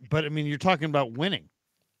 But, I mean, you're talking about winning.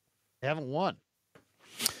 They haven't won.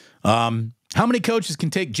 How many coaches can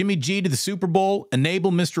take Jimmy G to the Super Bowl,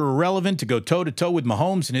 enable Mr. Irrelevant to go toe-to-toe with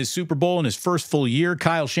Mahomes in his Super Bowl in his first full year?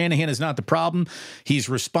 Kyle Shanahan is not the problem. He's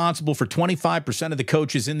responsible for 25% of the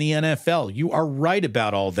coaches in the NFL. You are right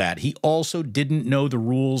about all that. He also didn't know the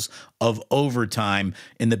rules of overtime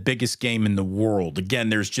in the biggest game in the world. Again,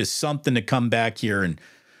 there's just something to come back here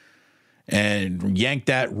and yank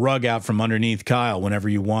that rug out from underneath Kyle whenever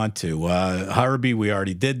you want to. Herbie, we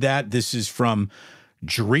already did that. This is from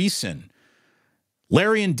Dreesen.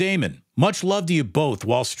 Larry and Damon, much love to you both.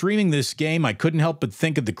 While streaming this game, I couldn't help but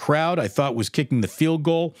think of the crowd I thought was kicking the field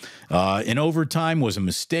goal in overtime was a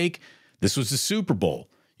mistake. This was the Super Bowl.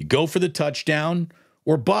 You go for the touchdown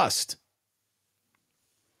or bust.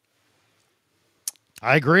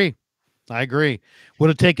 I agree. Would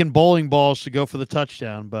have taken bowling balls to go for the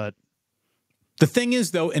touchdown, but the thing is,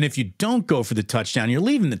 though, and if you don't go for the touchdown, you're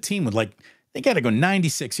leaving the team with they got to go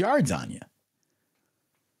 96 yards on you.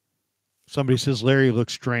 Somebody says Larry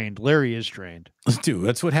looks strained. Larry is strained. Dude,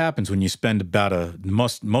 that's what happens when you spend about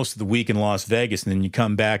most of the week in Las Vegas, and then you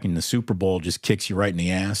come back and the Super Bowl just kicks you right in the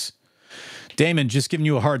ass. Damon, just giving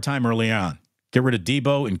you a hard time early on. Get rid of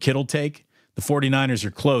Debo and Kittle take. The 49ers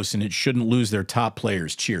are close, and it shouldn't lose their top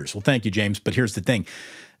players. Cheers. Well, thank you, James. But here's the thing.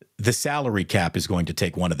 The salary cap is going to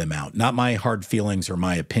take one of them out. Not my hard feelings or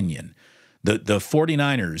my opinion. The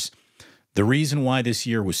 49ers, the reason why this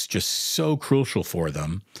year was just so crucial for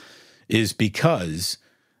them is because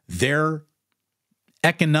their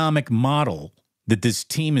economic model that this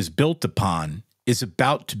team is built upon is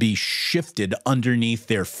about to be shifted underneath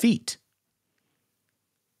their feet.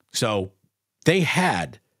 So they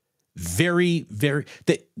had they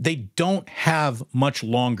don't have much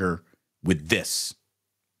longer with this.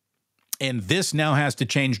 And this now has to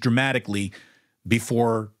change dramatically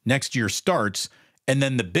before next year starts. And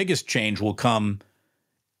then the biggest change will come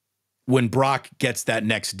when Brock gets that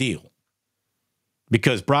next deal.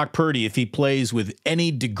 Because Brock Purdy, if he plays with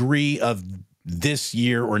any degree of this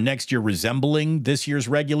year or next year resembling this year's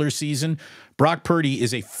regular season, Brock Purdy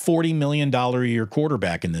is a $40 million a year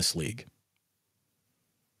quarterback in this league.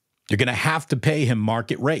 You're going to have to pay him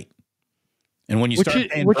market rate. And when you start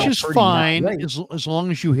paying which Brock is Purdy fine rate, as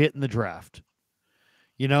long as you hit in the draft.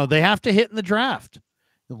 You know, they have to hit in the draft.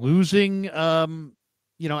 Losing,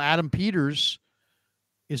 Adam Peters,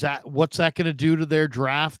 what's that going to do to their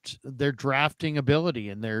drafting ability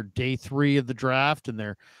and their day 3 of the draft and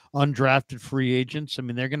their undrafted free agents? I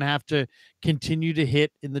mean, they're going to have to continue to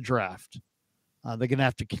hit in the draft. They're going to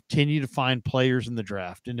have to continue to find players in the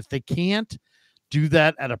draft. And if they can't do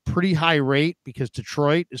that at a pretty high rate, because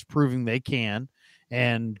Detroit is proving they can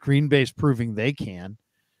and Green Bay is proving they can,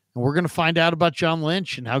 and we're going to find out about John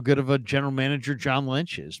Lynch and how good of a general manager John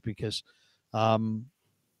Lynch is, because they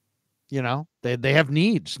have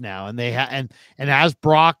needs now, and and as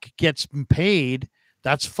Brock gets paid,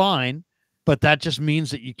 that's fine, but that just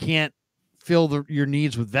means that you can't fill your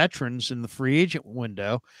needs with veterans in the free agent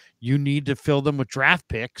window. You need to fill them with draft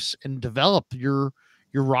picks and develop your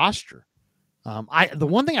roster. The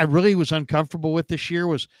one thing I really was uncomfortable with this year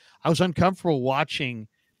was I was uncomfortable watching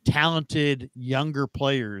talented younger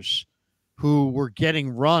players who were getting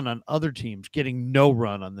run on other teams, getting no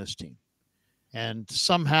run on this team. And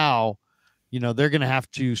somehow, they're going to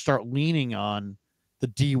have to start leaning on the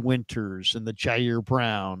D Winters and the Jair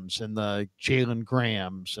Browns and the Jalen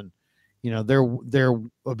Grahams, and, their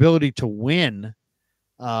ability to win,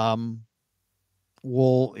 is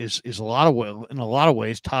in a lot of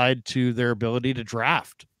ways tied to their ability to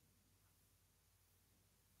draft.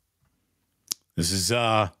 This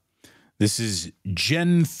is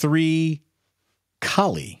Gen 3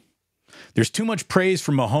 Cully. There's too much praise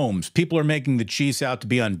for Mahomes. People are making the Chiefs out to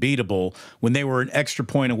be unbeatable when they were an extra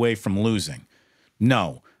point away from losing.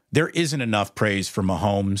 No, there isn't enough praise for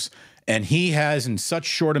Mahomes, and he has, in such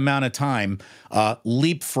short amount of time,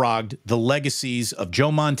 leapfrogged the legacies of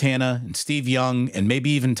Joe Montana and Steve Young and maybe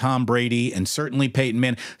even Tom Brady and certainly Peyton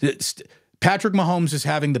Manning. Patrick Mahomes is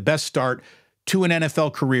having the best start to an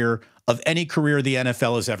NFL career of any career the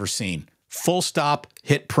NFL has ever seen. Full stop,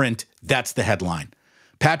 hit print, that's the headline.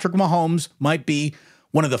 Patrick Mahomes might be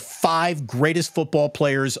one of the 5 greatest football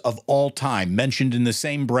players of all time, mentioned in the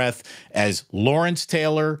same breath as Lawrence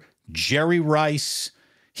Taylor, Jerry Rice.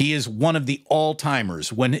 He is one of the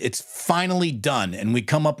all-timers. When it's finally done and we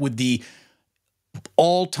come up with the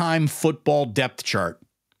all-time football depth chart,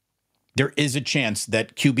 there is a chance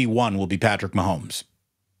that QB1 will be Patrick Mahomes.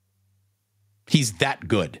 He's that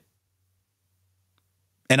good.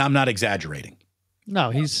 And I'm not exaggerating.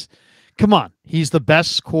 No, come on. He's the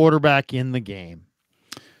best quarterback in the game.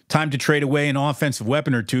 Time to trade away an offensive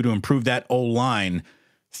weapon or two to improve that O-line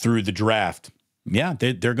through the draft. Yeah,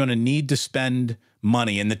 they're going to need to spend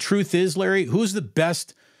money. And the truth is, Larry, who's the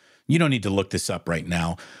best? You don't need to look this up right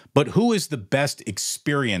now, but who is the best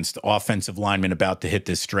experienced offensive lineman about to hit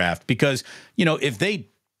this draft? Because, if they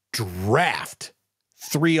draft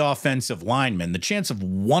 3 offensive linemen, the chance of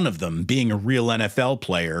one of them being a real NFL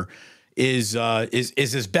player is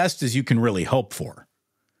as best as you can really hope for.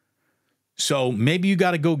 So maybe you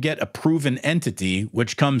got to go get a proven entity,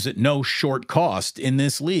 which comes at no short cost in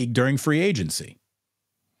this league during free agency.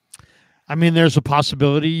 I mean, there's a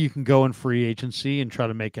possibility you can go in free agency and try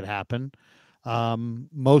to make it happen.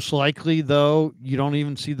 Most likely, though, you don't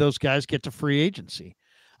even see those guys get to free agency.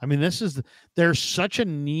 I mean, there's such a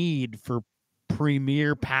need for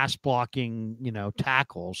premier pass blocking,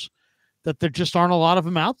 tackles, that there just aren't a lot of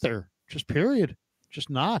them out there. Just period. Just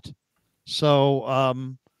not.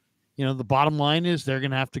 So, the bottom line is they're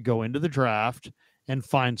going to have to go into the draft and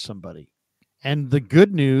find somebody. And the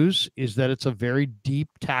good news is that it's a very deep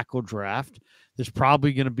tackle draft. There's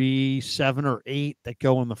probably going to be 7 or 8 that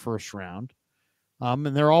go in the first round. And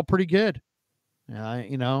they're all pretty good.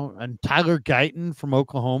 And Tyler Guyton from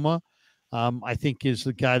Oklahoma, I think is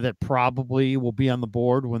the guy that probably will be on the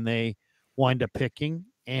board when they wind up picking.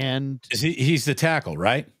 And he's the tackle,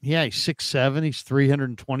 right? Yeah, he's 6'7". He's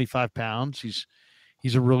 325 pounds.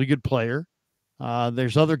 He's a really good player.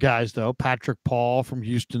 There's other guys though. Patrick Paul from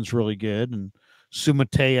Houston's really good, and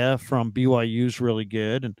Sumatea from BYU's really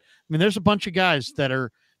good. And I mean, there's a bunch of guys that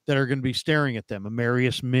are going to be staring at them.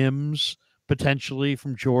 Amarius Mims potentially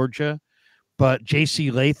from Georgia, but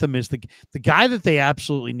J.C. Latham is the guy that they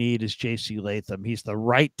absolutely need. Is J.C. Latham? He's the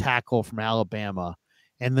right tackle from Alabama,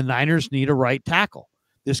 and the Niners need a right tackle.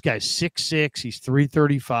 This guy's 6'6". He's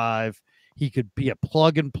 335. He could be a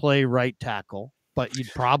plug and play right tackle, but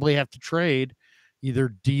you'd probably have to trade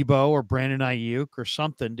either Debo or Brandon Ayuk or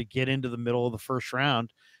something to get into the middle of the first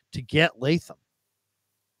round to get Latham.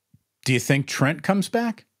 Do you think Trent comes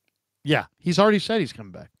back? Yeah, he's already said he's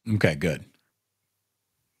coming back. Okay, good.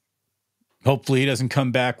 Hopefully he doesn't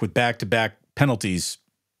come back with back-to-back penalties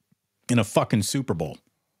in a fucking Super Bowl.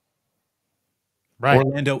 Right.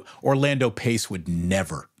 Orlando Pace would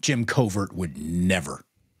never. Jim Covert would never.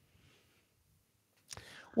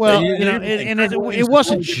 Well, it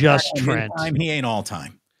wasn't just Trent. He ain't all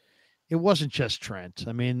time. It wasn't just Trent.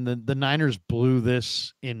 I mean, the Niners blew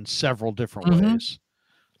this in several different ways.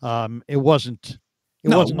 It wasn't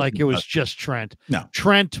like it was just Trent. No.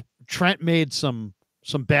 Trent made some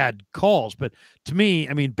bad calls, but to me,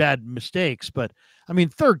 I mean, bad mistakes. But I mean,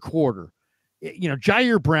 third quarter,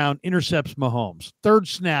 Jair Brown intercepts Mahomes, third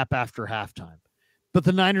snap after halftime, but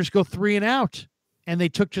the Niners go 3 and out, and they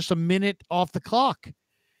took just a minute off the clock.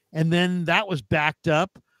 And then that was backed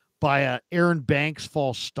up by a Aaron Banks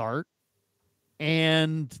false start.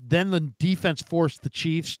 And then the defense forced the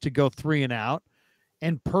Chiefs to go 3 and out.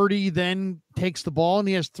 And Purdy then takes the ball and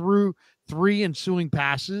he has through 3 ensuing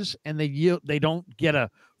passes, and they don't get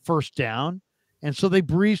a first down. And so they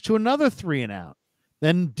breeze to another 3 and out.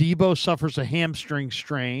 Then Debo suffers a hamstring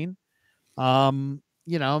strain. The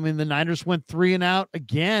Niners went 3 and out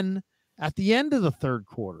again at the end of the third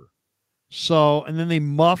quarter. So, and then they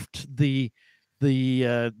muffed the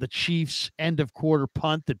Chiefs' end of quarter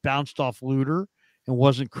punt that bounced off Luter and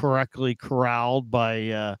wasn't correctly corralled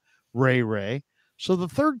by Ray. So the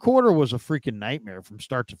third quarter was a freaking nightmare from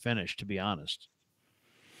start to finish, to be honest.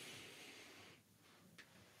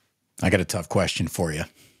 I got a tough question for you.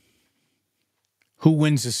 Who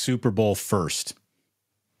wins the Super Bowl first?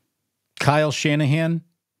 Kyle Shanahan,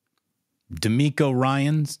 DeMeco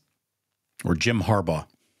Ryans, or Jim Harbaugh?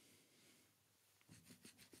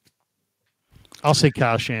 I'll say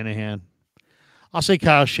Kyle Shanahan. I think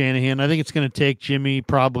it's going to take Jimmy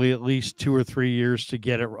probably at least 2 or 3 years to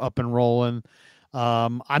get it up and rolling.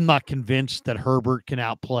 I'm not convinced that Herbert can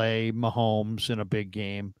outplay Mahomes in a big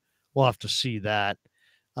game. We'll have to see that.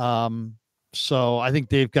 So I think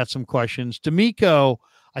they've got some questions. DeMeco,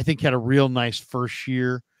 I think, had a real nice first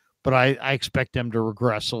year, but I expect them to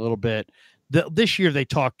regress a little bit. This year they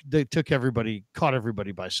caught everybody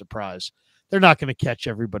by surprise. They're not going to catch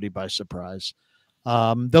everybody by surprise.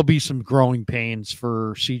 There'll be some growing pains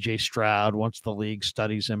for CJ Stroud once the league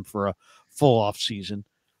studies him for a full off season.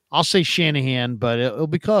 I'll say Shanahan, but it'll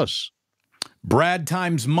be close. Brad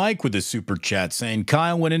times Mike with a super chat saying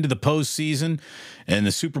Kyle went into the postseason and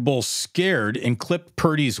the Super Bowl scared and clipped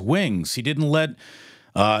Purdy's wings. He didn't let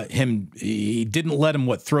him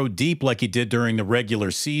throw deep like he did during the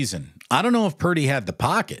regular season. I don't know if Purdy had the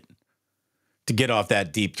pocket to get off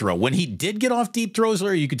that deep throw. When he did get off deep throws,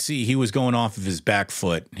 Larry, you could see he was going off of his back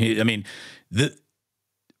foot.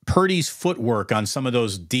 Purdy's footwork on some of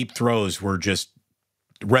those deep throws were just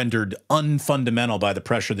rendered unfundamental by the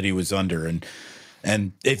pressure that he was under.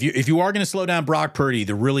 And if you are going to slow down Brock Purdy,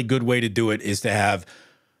 the really good way to do it is to have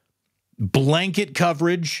blanket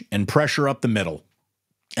coverage and pressure up the middle.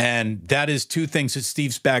 And that is 2 things that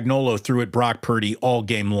Steve Spagnuolo threw at Brock Purdy all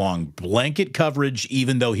game long. Blanket coverage,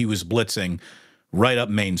 even though he was blitzing right up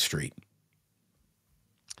Main Street.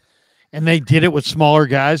 And they did it with smaller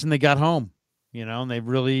guys, and they got home. And they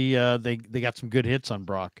really they got some good hits on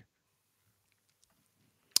Brock.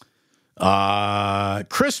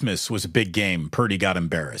 Christmas was a big game. Purdy got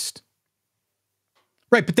embarrassed.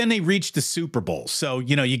 Right, but then they reached the Super Bowl. So,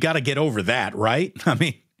 you got to get over that, right? I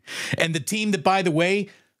mean, and the team that, by the way,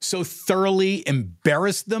 so thoroughly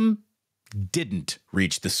embarrassed them didn't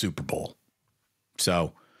reach the Super Bowl.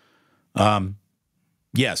 So,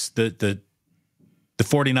 yes, the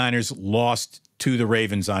 49ers lost to the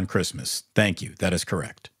Ravens on Christmas. Thank you. That is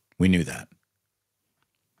correct. We knew that.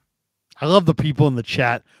 I love the people in the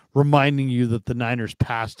chat reminding you that the Niners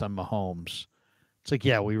passed on Mahomes. It's like,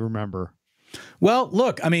 yeah, we remember. Well,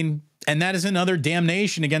 look, I mean, and that is another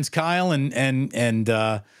damnation against Kyle and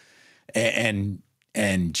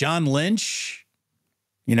John Lynch.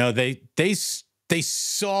 You know, they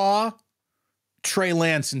saw Trey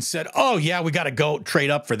Lance and said, "Oh yeah, we got to go trade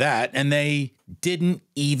up for that," and they didn't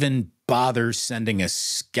even bother sending a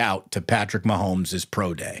scout to Patrick Mahomes'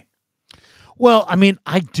 pro day. Well, I mean,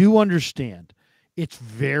 I do understand. It's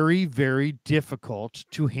very, very difficult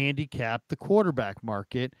to handicap the quarterback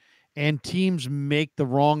market, and teams make the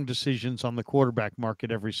wrong decisions on the quarterback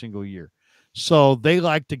market every single year. So they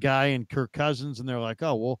liked a guy in Kirk Cousins, and they're like,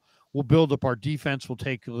 "Oh, we'll build up our defense. We'll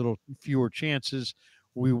take a little fewer chances.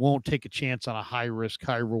 We won't take a chance on a high risk,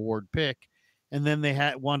 high reward pick." And then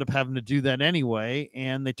they wound up having to do that anyway,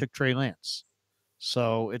 and they took Trey Lance.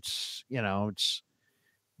 So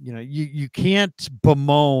you can't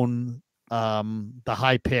bemoan the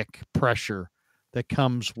high pick pressure that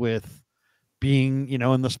comes with being,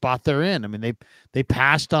 in the spot they're in. I mean, they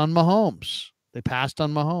passed on Mahomes.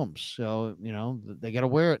 So, they got to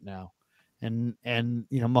wear it now. And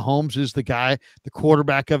Mahomes is the guy, the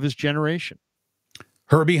quarterback of his generation.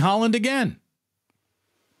 Herbie Holland again,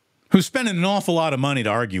 who's spending an awful lot of money to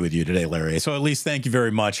argue with you today, Larry. So at least thank you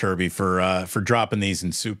very much, Herbie, for dropping these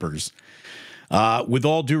in supers. With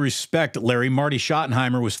all due respect, Larry, Marty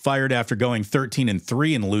Schottenheimer was fired after going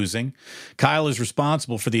 13-3 and losing. Kyle is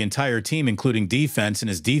responsible for the entire team, including defense, and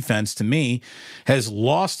his defense, to me, has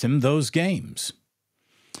lost him those games.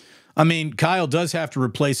 I mean, Kyle does have to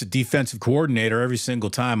replace a defensive coordinator every single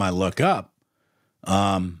time I look up.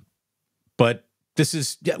 But this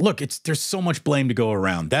is, look, there's so much blame to go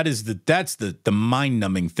around. That's the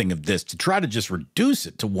mind-numbing thing of this. To try to just reduce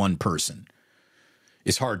it to one person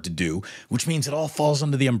is hard to do, which means it all falls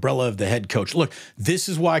under the umbrella of the head coach. Look, this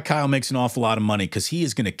is why Kyle makes an awful lot of money, because he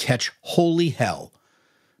is going to catch holy hell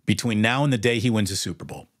between now and the day he wins a Super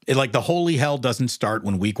Bowl. The holy hell doesn't start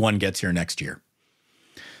when week 1 gets here next year.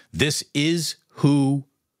 This is who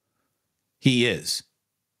he is.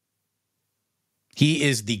 He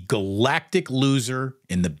is the galactic loser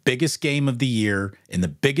in the biggest game of the year. In the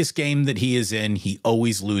biggest game that he is in, he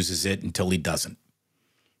always loses it until he doesn't.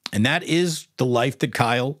 And that is the life that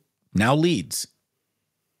Kyle now leads.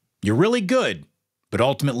 You're really good, but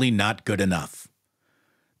ultimately not good enough.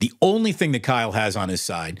 The only thing that Kyle has on his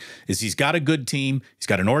side is he's got a good team. He's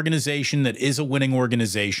got an organization that is a winning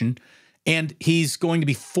organization. And he's going to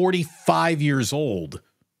be 45 years old.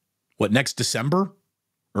 What, next December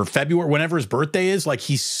or February, whenever his birthday is?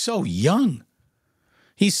 He's so young.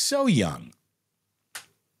 He's so young.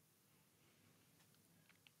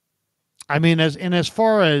 I mean, as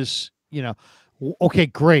far as, okay,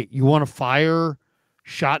 great. You want to fire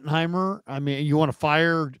Schottenheimer? I mean, you want to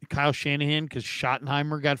fire Kyle Shanahan because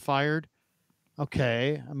Schottenheimer got fired?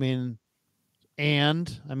 Okay. I mean,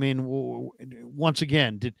 once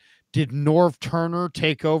again, did Norv Turner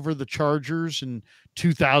take over the Chargers in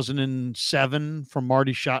 2007 from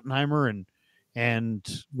Marty Schottenheimer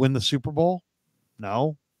and win the Super Bowl?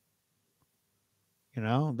 No.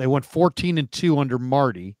 They went 14-2 under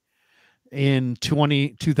Marty. In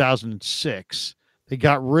 2006, they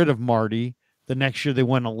got rid of Marty. The next year, they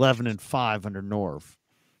went 11-5 under Norv.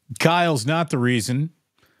 Kyle's not the reason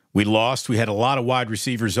we lost. We had a lot of wide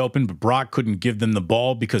receivers open, but Brock couldn't give them the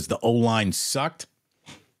ball because the O-line sucked.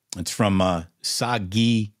 It's from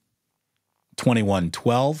Sagi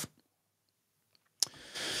 2112.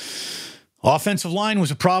 Offensive line was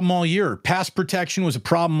a problem all year. Pass protection was a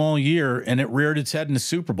problem all year, and it reared its head in the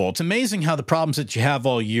Super Bowl. It's amazing how the problems that you have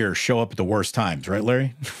all year show up at the worst times, right,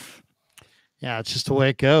 Larry? Yeah, it's just the way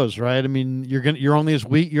it goes, right? I mean, you're only as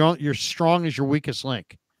weak, you're strong as your weakest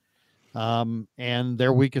link. And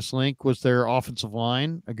their weakest link was their offensive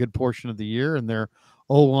line a good portion of the year, and their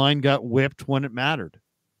O-line got whipped when it mattered.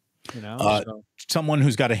 Someone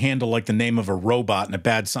who's got a handle like the name of a robot in a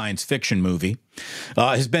bad science fiction movie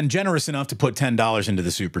has been generous enough to put $10 into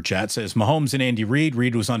the super chat. Says Mahomes and Andy Reid.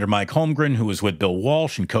 Reid was under Mike Holmgren, who was with Bill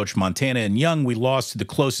Walsh and coached Montana and Young. We lost to the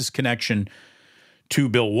closest connection to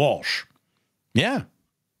Bill Walsh. Yeah.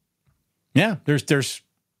 There's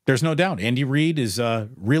no doubt. Andy Reid is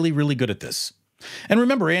really, really good at this. And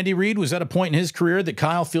remember, Andy Reid was at a point in his career that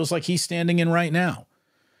Kyle feels like he's standing in right now.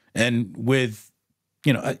 And with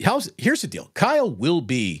here's the deal. Kyle will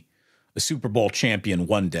be a Super Bowl champion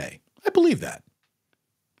one day. I believe that.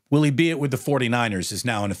 Will he be it with the 49ers is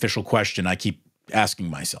now an official question I keep asking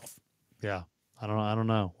myself. Yeah. I don't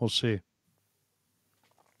know. We'll see.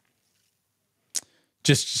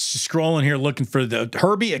 Just scrolling here looking for the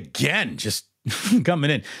Herbie again. Just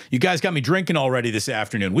coming in. You guys got me drinking already this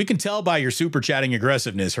afternoon. We can tell by your super chatting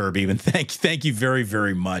aggressiveness, Herbie. And thank you very,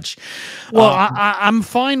 very much. Well, I'm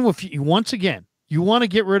fine with you. Once again, you want to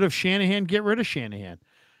get rid of Shanahan, get rid of Shanahan.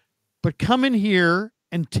 But come in here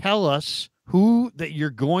and tell us who that you're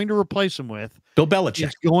going to replace him with. Bill Belichick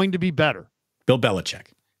is going to be better. Bill Belichick.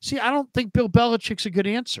 See, I don't think Bill Belichick's a good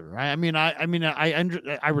answer. I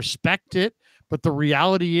respect it, but the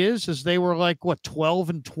reality is they were like what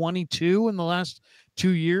 12-22 in the last 2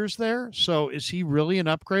 years there. So is he really an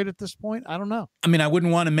upgrade at this point? I don't know. I mean, I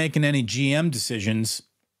wouldn't want to make any GM decisions,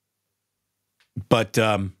 but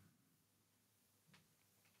I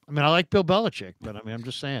like Bill Belichick, but I'm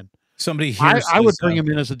just saying. Somebody here I would bring him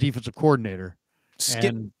in as a defensive coordinator.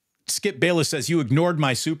 Skip Bayless says, you ignored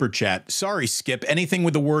my super chat. Sorry, Skip. Anything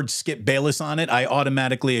with the word Skip Bayless on it, I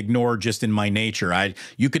automatically ignore just in my nature.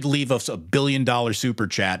 You could leave us $1 billion super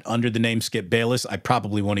chat under the name Skip Bayless. I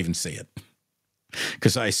probably won't even see it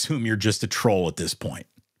because I assume you're just a troll at this point.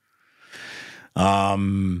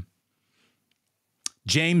 James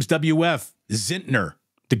WF, Zintner,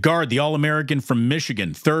 the guard, the All-American from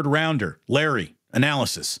Michigan, 3rd rounder. Larry,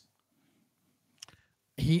 analysis.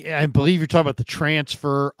 I believe you're talking about the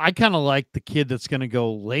transfer. I kind of like the kid that's going to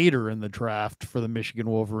go later in the draft for the Michigan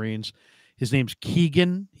Wolverines. His name's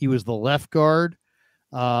Keegan. He was the left guard,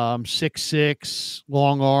 6'6",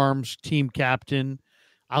 long arms, team captain.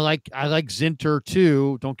 I like Zinter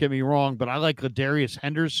too. Don't get me wrong, but I like Ladarius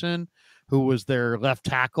Henderson, who was their left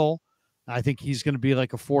tackle. I think he's going to be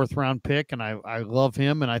like a 4th round pick, and I love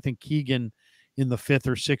him. And I think Keegan in the 5th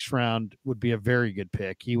or 6th round would be a very good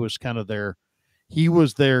pick. He was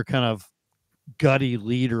their kind of gutty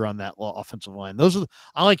leader on that offensive line.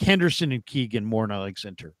 I like Henderson and Keegan more than I like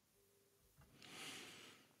Zinter.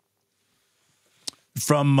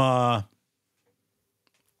 From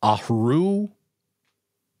Aharu.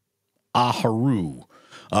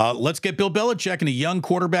 Let's get Bill Belichick and a young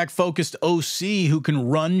quarterback-focused OC who can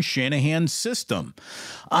run Shanahan's system.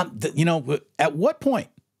 At what point?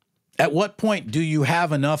 At what point do you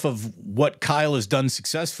have enough of what Kyle has done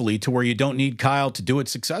successfully to where you don't need Kyle to do it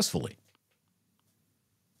successfully?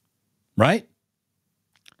 Right?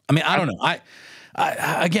 I mean, I don't know.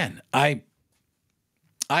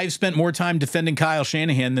 I've spent more time defending Kyle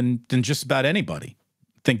Shanahan than just about anybody.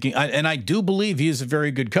 And I do believe he is a very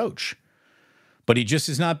good coach. But he just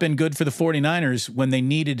has not been good for the 49ers when they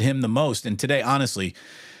needed him the most. And today, honestly,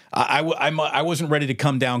 I wasn't ready to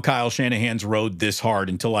come down Kyle Shanahan's road this hard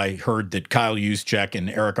until I heard that Kyle Juszczyk and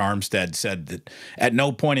Eric Armstead said that at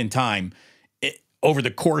no point in time over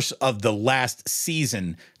the course of the last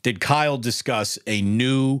season did Kyle discuss a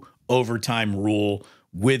new overtime rule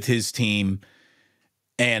with his team.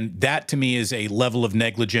 And that to me is a level of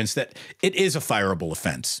negligence that it is a fireable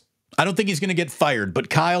offense. I don't think he's going to get fired, but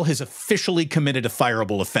Kyle has officially committed a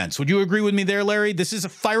fireable offense. Would you agree with me there, Larry? This is a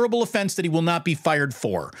fireable offense that he will not be fired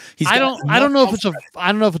for. I don't know if it's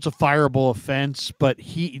a fireable offense, but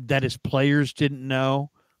that his players didn't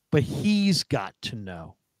know, but he's got to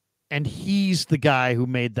know. And he's the guy who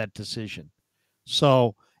made that decision.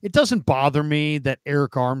 So it doesn't bother me that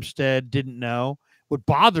Eric Armstead didn't know. What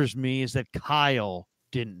bothers me is that Kyle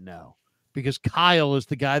didn't know. Because Kyle is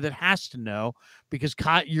the guy that has to know, because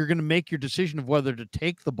you're going to make your decision of whether to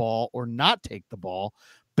take the ball or not take the ball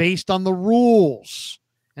based on the rules.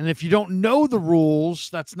 And if you don't know the rules,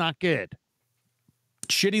 that's not good.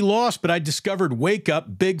 Shitty loss, but I discovered Wake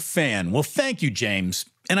Up, big fan. Well, thank you, James.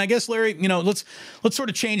 And I guess, Larry, let's sort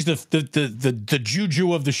of change the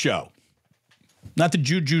juju of the show. Not the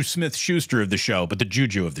Juju Smith-Schuster of the show, but the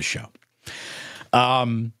juju of the show.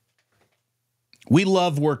 We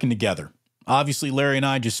love working together. Obviously, Larry and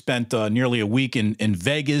I just spent nearly a week in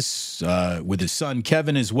Vegas with his son,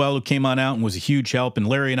 Kevin, as well, who came on out and was a huge help. And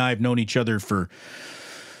Larry and I have known each other for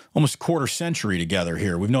almost a quarter century together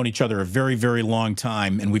here. We've known each other a very, very long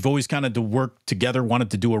time, and we've always kind of to work together,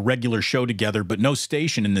 wanted to do a regular show together, but no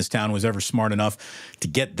station in this town was ever smart enough to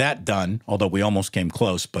get that done, although we almost came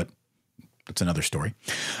close, but that's another story.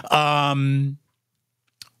 What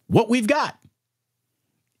we've got.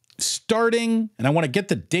 Starting, and I want to get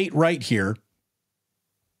the date right here,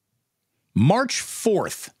 March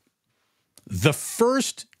 4th, the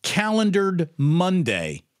first calendared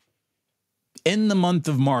Monday in the month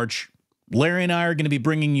of March, Larry and I are going to be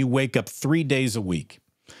bringing you Wake Up 3 days a week.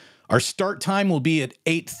 Our start time will be at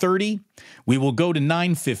 8:30. We will go to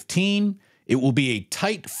 9:15. It will be a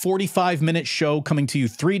tight 45-minute show coming to you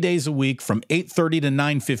 3 days a week from 8:30 to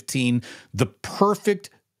 9:15. The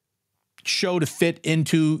perfect show to fit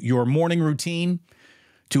into your morning routine,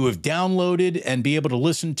 to have downloaded and be able to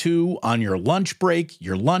listen to on your lunch break,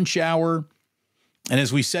 your lunch hour, And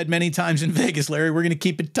as we said many times in Vegas, Larry, we're going to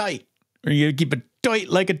keep it tight. We're going to keep it tight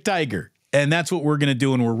like a tiger. And that's what we're going to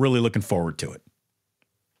do, and we're really looking forward to it.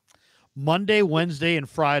 Monday, Wednesday, and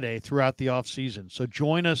Friday throughout the off season. So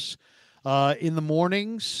join us in the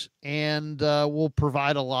mornings, and we'll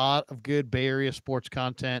provide a lot of good Bay Area sports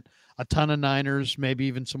content, a ton of Niners, maybe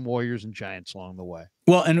even some Warriors and Giants along the way.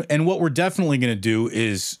 Well, and what we're definitely going to do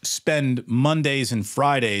is spend Mondays and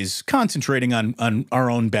Fridays concentrating on our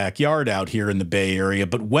own backyard out here in the Bay Area,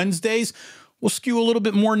 but Wednesdays we'll skew a little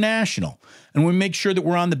bit more national, and we make sure that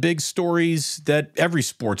we're on the big stories that every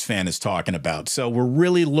sports fan is talking about. So we're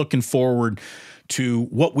really looking forward to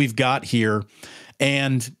what we've got here.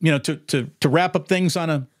 And, to wrap up things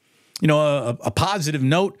on a positive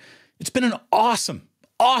note, it's been an awesome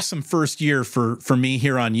first year for me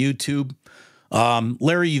here on YouTube.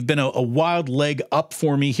 Larry, you've been a wild leg up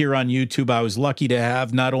for me here on YouTube. I was lucky to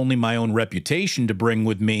have not only my own reputation to bring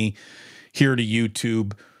with me here to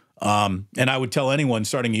YouTube, and I would tell anyone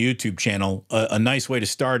starting a YouTube channel, a nice way to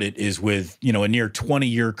start it is with, a near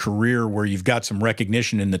 20-year career where you've got some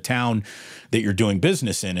recognition in the town that you're doing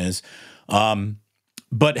business in is.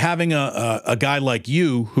 But having a guy like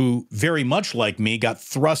you who very much like me got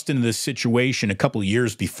thrust into this situation a couple of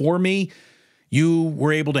years before me, you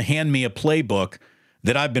were able to hand me a playbook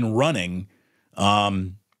that I've been running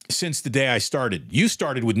since the day I started. You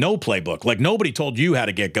started with no playbook. Like nobody told you how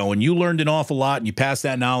to get going. You learned an awful lot and you passed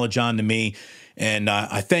that knowledge on to me. And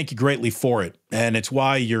I thank you greatly for it. And it's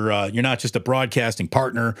why you're not just a broadcasting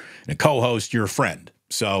partner and a co-host, you're a friend.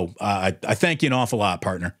 So I thank you an awful lot,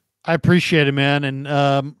 partner. I appreciate it, man. And,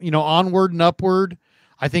 onward and upward.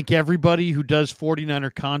 I think everybody who does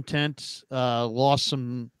 49er content lost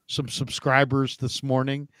some subscribers this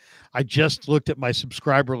morning. I just looked at my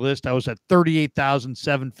subscriber list. I was at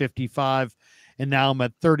 38,755, and now I'm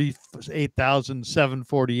at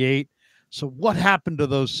 38,748. So what happened to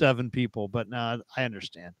those 7 people? But now I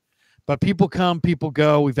understand. But people come, people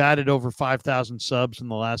go. We've added over 5,000 subs in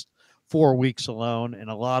the last 4 weeks alone, and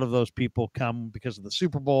a lot of those people come because of the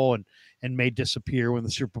Super Bowl and may disappear when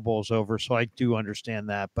the Super Bowl is over. So I do understand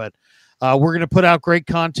that, but we're going to put out great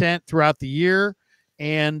content throughout the year,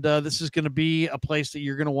 and this is going to be a place that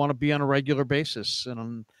you're going to want to be on a regular basis.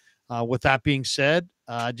 And with that being said,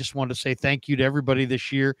 I just wanted to say thank you to everybody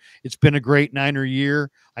this year. It's been a great Niner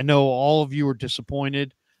year. I know all of you are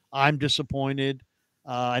disappointed. I'm disappointed.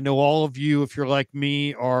 I know all of you, if you're like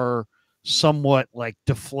me, are somewhat like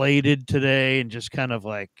deflated today and just kind of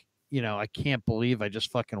like, I can't believe I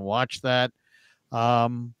just fucking watched that.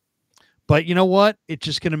 But you know what? It's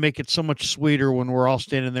just going to make it so much sweeter when we're all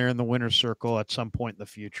standing there in the winner's circle at some point in the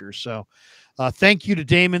future. So thank you to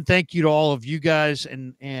Damon. Thank you to all of you guys.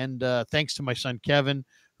 And thanks to my son, Kevin,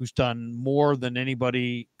 who's done more than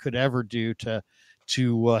anybody could ever do to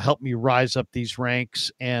help me rise up these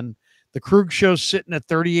ranks. And the Krug Show's sitting at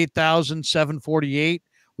 38,748.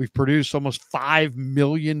 We've produced almost 5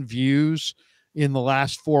 million views in the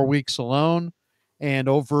last 4 weeks alone and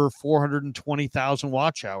over 420,000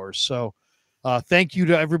 watch hours. So thank you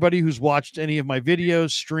to everybody who's watched any of my videos,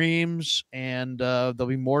 streams, and there'll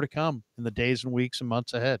be more to come in the days and weeks and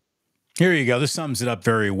months ahead. Here you go. This sums it up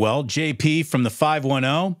very well. JP from the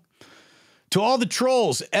 510. To all the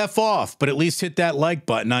trolls, F off, but at least hit that like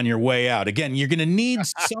button on your way out. Again, you're going to need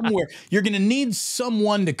somewhere. You're going to need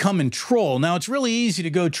someone to come and troll. Now, it's really easy to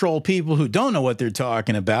go troll people who don't know what they're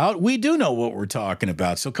talking about. We do know what we're talking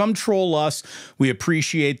about. So come troll us. We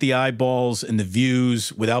appreciate the eyeballs and the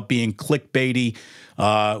views without being clickbaity.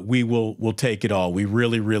 We'll take it all. We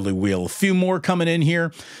really, really will. A few more coming in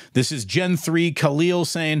here. This is Gen 3 Khalil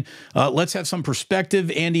saying, let's have some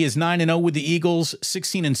perspective. Andy is 9-0 with the Eagles,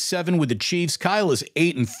 16-7 with the Chiefs. Kyle is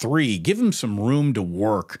 8-3. Give him some room to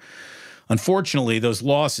work. Unfortunately, those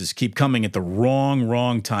losses keep coming at the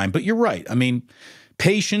wrong time. But you're right. I mean,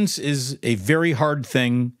 patience is a very hard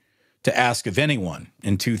thing to ask of anyone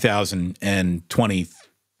in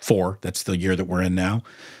 2024. That's the year that we're in now.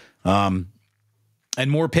 And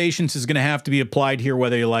more patience is going to have to be applied here,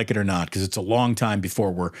 whether you like it or not, because it's a long time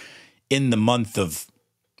before we're in the month of,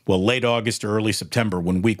 late August or early September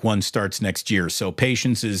when week 1 starts next year. So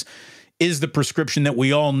patience is the prescription that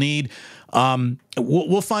we all need.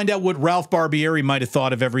 We'll find out what Ralph Barbieri might have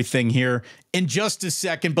thought of everything here in just a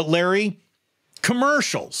second. But Larry,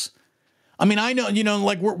 commercials. I mean, I know,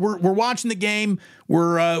 like we're watching the game.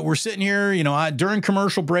 We're sitting here, during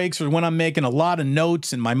commercial breaks or when I'm making a lot of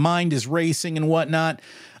notes and my mind is racing and whatnot.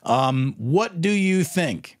 What do you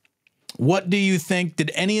think? What do you think?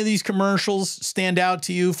 Did any of these commercials stand out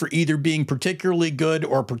to you for either being particularly good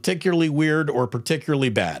or particularly weird or particularly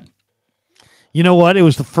bad? You know what? It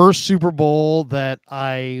was the first Super Bowl that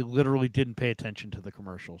I literally didn't pay attention to the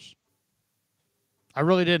commercials. I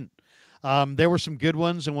really didn't. There were some good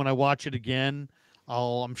ones, and when I watch it again,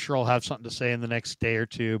 I'm sure I'll have something to say in the next day or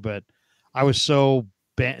two. But I was so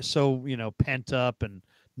pent up and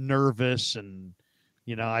nervous, and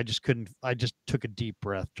I just couldn't. I just took a deep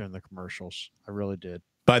breath during the commercials. I really did.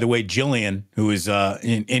 By the way, Jillian, who is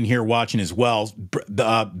in here watching as well,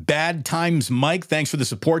 Bad Times Mike, thanks for the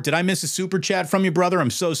support. Did I miss a super chat from you, brother?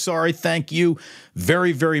 I'm so sorry. Thank you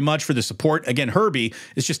very, very much for the support. Again, Herbie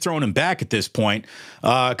is just throwing him back at this point.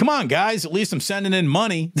 Come on, guys. At least I'm sending in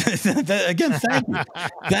money. Again, thank you.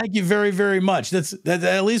 Thank you very, very much.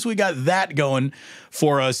 At least we got that going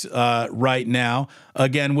for us right now.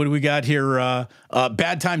 Again, what do we got here?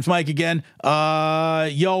 Bad Times Mike again.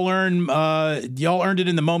 Y'all earned it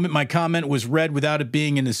in the moment. My comment was read without it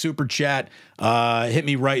being in the super chat. Hit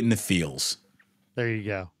me right in the feels. There you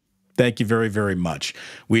go. Thank you very, very much.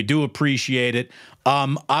 We do appreciate it.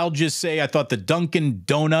 I'll just say I thought the Dunkin'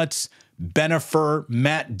 Donuts, Bennifer,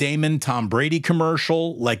 Matt Damon, Tom Brady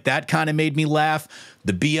commercial, like that kind of made me laugh.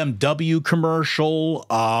 The BMW commercial,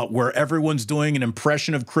 where everyone's doing an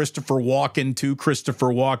impression of Christopher Walken to Christopher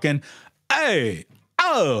Walken. Hey,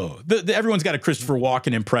 everyone's got a Christopher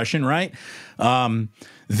Walken impression, right?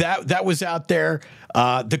 That was out there.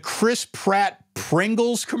 The Chris Pratt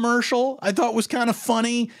Pringles commercial I thought was kind of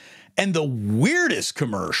funny. And the weirdest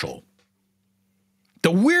commercial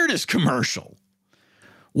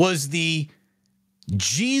was the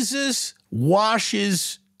Jesus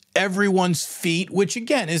washes everyone's feet, which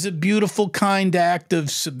again is a beautiful, kind act of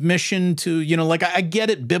submission to, like I get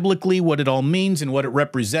it biblically, what it all means and what it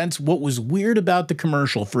represents. What was weird about the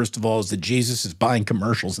commercial, first of all, is that Jesus is buying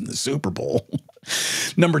commercials in the Super Bowl.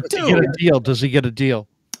 Number two, does he get a deal?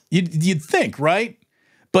 You'd think, right?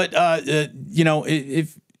 But,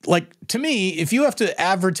 if, like, to me, if you have to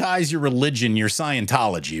advertise your religion, your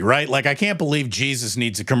Scientology, right? Like, I can't believe Jesus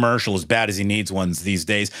needs a commercial as bad as he needs ones these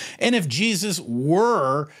days. And if Jesus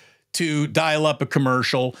were to dial up a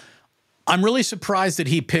commercial, I'm really surprised that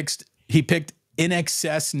he picked In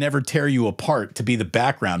Excess, Never Tear You Apart to be the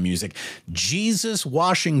background music. Jesus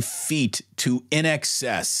washing feet to In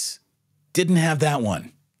Excess. Didn't have that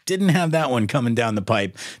one. Didn't have that one coming down the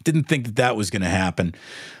pipe. Didn't think that was going to happen.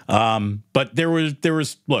 But there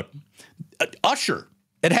was, look, Usher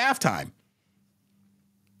at halftime.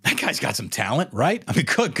 That guy's got some talent, right? I mean,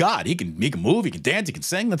 good God, he can move, he can dance, he can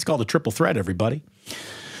sing. That's called a triple threat, everybody.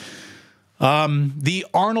 The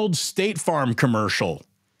Arnold State Farm commercial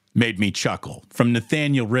made me chuckle from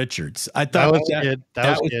Nathaniel Richards. I thought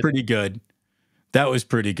that was pretty good. That was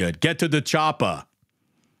pretty good. Get to the chopper.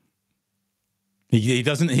 He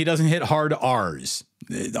doesn't hit hard R's.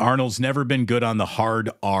 Arnold's never been good on the hard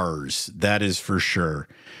R's. That is for sure.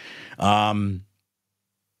 I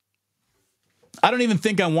don't even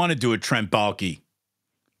think I want to do a Trent Baalke.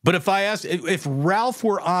 But if Ralph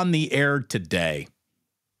were on the air today,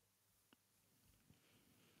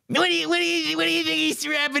 what do you think he's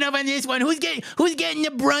wrapping up on this one? Who's getting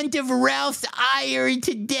the brunt of Ralph's ire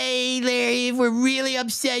today, Larry? We're really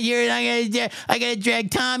upset here, and I gotta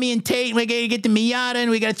drag Tommy and Tate, and we gotta get the Miata,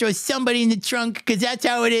 and we gotta throw somebody in the trunk, because that's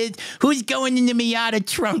how it is. Who's going in the Miata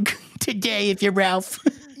trunk today if you're Ralph?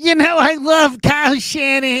 I love Kyle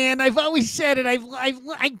Shanahan. I've always said it.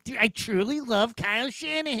 I truly love Kyle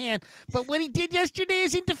Shanahan. But what he did yesterday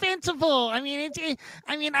is indefensible. I mean,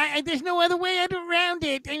 there's no other way around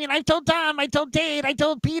it. I mean, I told Tom, I told Tate, I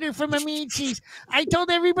told Peter from Amici's, I told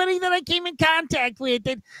everybody that I came in contact with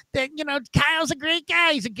that Kyle's a great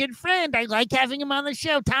guy. He's a good friend. I like having him on the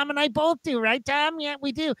show. Tom and I both do, right, Tom? Yeah,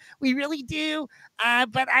 we do. We really do.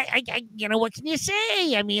 But I what can you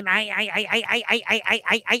say? I mean,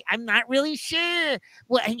 I'm not really sure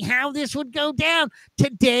how this would go down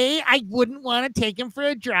today. I wouldn't want to take him for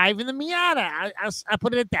a drive in the Miata. I'll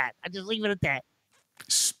put it at that. I'll just leave it at that.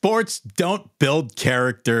 Sports don't build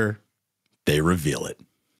character; they reveal it.